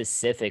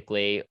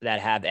specifically that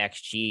have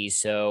XGs.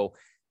 So,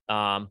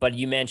 but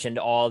you mentioned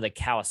all the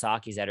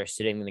Kawasaki's that are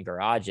sitting in the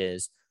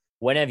garages.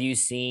 When have you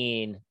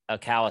seen a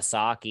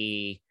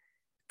Kawasaki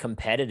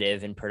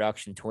competitive in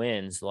production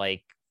twins,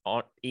 like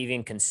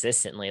even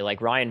consistently?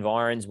 Like Ryan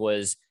Varnes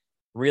was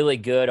really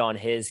good on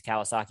his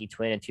Kawasaki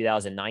twin in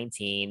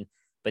 2019,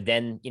 but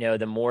then,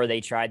 the more they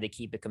tried to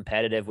keep it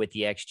competitive with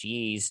the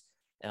XGs,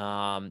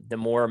 the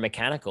more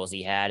mechanicals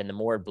he had and the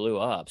more it blew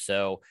up.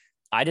 So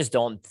I just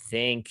don't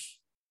think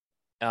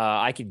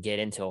I could get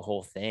into a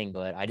whole thing,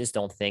 but I just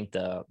don't think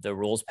the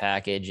rules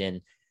package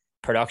and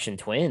production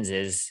twins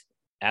is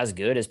as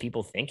good as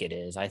people think it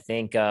is. I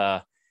think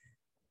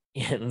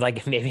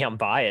like maybe I'm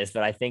biased,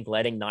 but I think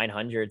letting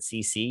 900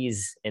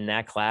 cc's in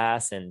that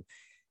class, and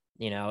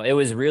it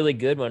was really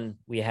good when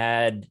we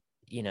had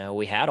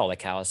all the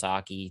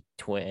Kawasaki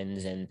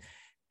twins and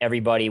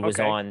everybody was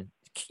Okay. on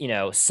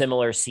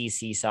similar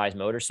CC size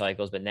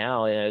motorcycles, but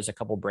now there's a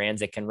couple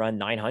brands that can run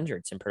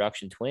 900s in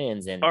production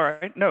twins, and All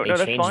right. No, they no,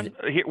 that's changed fine. it.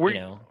 Here, You we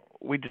know,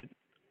 we did,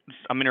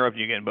 I'm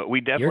interrupting you again, but we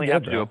you're definitely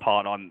have good, to do a bro.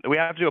 pod on. We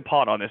have to do a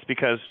pod on this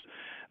because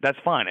that's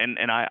fine,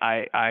 and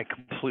I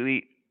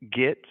completely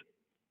get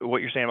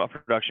what you're saying about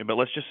production. But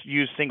let's just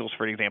use singles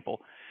for an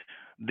example.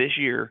 This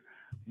year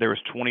there was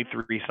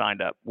 23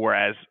 signed up,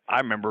 whereas I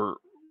remember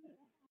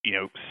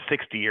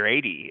 60 or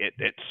 80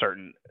 at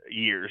certain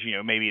years.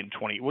 Maybe in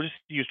 20. We'll just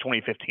use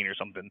 2015 or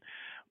something.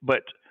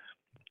 But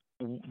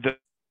the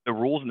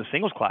rules in the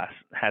singles class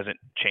hasn't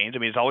changed. I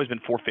mean, it's always been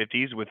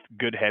 450s with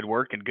good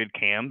headwork and good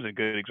cams and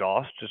good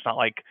exhaust. It's not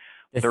like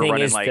The they're thing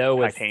running is, like though,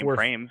 titanium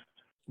frames.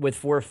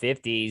 with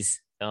 450s,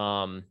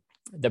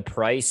 the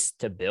price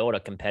to build a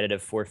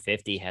competitive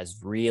 450 has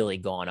really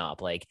gone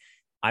up. Like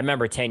I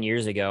remember 10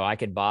 years ago, I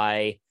could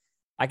buy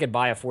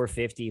a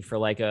 450 for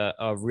like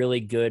a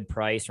really good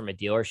price from a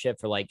dealership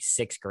for like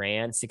 6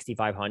 grand,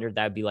 6,500.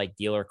 That would be like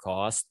dealer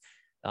cost.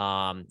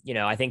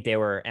 I think they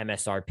were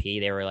MSRP.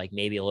 They were like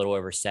maybe a little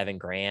over 7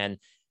 grand.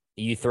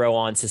 You throw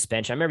on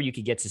suspension. I remember you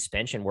could get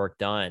suspension work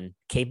done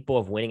capable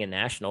of winning a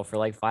national for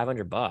like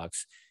 $500.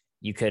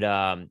 You could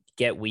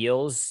get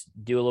wheels,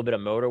 do a little bit of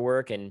motor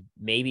work, and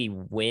maybe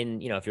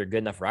win. If you're a good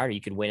enough rider,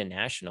 you could win a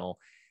national.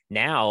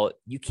 Now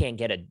you can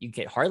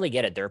hardly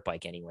get a dirt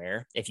bike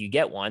anywhere. If you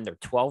get one, they're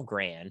 12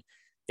 grand.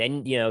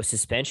 Then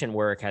suspension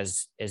work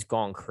has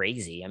gone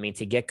crazy. I mean,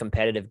 to get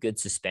competitive good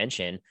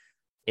suspension,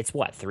 it's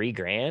what, 3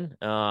 grand.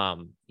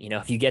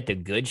 If you get the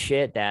good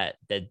shit that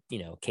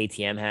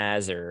KTM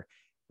has, or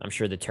I'm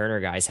sure the Turner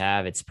guys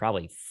have, it's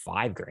probably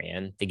 5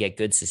 grand to get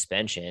good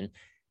suspension,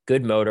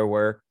 good motor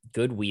work,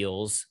 good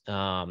wheels.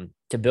 To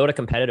build a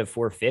competitive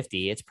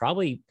 450, it's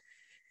probably,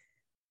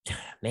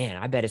 man,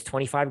 I bet it's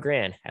 25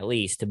 grand at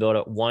least to build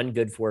one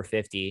good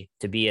 450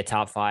 to be a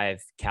top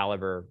 5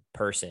 caliber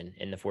person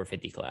in the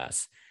 450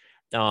 class.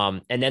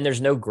 And then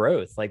there's no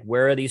growth. Like,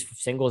 where are these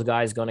singles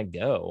guys going to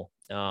go?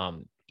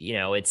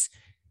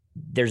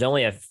 There's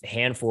only a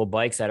handful of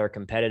bikes that are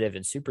competitive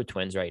in super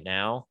twins right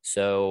now.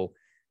 So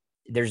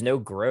there's no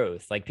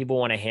growth. Like, people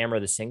want to hammer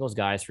the singles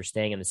guys for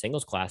staying in the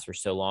singles class for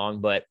so long,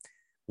 but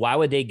why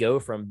would they go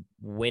from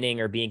winning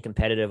or being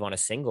competitive on a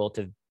single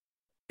to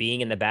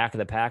being in the back of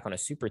the pack on a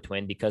super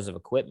twin because of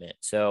equipment?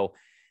 So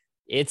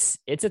it's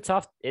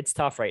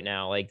tough right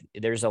now. Like,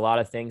 there's a lot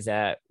of things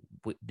that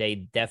they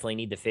definitely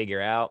need to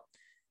figure out.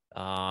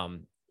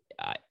 Um,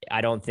 I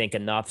don't think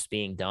enough's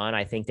being done.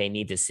 I think they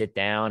need to sit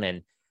down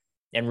and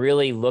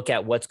really look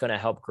at what's going to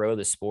help grow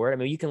the sport. I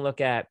mean, you can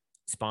look at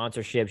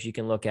sponsorships, you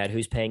can look at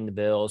who's paying the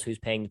bills, who's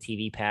paying the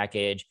TV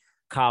package,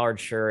 collared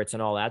shirts,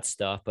 and all that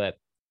stuff. But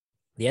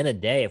at the end of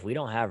the day, if we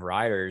don't have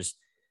riders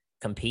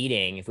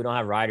competing, if we don't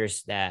have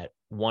riders that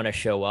want to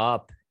show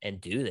up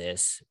and do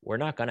this, we're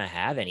not going to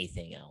have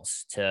anything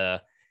else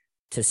to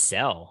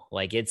sell.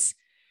 Like, it's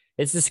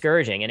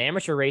discouraging. And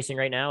amateur racing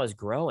right now is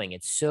growing.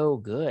 It's so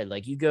good.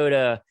 Like, you go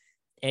to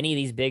any of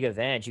these big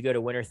events, you go to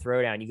Winter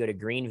Throwdown, you go to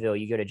Greenville,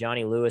 you go to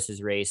Johnny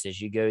Lewis's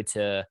races, you go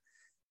to,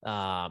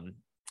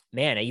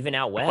 man, even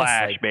out west,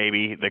 Clash, like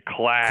baby, the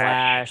Clash.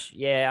 Clash.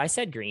 Yeah, I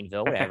said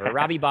Greenville, whatever.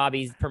 Robbie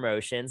Bobby's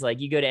promotions. Like,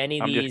 you go to any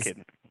of I'm just these.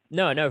 kidding.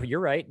 No, no, you're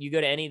right. You go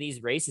to any of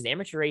these races.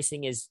 Amateur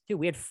racing is, dude,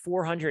 we had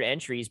 400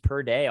 entries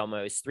per day,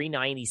 almost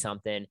 390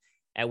 something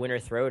at Winter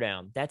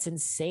Throwdown. That's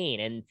insane.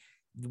 And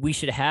we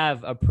should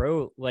have a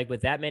pro, like,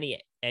 with that many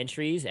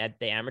entries at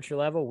the amateur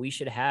level, we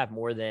should have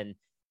more than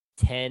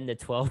 10 to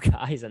 12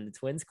 guys on the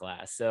twins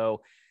class.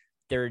 So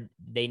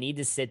they need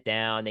to sit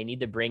down. They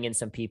need to bring in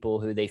some people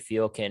who they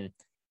feel can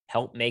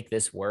help make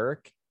this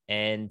work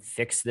and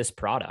fix this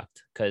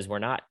product, because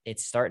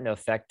it's starting to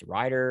affect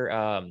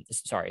it's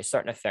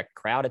starting to affect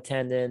crowd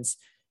attendance,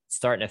 it's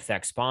starting to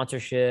affect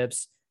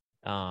sponsorships,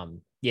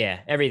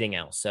 everything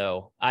else.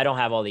 So I don't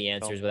have all the So,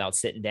 answers without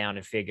sitting down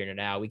and figuring it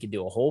out. We could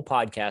do a whole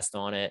podcast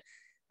on it.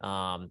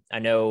 I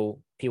know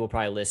people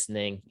probably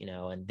listening,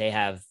 and they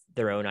have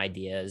their own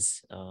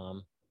ideas.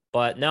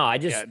 But no,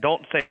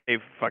 don't say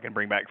fucking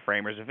bring back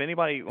framers. If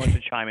anybody wants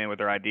to chime in with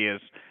their ideas,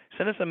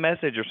 send us a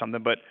message or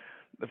something. But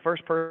the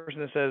first person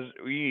that says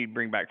we need to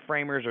bring back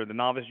framers or the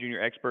novice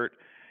junior expert,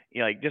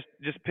 like just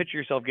picture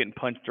yourself getting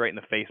punched right in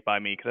the face by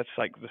me, because that's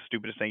like the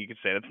stupidest thing you could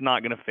say. That's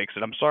not gonna fix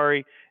it. I'm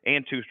sorry.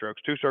 And two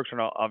strokes. Two strokes are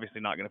not,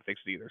 obviously not gonna fix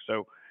it either.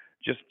 So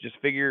just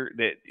figure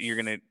that you're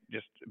gonna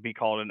just be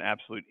called an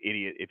absolute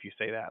idiot if you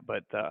say that.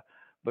 But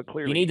You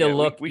clearly, need to yeah,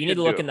 look, we you need to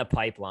shouldn't do look it. in the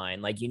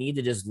pipeline. Like you need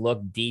to just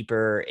look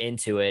deeper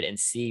into it and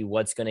see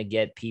what's going to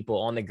get people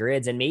on the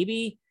grids. And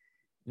maybe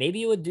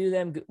it would do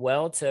them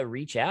well to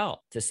reach out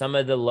to some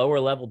of the lower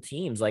level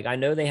teams. Like I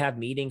know they have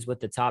meetings with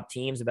the top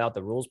teams about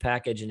the rules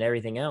package and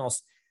everything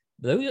else.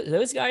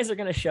 Those guys are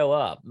going to show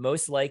up.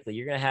 Most likely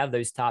you're going to have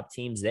those top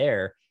teams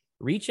there.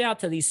 Reach out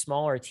to these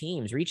smaller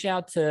teams. Reach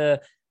out to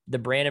the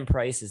Brandon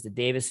Prices, the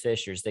Davis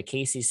Fishers, the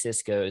Casey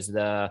Ciscos,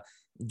 the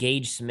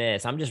Gage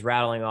Smiths. I'm just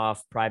rattling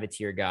off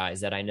privateer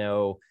guys that I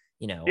know,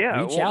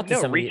 Yeah, reach well, out to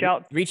no, some of reach the,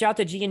 out. reach out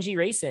to G&G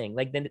Racing.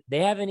 Like they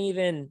haven't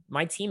even,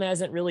 my team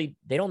hasn't really,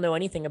 they don't know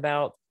anything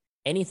about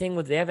anything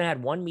with, they haven't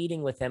had one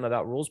meeting with them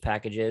about rules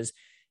packages.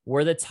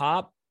 We're the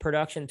top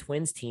production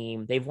twins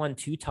team. They've won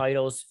 2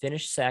 titles,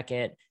 finished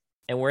second,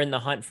 and we're in the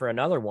hunt for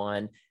another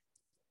one.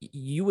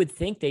 You would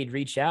think they'd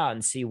reach out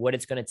and see what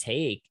it's going to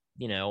take,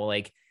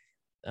 like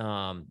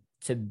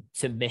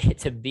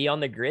to be on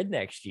the grid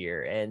next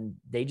year. And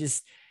they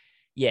just,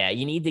 yeah,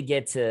 you need to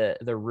get to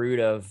the root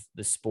of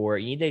the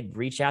sport. You need to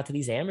reach out to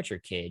these amateur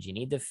kids. You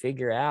need to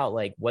figure out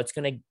like what's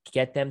going to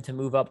get them to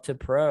move up to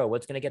pro,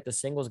 what's going to get the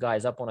singles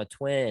guys up on a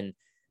twin.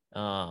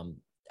 I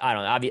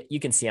don't know. You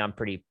can see I'm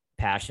pretty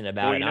passionate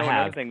about Well, it. And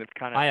another thing that's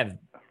kind of,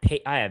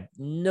 I have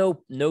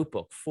no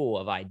notebook full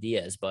of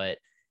ideas, but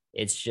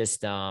it's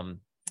just,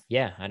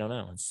 yeah, I don't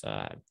know.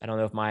 I don't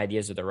know if my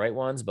ideas are the right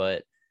ones,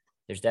 but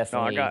there's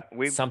no,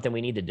 definitely something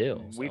we need to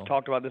do. we've So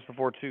talked about this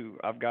before too.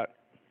 I've got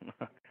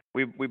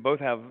we both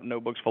have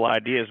notebooks full of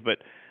ideas, but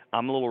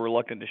I'm a little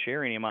reluctant to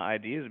share any of my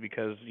ideas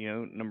because,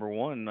 number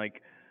one,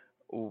 like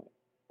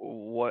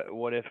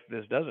what if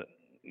this doesn't,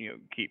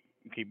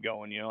 keep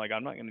going, like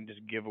I'm not going to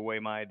just give away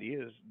my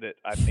ideas that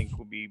I think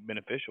will be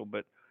beneficial,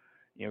 but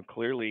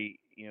clearly,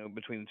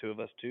 between the two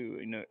of us too,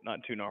 not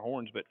tooting our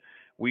horns, but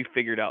we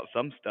figured out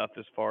some stuff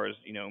as far as,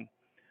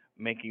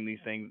 making these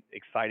things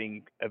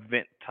exciting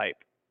event type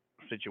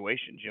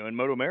situations, and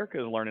Moto America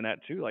is learning that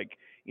too. Like,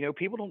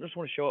 people don't just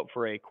want to show up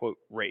for a quote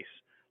race.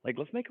 Like,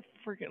 let's make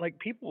a freaking, like,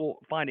 people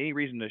find any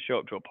reason to show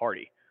up to a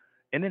party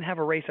and then have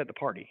a race at the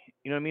party.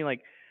 You know what I mean?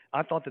 Like,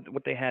 I thought that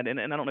what they had, and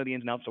I don't know the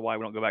ins and outs of why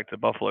we don't go back to the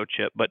Buffalo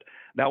Chip, but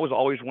that was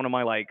always one of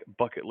my like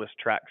bucket list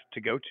tracks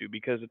to go to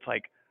because it's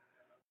like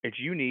it's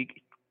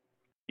unique.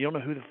 You don't know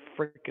who the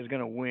frick is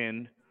gonna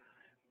win.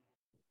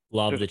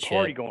 love There's the a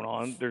party chip. going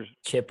on.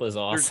 Chip was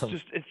There's awesome.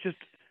 just it's just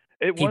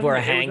it People are wasn't it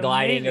was hang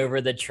gliding amazing.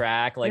 over the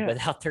track like Yeah.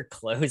 without their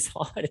clothes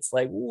on. It's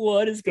like,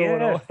 what is going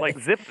Yes, on? like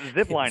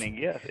zip lining.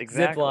 Yes, Zip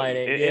exactly.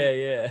 lining. And Yeah,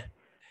 yeah.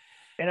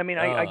 and I mean,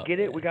 I Oh get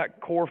it. We man. got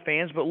core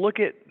fans, but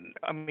look at,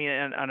 I mean,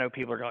 and I know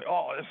people are like,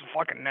 oh, this is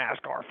fucking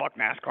NASCAR, fuck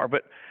NASCAR.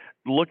 But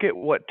look at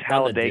what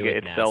Nothing to do Talladega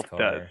with itself does.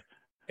 NASCAR.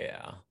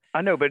 Yeah.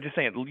 I know, but just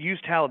saying, use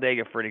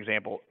Talladega for an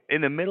example.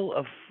 In the middle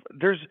of,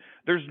 there's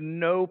there's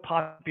no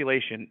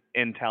population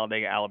in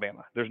Talladega,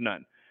 Alabama. There's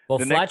none. Well,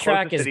 The flat next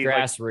track closest is city is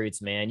like,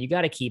 grassroots, man. You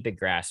got to keep it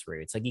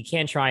grassroots. Like you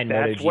can't try and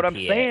that's what I'm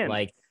MotoGP it. saying.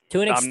 Like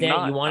to an I'm extent,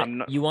 not. I'm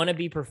not. you want to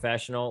be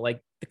professional.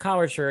 Like the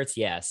collared shirts,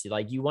 yes.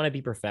 Like you want to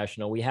be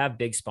professional. We have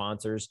big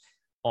sponsors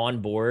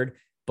on board,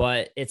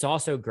 but it's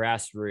also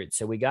grassroots.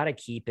 So we got to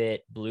keep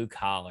it blue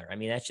collar. I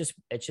mean, it's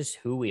just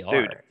who we Dude,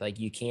 are. Like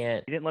you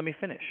can't you didn't let me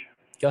finish.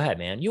 go ahead,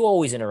 man. You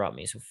always interrupt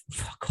me, so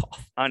fuck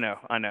off. I know,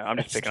 I know. I'm I'm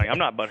just just picking on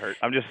you. I'm kidding. not butthurt.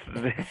 I'm just,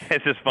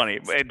 it's just funny.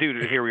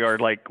 Dude, here we are,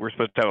 like, we're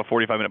supposed to have a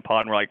 45-minute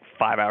pod, and we're like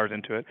 5 hours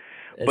into it.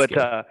 That's But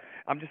good.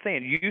 I'm just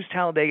saying, use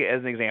Talladega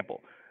as an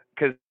example.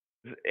 Because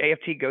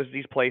AFT goes to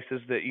these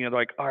places that, they're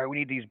like, all right, we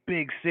need these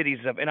big cities.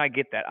 And I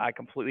get that. I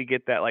completely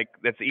get that. Like,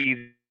 that's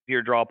easier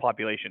to draw a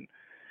population.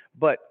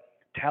 But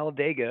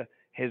Talladega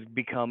has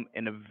become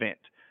an event.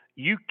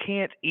 You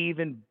can't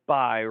even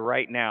buy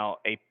right now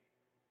a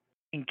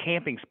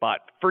camping spot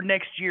for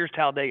next year's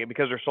Talladega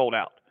because they're sold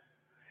out.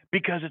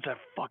 Because it's a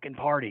fucking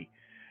party.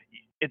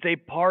 It's a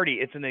party.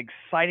 It's an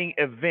exciting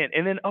event.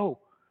 And then,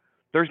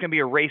 there's going to be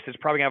a race that's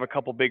probably going to have a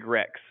couple big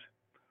wrecks.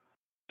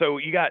 So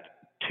you got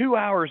 2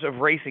 hours of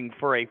racing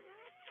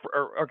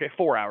okay,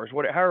 4 hours,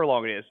 however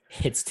long it is,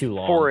 It's too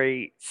long. for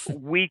a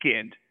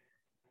weekend.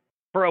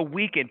 For a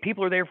weekend.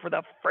 People are there for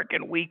the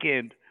freaking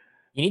weekend.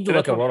 You need to And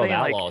look that's at what I'm World of saying.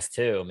 Like, Outlaws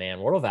too, man.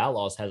 World of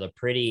Outlaws has a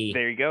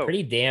there you go.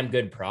 pretty damn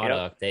good Yep.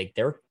 product.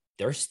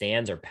 Their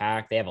stands are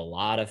packed. They have a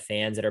lot of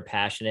fans that are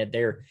passionate.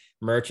 Their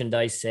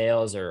merchandise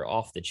sales are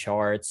off the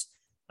charts.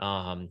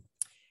 Um,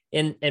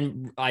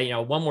 and I,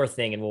 one more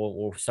thing, and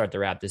we'll start to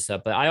wrap this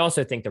up. But I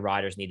also think the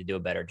riders need to do a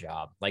better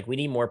job. Like we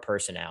need more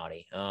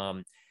personality.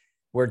 The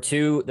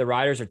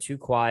riders are too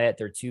quiet.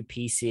 They're too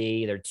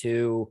PC. They're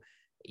too,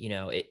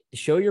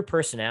 show your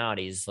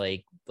personalities.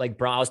 I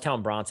was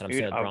telling Bronson, I'm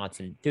Dude, saying with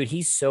Bronson, dude,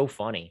 he's so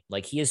funny.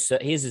 Like he is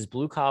as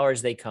blue collar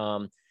as they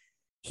come.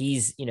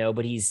 He's,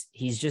 but he's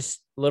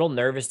just a little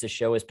nervous to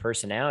show his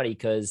personality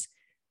because,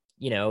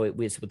 it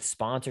was with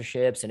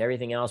sponsorships and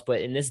everything else. But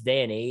in this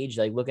day and age,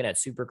 like looking at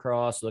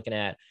Supercross, looking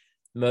at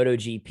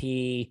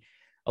MotoGP,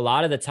 a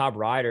lot of the top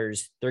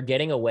riders, they're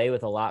getting away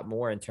with a lot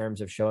more in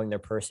terms of showing their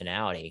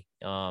personality.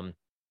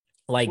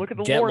 Like Look at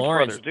the Jet Lawrence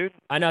Lawrence, brothers,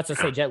 dude. I know what to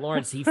say. Jet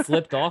Lawrence, he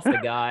flipped off the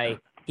guy.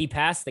 He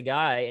passed the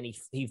guy and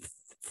he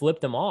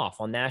flipped him off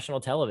on national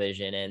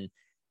television, and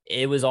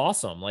it was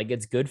awesome. Like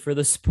it's good for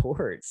the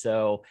sport.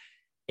 So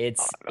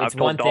it's I've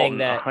told one thing Dalton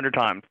that 100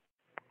 times.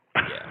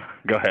 yeah.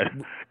 Go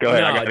ahead. Go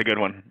ahead. I got No, a good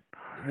one.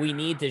 we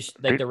need to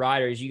like the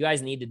riders. You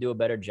guys need to do a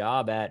better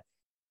job at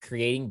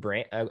creating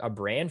a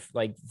brand.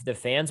 Like the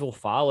fans will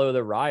follow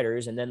the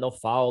riders, and then they'll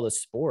follow the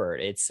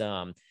sport. It's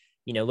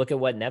look at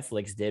what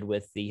Netflix did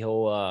with the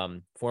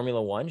whole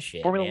Formula One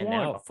shit, Formula man. One.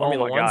 Now Oh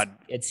Formula my One's God.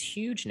 it's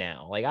huge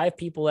now. Like I have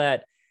people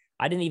that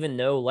I didn't even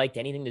know liked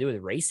anything to do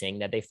with racing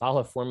that they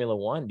follow Formula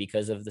One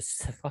because of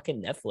this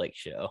fucking Netflix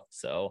show.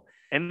 So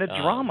And the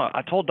drama.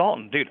 I told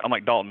Dalton, dude, I'm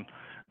like, Dalton,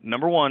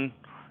 number one,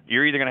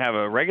 you're either going to have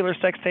a regular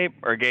sex tape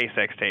or a gay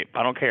sex tape.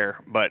 I don't care,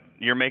 but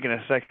you're making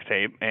a sex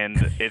tape, and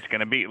it's going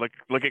to be look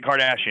at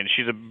Kardashian.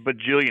 She's a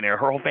bajillionaire.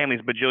 Her whole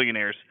family's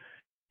bajillionaires.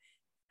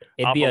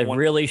 it'd Off be of a one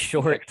really sex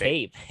short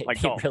tape. tape. It'd Like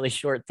be a Dalton. really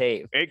short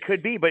tape. It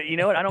could be, but you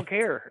know what? I don't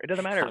care. It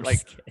doesn't matter. I'm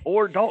Like, just kidding.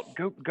 or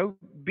Dalton, go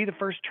be the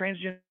first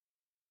transgender.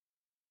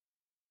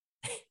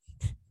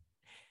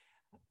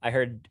 I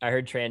heard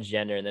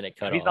transgender and then it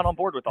cut He's off. not on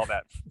board with all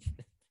that.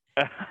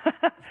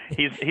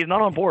 he's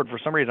not on board for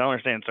some reason. I don't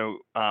understand. So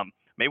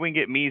maybe we can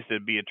get Mies to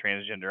be a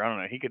transgender. I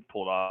don't know. He could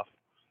pull it off.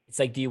 It's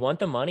like, do you want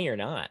the money or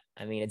not?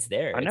 I mean, it's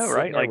there. I know, It's right?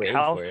 sitting there Like, waiting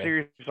how for you.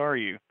 serious are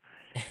you?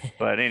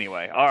 But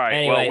anyway, all right.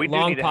 Anyway, Well, we do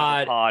long need to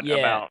have a pod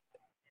yeah.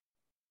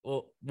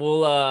 about.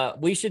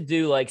 We should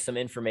do like some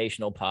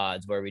informational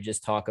pods where we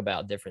just talk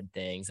about different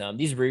things.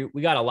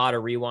 We got a lot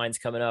of rewinds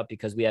coming up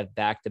because we have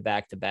back to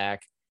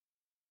back,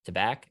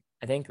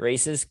 I think,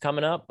 races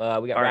coming up. We got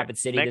All right, Rapid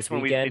City next this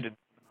one weekend.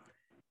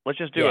 let's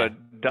just do a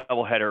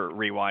double header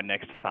rewind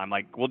next time.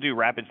 Like we'll do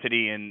Rapid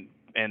City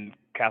and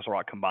Castle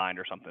Rock combined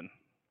or something.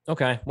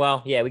 Okay.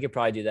 Well, yeah, we could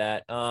probably do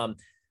that.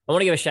 I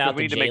want to give a shout out to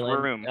We need to make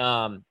Jalen.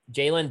 room.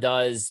 Jalen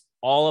does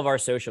all of our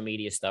social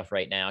media stuff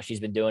right now. She's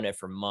been doing it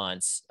for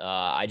months.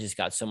 I just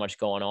got so much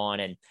going on,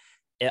 and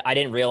I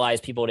didn't realize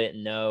people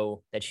didn't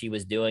know that she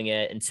was doing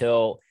it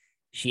until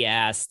she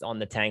asked on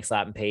the Tank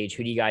Slapping page,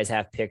 "Who do you guys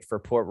have picked for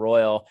Port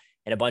Royal?"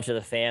 And a bunch of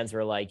the fans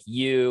were like,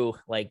 "You,"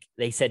 like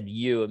they said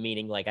 "you,"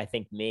 meaning like I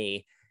think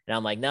me. And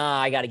I'm like, "Nah,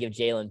 I got to give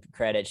Jalen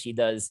credit. She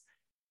does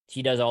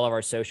all of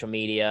our social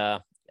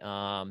media.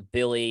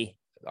 Billy,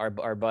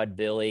 our bud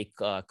Billy,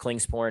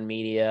 Klingsporn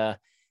Media,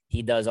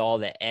 he does all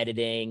the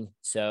editing.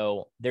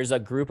 So there's a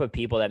group of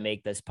people that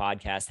make this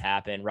podcast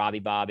happen. Robbie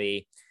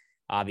Bobby,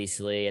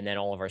 obviously, and then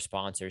all of our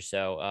sponsors.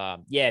 So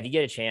yeah, if you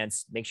get a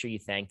chance, make sure you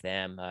thank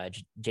them.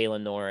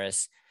 Jalen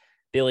Norris,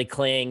 Billy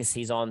Klings,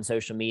 he's on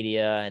social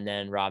media, and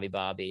then Robbie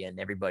Bobby and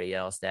everybody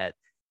else that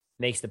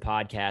makes the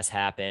podcast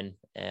happen.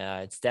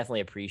 It's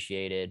definitely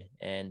appreciated.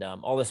 And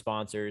all the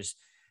sponsors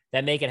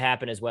that make it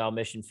happen as well.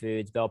 Mission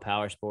Foods, Bell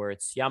Power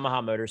Sports,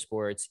 Yamaha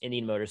Motorsports,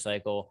 Indian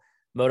Motorcycle,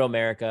 Moto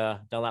America,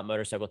 Dunlop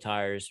Motorcycle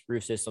Tires,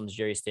 Roof Systems,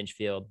 Jerry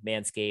Stinchfield,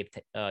 Manscaped.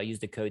 Use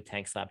the code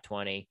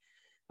TankSlap20.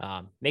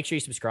 Make sure you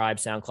subscribe,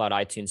 SoundCloud,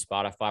 iTunes,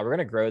 Spotify. We're going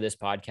to grow this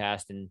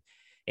podcast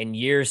in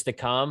years to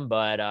come,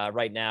 but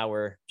right now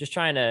we're just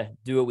trying to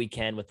do what we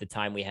can with the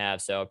time we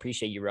have. So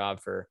appreciate you, Rob,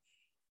 for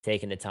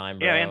taking the time,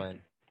 bro. Yeah, man. And,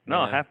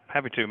 no,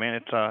 happy to,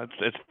 man.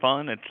 It's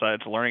fun.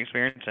 It's a learning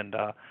experience, and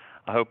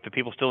I hope that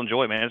people still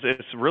enjoy it, man.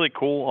 It's really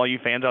cool, all you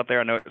fans out there.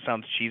 I know it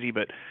sounds cheesy,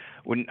 but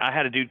when I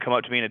had a dude come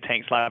up to me in a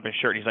Tank Slapping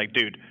shirt, and he's like,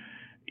 "Dude,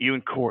 you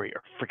and Corey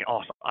are freaking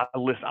awesome.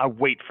 I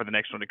wait for the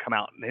next one to come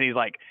out." And he's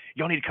like,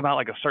 "Y'all need to come out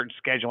like a certain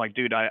schedule." I'm like,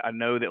 dude, I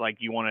know that like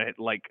you want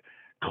to like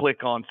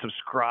click on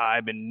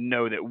subscribe and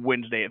know that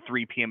Wednesday at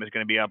 3 p.m. is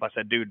going to be up. I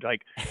said, dude,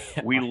 like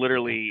we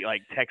literally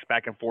like text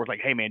back and forth, like,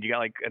 "Hey man, you got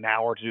like an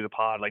hour to do the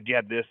pod? Like, do you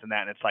have this and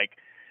that?" And it's like,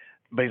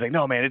 but he's like,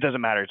 "No, man, it doesn't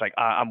matter." It's like,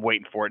 I'm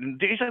waiting for it.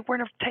 And he's like, "We're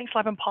in a Tank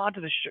Slapping pod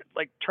to the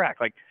like track."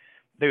 Like,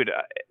 dude,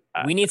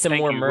 we need some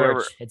more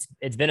merch. Whoever...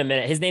 It's been a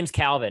minute. His name's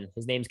Calvin.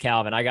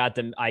 I got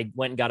them. I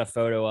went and got a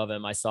photo of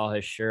him. I saw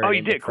his shirt. Oh,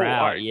 you did? Cool.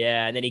 All right.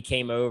 Yeah, and then he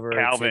came over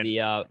Calvin, to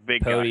the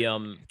big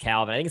podium. Guy.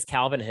 Calvin, I think it's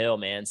Calvin Hill,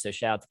 man. So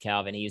shout out to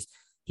Calvin.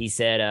 He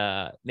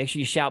said, "Make sure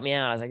you shout me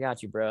out." I was like, "I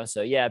got you, bro."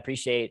 So yeah,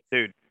 appreciate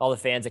dude all the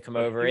fans that come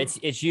over.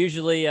 It's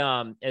usually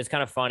it's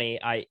kind of funny.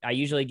 I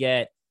usually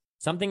get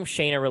something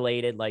Shayna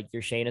related, like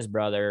you're Shayna's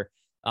brother.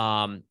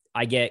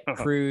 I get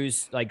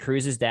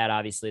Cruz's dad.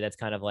 Obviously, that's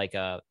kind of like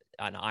an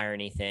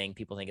irony thing.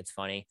 People think it's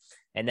funny.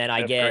 And then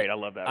That's great. I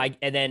love that.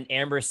 And then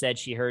Amber said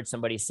she heard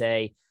somebody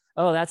say,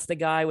 "Oh, that's the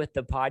guy with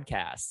the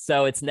podcast."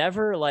 So it's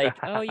never like,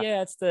 "Oh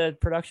yeah, it's the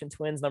Production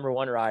Twins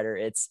 #1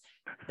 rider."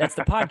 That's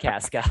the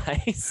podcast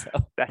guy. So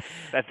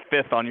that's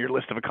fifth on your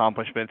list of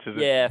accomplishments as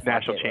a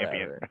national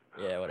champion. Whatever.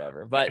 Yeah,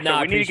 whatever. But no,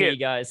 I appreciate you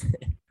guys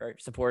for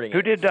supporting.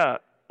 Who did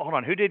hold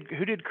on, who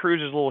did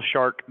Cruz's little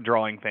shark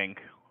drawing thing?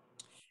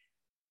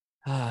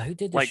 Who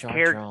did the like shark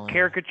drawing?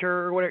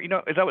 Caricature or whatever? You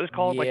know, is that what it's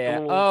called? Yeah. Like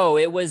the little...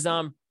 it was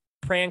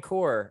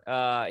Prancourt.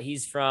 I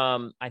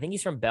think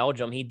he's from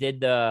Belgium. He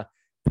did the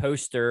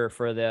poster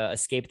for the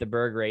Escape the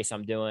Berg race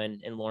I'm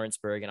doing in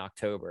Lawrenceburg in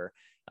October.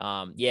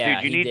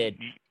 Yeah, Dude, he did.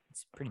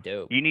 It's pretty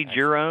dope, you need actually.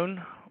 your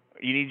own.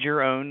 You need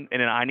your own, and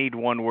then I need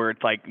one where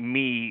it's like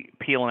me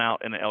peeling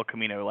out in the El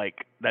Camino. Like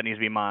that needs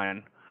to be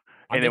mine,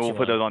 I'll and then get we'll you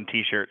put one. those on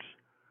T-shirts.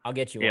 I'll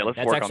get you Yeah, one. let's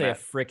That's work on actually a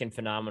that. freaking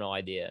phenomenal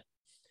idea.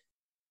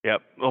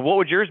 Yep. Well, what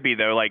would yours be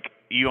though? Like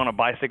you on a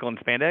bicycle in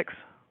spandex?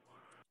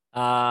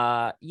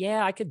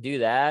 Yeah, I could do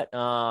that.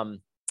 I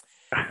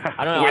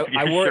don't know. With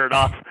I your wore shirt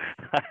off,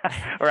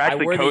 or I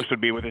actually, wore Coast the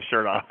would be with his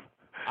shirt off.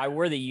 I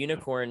wore the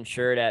unicorn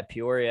shirt at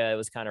Peoria. It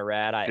was kind of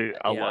rad. Dude,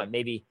 I loved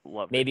it.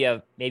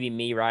 Maybe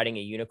me riding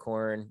a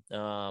unicorn.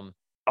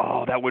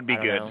 Oh, that would be I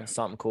don't good. know,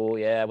 something cool.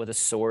 Yeah, with a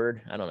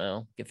sword. I don't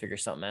know. Could figure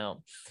something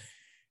out.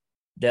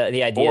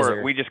 The ideas Or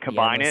are we just be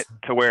combine endless.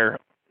 it to where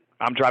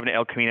I'm driving an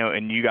El Camino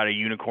and you got a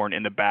unicorn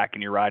in the back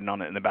and you're riding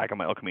on it in the back of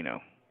my El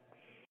Camino.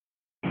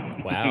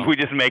 Wow. We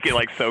just make it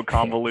like so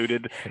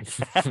convoluted.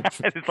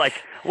 It's like,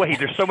 wait,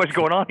 there's so much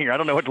going on here. I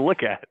don't know what to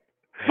look at.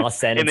 I'll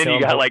send And it then to you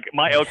him. got like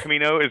my El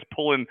Camino is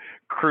pulling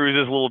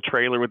Cruz's little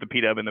trailer with the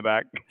P Dub in the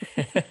back.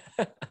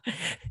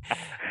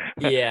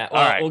 Yeah. All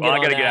Well, right. we'll Well, get I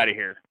on got to get out that. of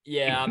here.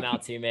 Yeah, I'm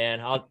out too,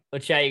 man.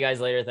 We'll chat you guys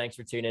later. Thanks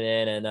for tuning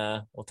in,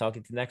 and we'll talk to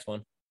you the next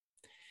one.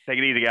 Take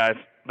it easy, guys.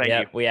 Thank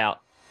Yeah, you. we out.